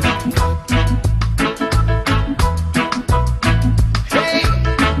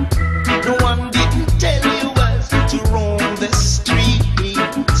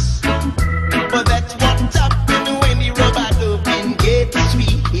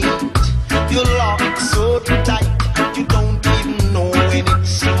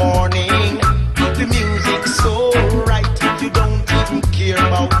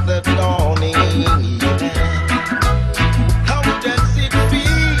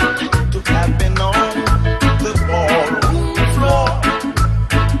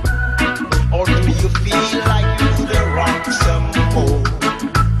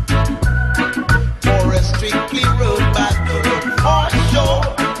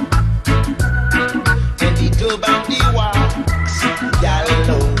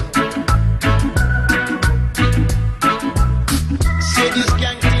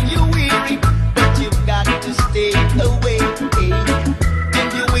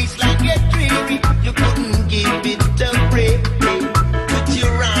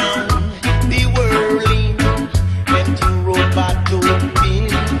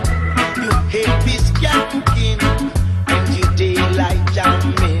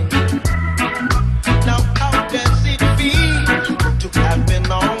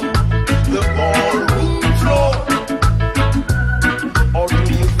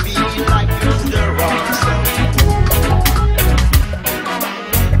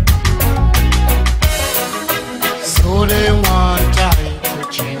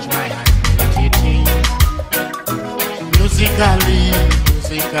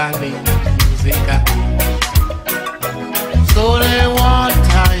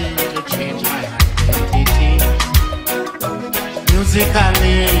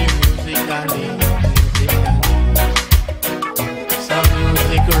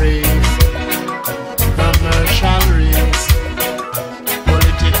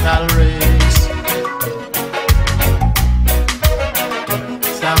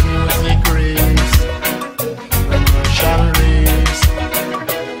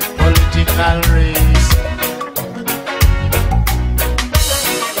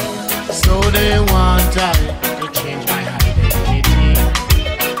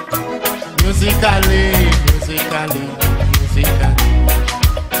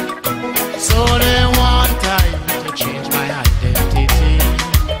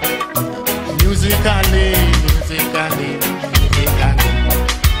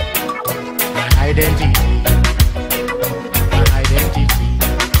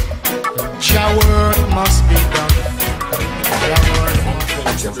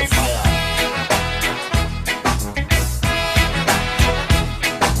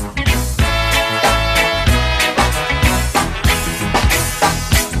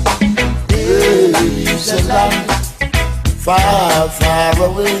 Far, far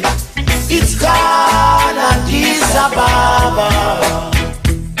away, It's gone Addis Ababa.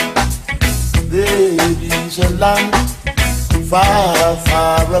 Baby's a land far,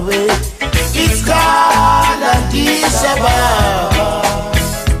 far away. It's gone Addis Ababa.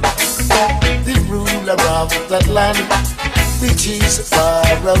 The ruler of that land, which is far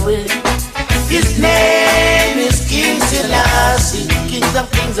away. His name is King Selassie, King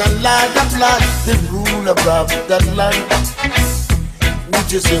of kings and Lord of lords. The ruler of that land,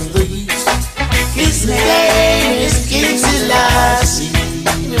 which is in the east. His name is King Selassie.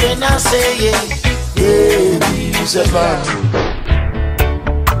 When I say it, yeah, he's a man.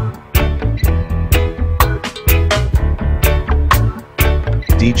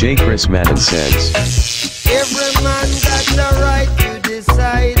 DJ Chris Madden says, every man got the right to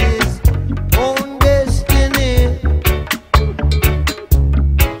decide his own destiny.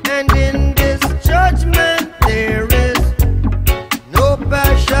 And in this judgment there is no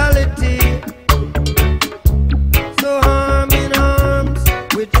partiality. So arm in arms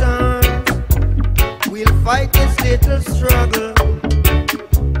with arms, we'll fight this little struggle.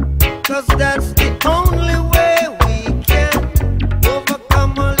 'Cause that's the only way we can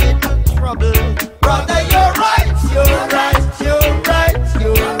overcome a little trouble. Brother, you're right, you're right, you're right,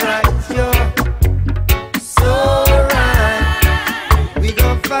 you're right, you're so right. We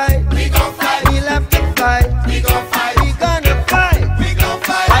gon' fight, we'll have to fight, we gonna fight,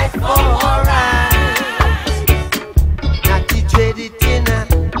 fight for our rights. Not to trade it in a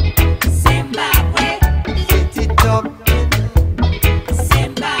Zimbabwe, set it up in a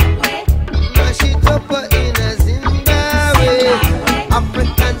Zimbabwe, mash it up in a Zimbabwe.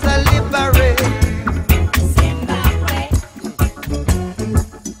 Africans are liberate.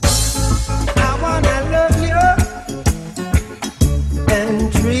 I wanna love you and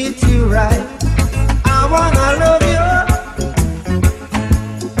treat you right. I wanna love you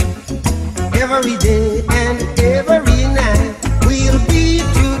every day and every night. We'll be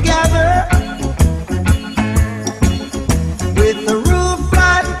together with the roof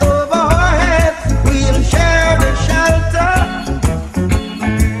right over our heads. We'll share the shelter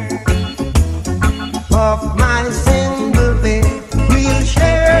of my single bed. We'll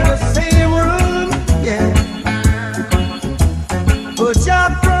share the same room, yeah. But your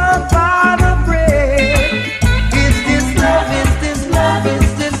provide a bread. Is this love, is this love, is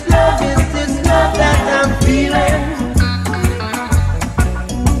this love, is this love that I'm feeling?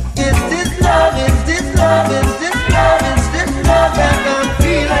 Is this love, is this love, is this love, is this love that I'm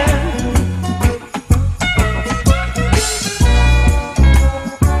feeling?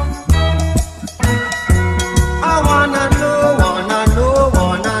 I wanna know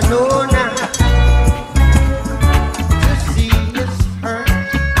now. To see this hurt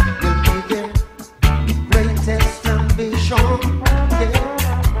will be their greatest ambition,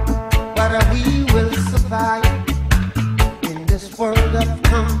 yeah. But we will survive in this world of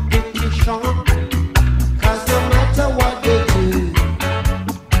competition. 'Cause no matter what they do,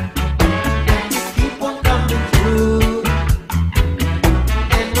 they keep on coming through.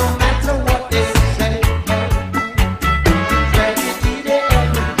 And no matter what they say, tragedy they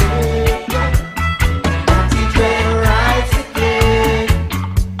ever did, teach them rise again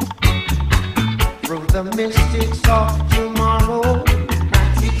through the mystics of tomorrow.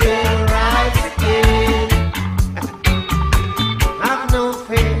 Teach them rise again. Have no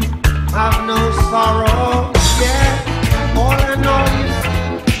fear, have no sorrow. Yeah, all I know is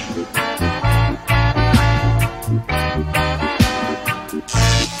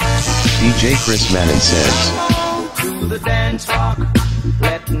DJ Chris Madden says, To the dance rock,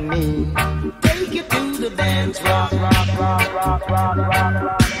 let me take you to the dance rock, rock, rock, rock, rock, rock,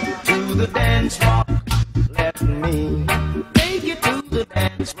 rock. To the dance rock, let me take you to the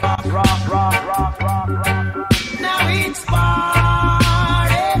dance rock, rock, rock.